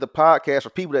this is the podcast for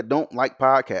people that don't like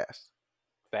podcasts.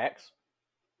 Facts.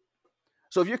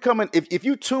 So if you're coming, if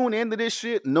you tune into this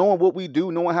shit, knowing what we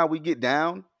do, knowing how we get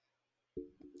down,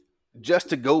 just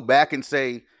to go back and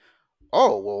say,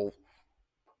 oh, well,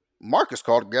 Marcus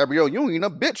called Gabrielle Union a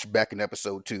bitch back in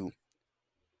episode 2.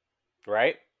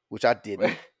 Right? Which I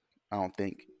didn't. I don't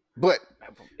think. But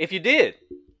if you did.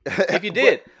 If you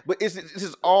did. But this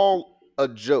is all a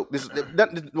joke. This is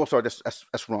sorry,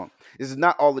 that's wrong. This is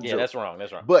not all a joke. Yeah, that's wrong.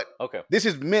 That's wrong. But okay. This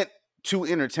is meant to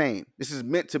entertain. This is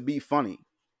meant to be funny.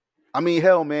 I mean,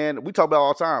 hell, man, we talk about it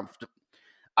all the time.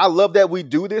 I love that we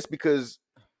do this because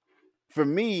for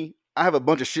me, I have a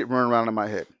bunch of shit running around in my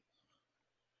head.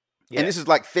 Yeah. And this is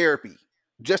like therapy,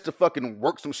 just to fucking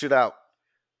work some shit out.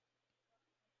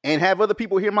 And have other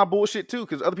people hear my bullshit too,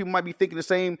 because other people might be thinking the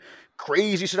same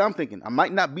crazy shit I'm thinking. I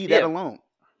might not be that alone.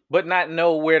 But not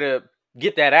know where to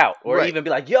get that out. Or even be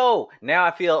like, yo, now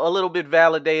I feel a little bit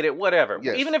validated, whatever.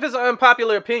 Yes. Even if it's an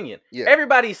unpopular opinion. Yeah.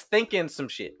 Everybody's thinking some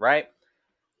shit, right?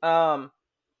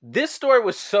 This story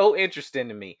was so interesting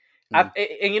to me.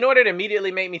 And you know what it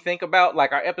immediately made me think about?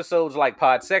 Like our episodes like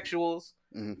Podsexuals.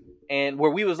 Mm-hmm. And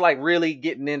where we was like really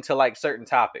getting into like certain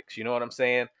topics. You know what I'm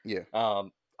saying? Yeah.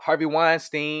 Harvey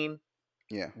Weinstein.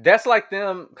 Yeah. That's like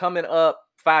them coming up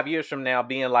 5 years from now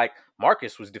being like,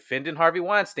 Marcus was defending Harvey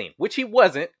Weinstein, which he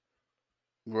wasn't.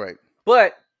 Right.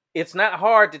 But it's not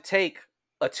hard to take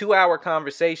a 2-hour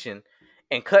conversation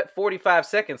and cut 45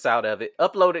 seconds out of it,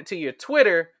 upload it to your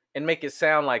Twitter, and make it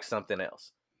sound like something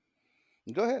else.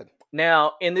 Go ahead.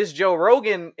 Now, in this Joe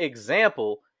Rogan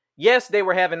example, yes, they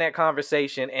were having that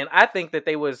conversation, and I think that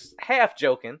they was half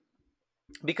joking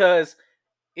because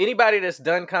anybody that's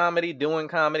done comedy, doing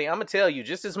comedy, I'm going to tell you,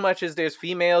 just as much as there's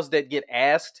females that get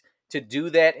asked to do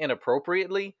that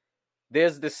inappropriately,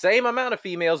 there's the same amount of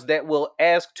females that will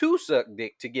ask to suck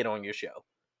dick to get on your show.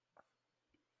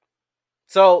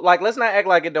 So, like, let's not act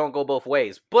like it don't go both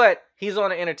ways. But he's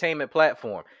on an entertainment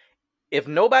platform. If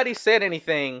nobody said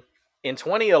anything in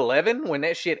 2011 when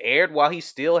that shit aired while he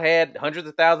still had hundreds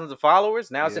of thousands of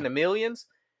followers, now it's in the millions,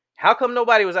 how come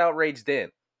nobody was outraged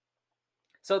then?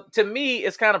 So, to me,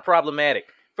 it's kind of problematic.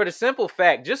 For the simple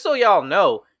fact, just so y'all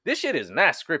know, this shit is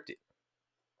not scripted.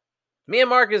 Me and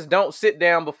Marcus don't sit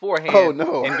down beforehand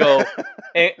and go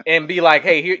and be like,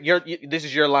 "Hey, here, this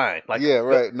is your line." Like, yeah,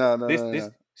 right. This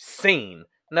scene.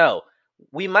 No,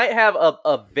 we might have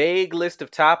a vague list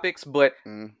of topics, but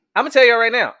I'm gonna tell you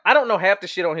right now, I don't know half the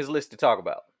shit on his list to talk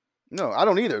about. No, I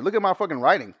don't either. Look at my fucking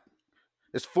writing.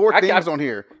 There's 4 things on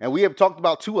here, and we have talked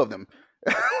about 2 of them.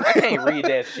 I can't read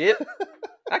that shit.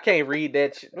 I can't read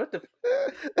that shit. What the?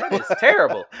 That is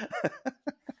terrible.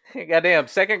 Goddamn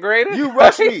second grader. You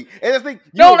rushed me. And the thing,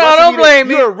 don't blame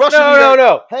me. You were rushing me.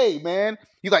 No. Hey, man.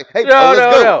 He's like, hey,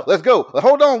 let's go.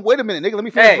 Hold on. Wait a minute, nigga. Let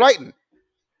me finish writing.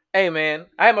 Hey, man.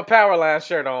 I had my Powerline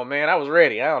shirt on, man. I was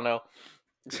ready. I don't know.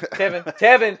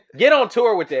 Tevin, get on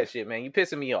tour with that shit, man. You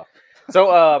pissing me off.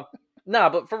 So,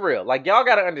 but for real, like, y'all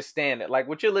got to understand that, like,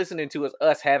 what you're listening to is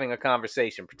us having a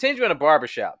conversation. Pretend you're in a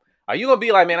barbershop. Are you going to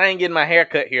be like, man, I ain't getting my hair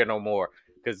cut here no more?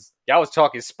 Because y'all was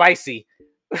talking spicy.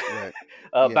 Right.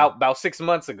 About 6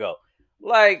 months ago.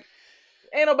 Like,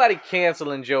 ain't nobody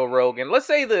canceling Joe Rogan. Let's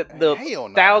say the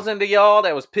 1,000 of y'all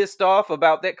that was pissed off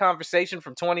about that conversation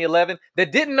from 2011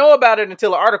 that didn't know about it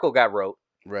until an article got wrote.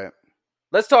 Right.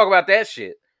 Let's talk about that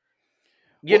shit.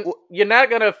 You're not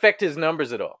going to affect his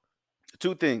numbers at all.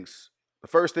 2 things. The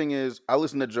first thing is I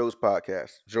listened to Joe's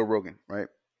podcast, Joe Rogan, right?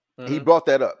 Mm-hmm. He brought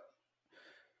that up.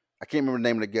 I can't remember the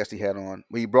name of the guest he had on,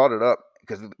 but he brought it up.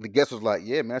 Because the guest was like,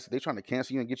 yeah, man, they're trying to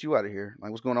cancel you and get you out of here.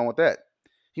 Like, what's going on with that?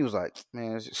 He was like,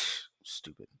 man, it's just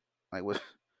stupid. Like, what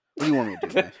do you want me to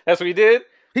do, man? That's what he did?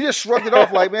 He just shrugged it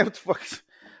off like, man, what the fuck?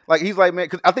 Like, he's like, man,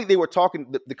 because I think they were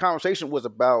talking, the conversation was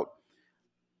about,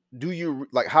 do you,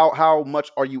 like, how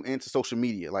much are you into social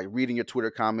media? Like, reading your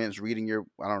Twitter comments, reading your,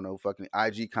 I don't know, fucking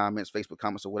IG comments, Facebook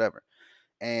comments, or whatever.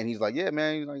 And he's like, yeah,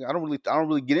 man, like, I don't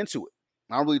really get into it.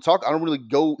 I don't really talk. I don't really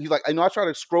go. He's like, I know I try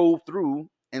to scroll through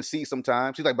and see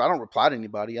sometimes. He's like, but I don't reply to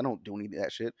anybody. I don't do any of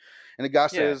that shit. And the guy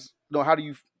says, no, how do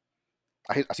you,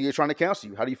 I see you're trying to cancel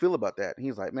you. How do you feel about that? And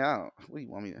he's like, man, what do you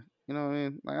want me to, you know what I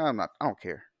mean? Like, I don't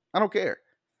care. I don't care.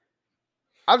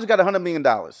 I just got $100 million.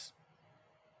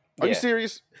 Are you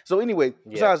serious? So anyway,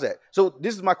 besides that, so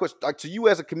this is my question, like, to you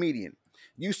as a comedian,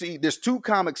 you see there's 2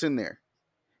 comics in there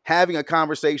having a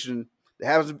conversation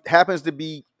that happens to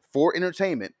be for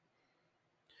entertainment.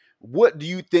 What do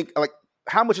you think, like,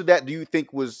 how much of that do you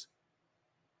think was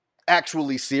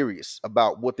actually serious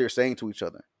about what they're saying to each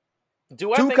other?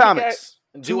 Do I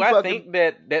think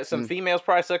that some females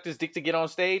probably sucked his dick to get on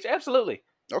stage? Absolutely.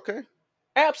 Okay.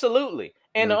 Absolutely.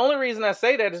 And the only reason I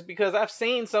say that is because I've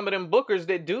seen some of them bookers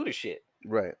that do the shit.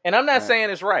 Right. And I'm not Right. saying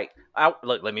it's right.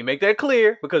 Look, let me make that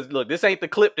clear, because look, this ain't the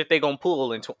clip that they gonna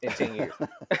pull in 10 years.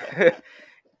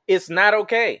 It's not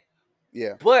okay.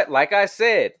 Yeah. But like I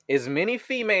said, as many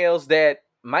females that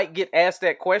might get asked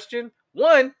that question,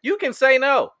 one, you can say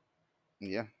no.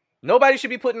 Yeah. Nobody should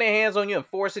be putting their hands on you and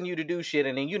forcing you to do shit,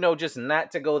 and then just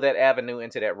not to go that avenue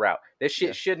into that route. That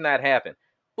shit should not happen.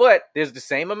 But there's the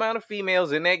same amount of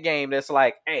females in that game that's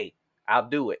like, hey, I'll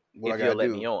do it if you'll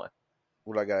let me on.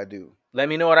 What I gotta do? Let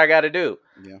me know what I gotta do.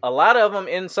 Yeah. A lot of them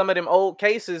in some of them old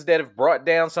cases that have brought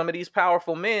down some of these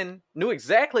powerful men knew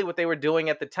exactly what they were doing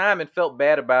at the time and felt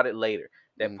bad about it later.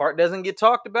 That part doesn't get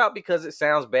talked about because it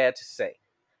sounds bad to say.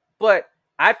 But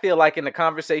I feel like in the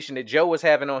conversation that Joe was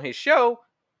having on his show,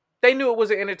 they knew it was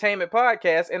an entertainment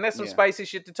podcast, and that's some spicy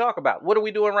shit to talk about. What are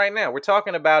we doing right now? We're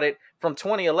talking about it from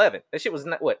 2011. That shit was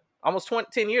almost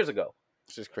 10 years ago.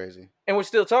 It's just crazy. And we're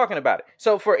still talking about it.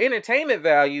 So for entertainment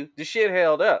value, the shit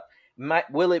held up.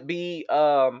 Will it be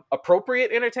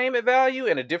appropriate entertainment value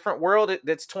in a different world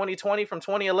that's 2020 from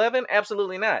 2011?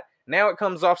 Absolutely not. Now it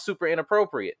comes off super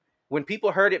inappropriate. When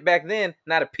people heard it back then,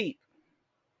 not a peep.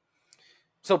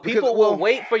 So people will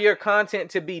wait for your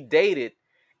content to be dated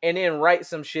and then write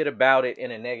some shit about it in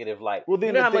a negative light. Well,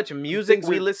 you know how much music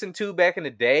we listened to back in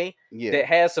the day that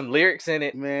has some lyrics in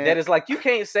it that is like, you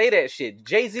can't say that shit.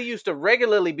 Jay-Z used to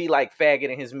regularly be like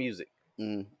faggot in his music.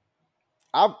 Mm.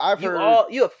 I've heard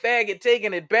you a faggot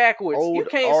taking it backwards. You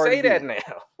can't R&B. say that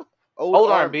now. Old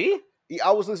R&B?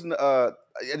 I was listening to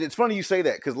it's funny you say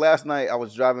that, because last night I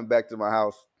was driving back to my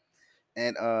house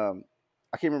and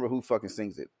I can't remember who fucking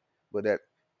sings it, but that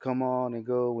 "Come on and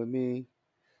go with me,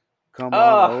 come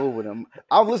on over them."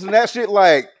 I'm listening to that shit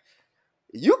like,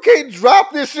 you can't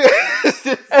drop this shit.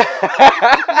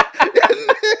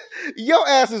 Your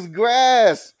ass is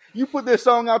grass. You put this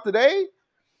song out today?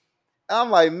 I'm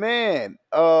like, man.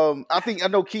 I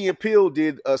know Key and Peele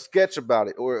did a sketch about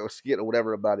it, or a skit or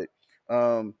whatever about it.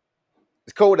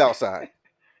 It's cold outside.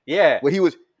 Yeah. Where he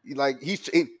was like,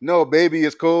 no, baby,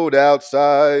 it's cold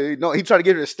outside. No, he tried to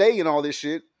get her to stay and all this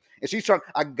shit. And she's trying,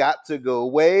 I got to go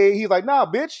away. He's like,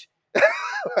 nah, bitch.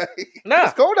 Nah,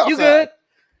 it's cold outside. You good.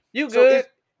 You good. So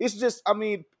it's just, I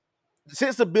mean,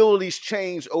 sensibilities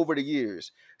change over the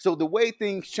years. So the way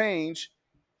things change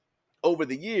over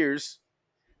the years,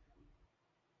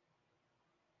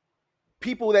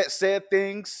 people that said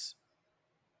things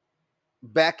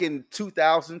back in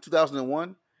 2000,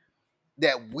 2001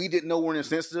 that we didn't know were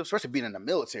insensitive, especially being in the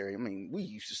military. I mean, we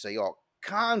used to say all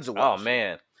kinds of wild shit.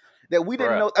 Man. That we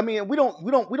didn't know. I mean, we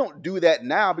don't do that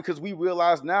now, because we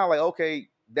realize now, like, okay,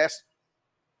 that's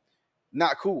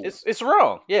not cool. It's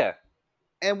wrong. Yeah.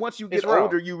 And once you get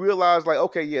older, you realize, like,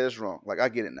 okay, yeah, that's wrong. Like, I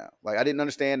get it now. Like, I didn't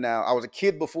understand now. I was a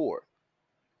kid before.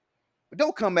 But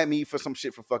don't come at me for some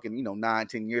shit for fucking, 9,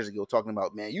 10 years ago talking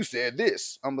about, man, you said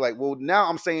this. I'm like, well, now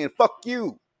I'm saying, fuck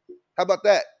you. How about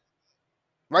that?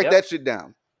 Write that shit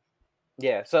down.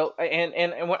 Yeah. So,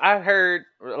 and when I heard,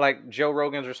 like, Joe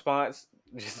Rogan's response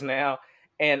just now,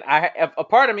 and a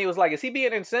part of me was like, is he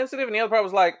being insensitive? And the other part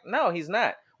was like, no, he's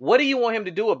not. What do you want him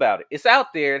to do about it? It's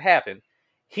out there. It happened.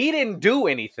 He didn't do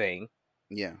anything.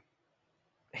 Yeah.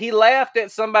 He laughed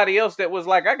at somebody else that was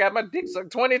like, I got my dick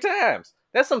sucked 20 times.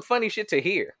 That's some funny shit to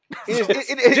hear. Just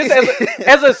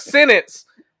as a sentence,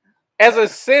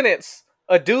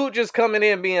 a dude just coming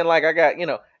in being like, I got,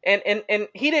 and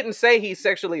he didn't say he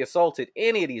sexually assaulted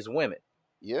any of these women.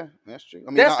 Yeah, that's true.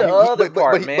 I mean, that's the other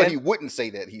part, man. But he wouldn't say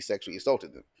that he sexually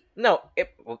assaulted them. No,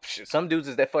 some dudes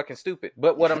is that fucking stupid.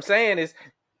 But what I'm saying is,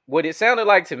 what it sounded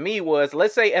like to me was,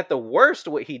 let's say at the worst,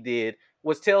 what he did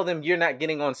was tell them, you're not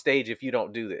getting on stage if you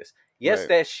don't do this. Yes, right.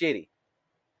 That's shitty.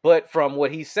 But from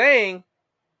what he's saying,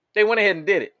 they went ahead and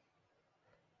did it.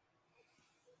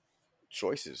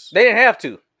 Choices. They didn't have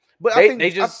to. But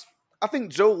I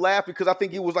think Joe laughed because I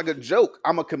think it was like a joke.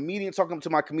 I'm a comedian talking to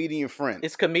my comedian friend.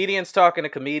 It's comedians talking to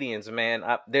comedians, man.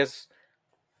 There's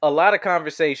a lot of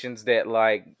conversations that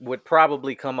like would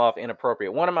probably come off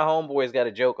inappropriate. One of my homeboys got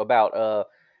a joke about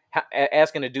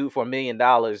asking a dude for $1 million,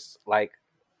 like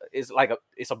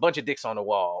it's a bunch of dicks on the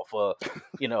wall for,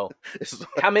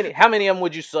 how many of them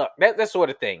would you suck? That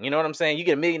sort of thing. You know what I'm saying? You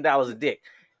get $1 million a dick.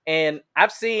 And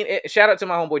I've seen it. Shout out to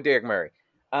my homeboy Derek Murray.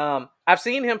 I've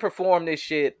seen him perform this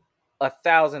shit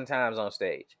 1,000 times on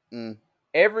stage.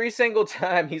 Every single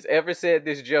time he's ever said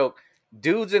this joke,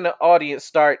 dudes in the audience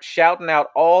start shouting out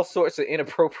all sorts of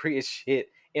inappropriate shit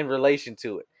in relation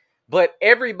to it. But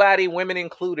everybody, women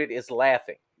included, is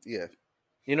laughing. Yeah.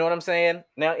 You know what I'm saying?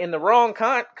 Now, in the wrong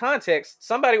context,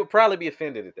 somebody would probably be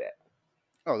offended at that.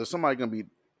 Oh, there's somebody going to be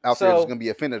out there that's going to be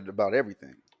offended about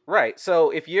everything. Right. So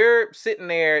if you're sitting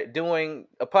there doing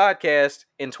a podcast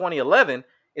in 2011,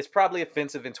 is probably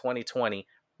offensive in 2020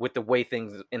 with the way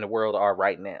things in the world are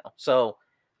right now. So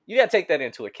you got to take that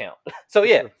into account. So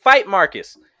yeah, fight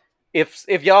Marcus. If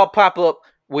y'all pop up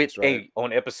with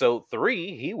on episode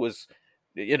 3, he was,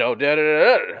 like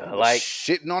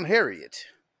shitting on Harriet.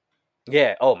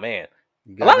 Yeah. Oh man,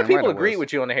 a lot of people agree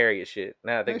with you on the Harriet shit.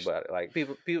 Now I think about it, like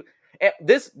people.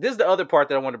 This is the other part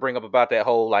that I want to bring up about that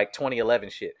whole like 2011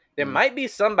 shit. There might be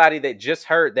somebody that just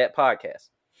heard that podcast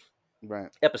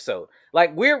episode.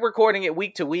 Like, we're recording it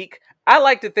week to week. I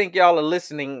like to think y'all are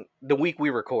listening the week we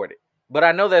recorded, but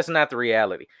I know that's not the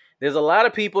reality. There's a lot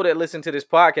of people that listen to this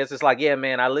podcast. It's like, yeah,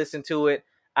 man, I listen to it.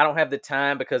 I don't have the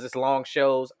time because it's long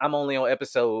shows. I'm only on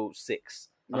episode 6.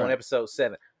 I'm on episode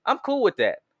 7. I'm cool with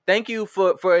that. Thank you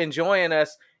for enjoying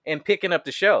us and picking up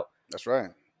the show. That's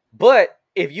right. But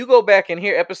if you go back and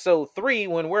hear episode 3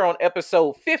 when we're on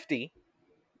episode 50,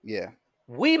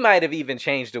 we might have even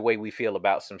changed the way we feel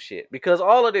about some shit, because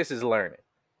all of this is learning.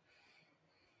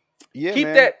 Yeah, keep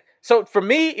that. So for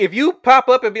me, if you pop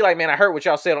up and be like, man, I heard what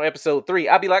y'all said on episode 3,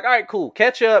 I'll be like, all right, cool.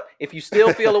 Catch up. If you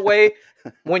still feel away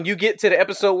when you get to the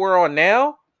episode we're on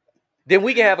now, then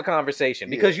we can have a conversation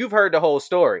because you've heard the whole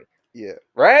story. Yeah.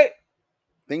 Right?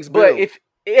 Things build.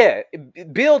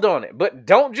 But build on it. But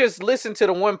don't just listen to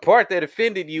the one part that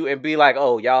offended you and be like,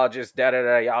 oh, y'all just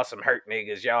da-da-da, y'all some hurt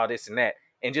niggas, y'all this and that.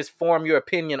 And just form your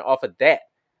opinion off of that.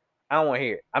 I don't want to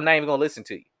hear it. I'm not even going to listen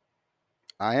to you.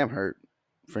 I am hurt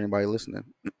for anybody listening.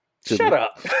 Shut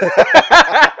up.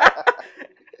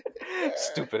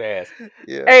 Stupid ass.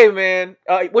 Yeah. Hey, man.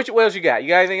 What else you got? You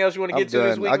got anything else you want to get to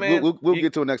this week, man? We'll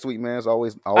get to it next week, man. It's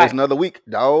always another week,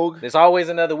 dog. There's always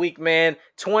another week, man.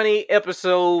 20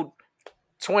 episode,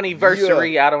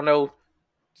 20versary. I don't know.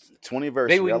 20versary.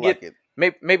 Maybe we can like it.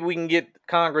 Maybe we can get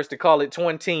Congress to call it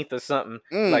 20th or something.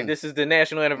 Like, this is the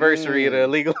national anniversary of the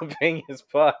Illegal Opinions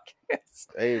podcast.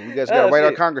 Hey, we guys got to write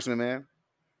our congressman, man.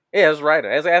 Yeah, that's right.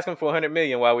 I was asking for $100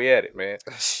 million while we at it, man.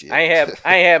 Shit. I ain't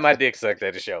had my dick sucked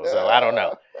at the show, so I don't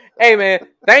know. Hey, man,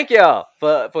 thank y'all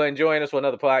for enjoying us for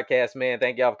another podcast, man.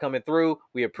 Thank y'all for coming through.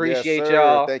 We appreciate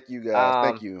y'all. Thank you, guys.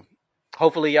 Thank you.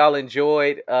 Hopefully, y'all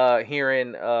enjoyed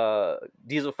hearing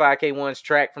Diesel 5K1's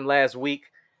track from last week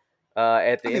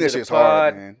at the end of the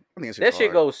pod. Hard, man. That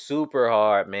shit goes super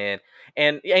hard, man.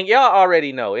 And y'all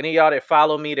already know. Any of y'all that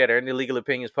follow me that are in the Legal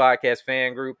Opinions podcast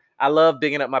fan group, I love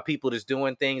bigging up my people that's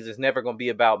doing things. It's never going to be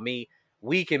about me.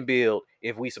 We can build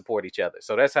if we support each other.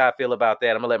 So that's how I feel about that.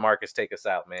 I'm going to let Marcus take us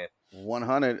out, man.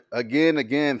 100.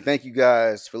 Again, thank you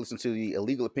guys for listening to the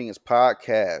Illegal Opinions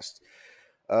podcast.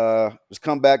 Just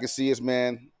come back and see us,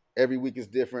 man. Every week is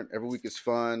different. Every week is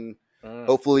fun.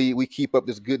 Hopefully we keep up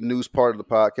this good news part of the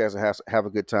podcast and have a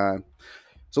good time.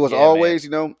 So as always,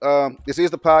 man, this is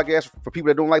the podcast for people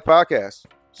that don't like podcasts.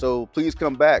 So please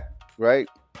come back, right?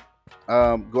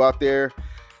 Go out there.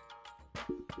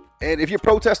 And if you're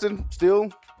protesting still,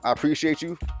 I appreciate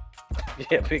you.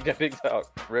 Yeah, big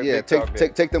talk.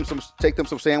 Take them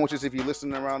some sandwiches if you're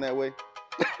listening around that way.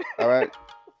 All right.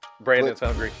 Brandon's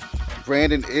hungry.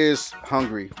 Brandon is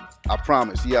hungry. I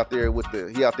promise. He out there with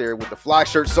the fly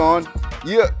shirts on.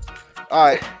 Yeah. All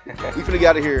right. We finna get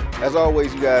out of here. As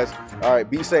always, you guys. All right.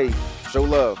 Be safe. Show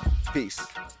love. Peace.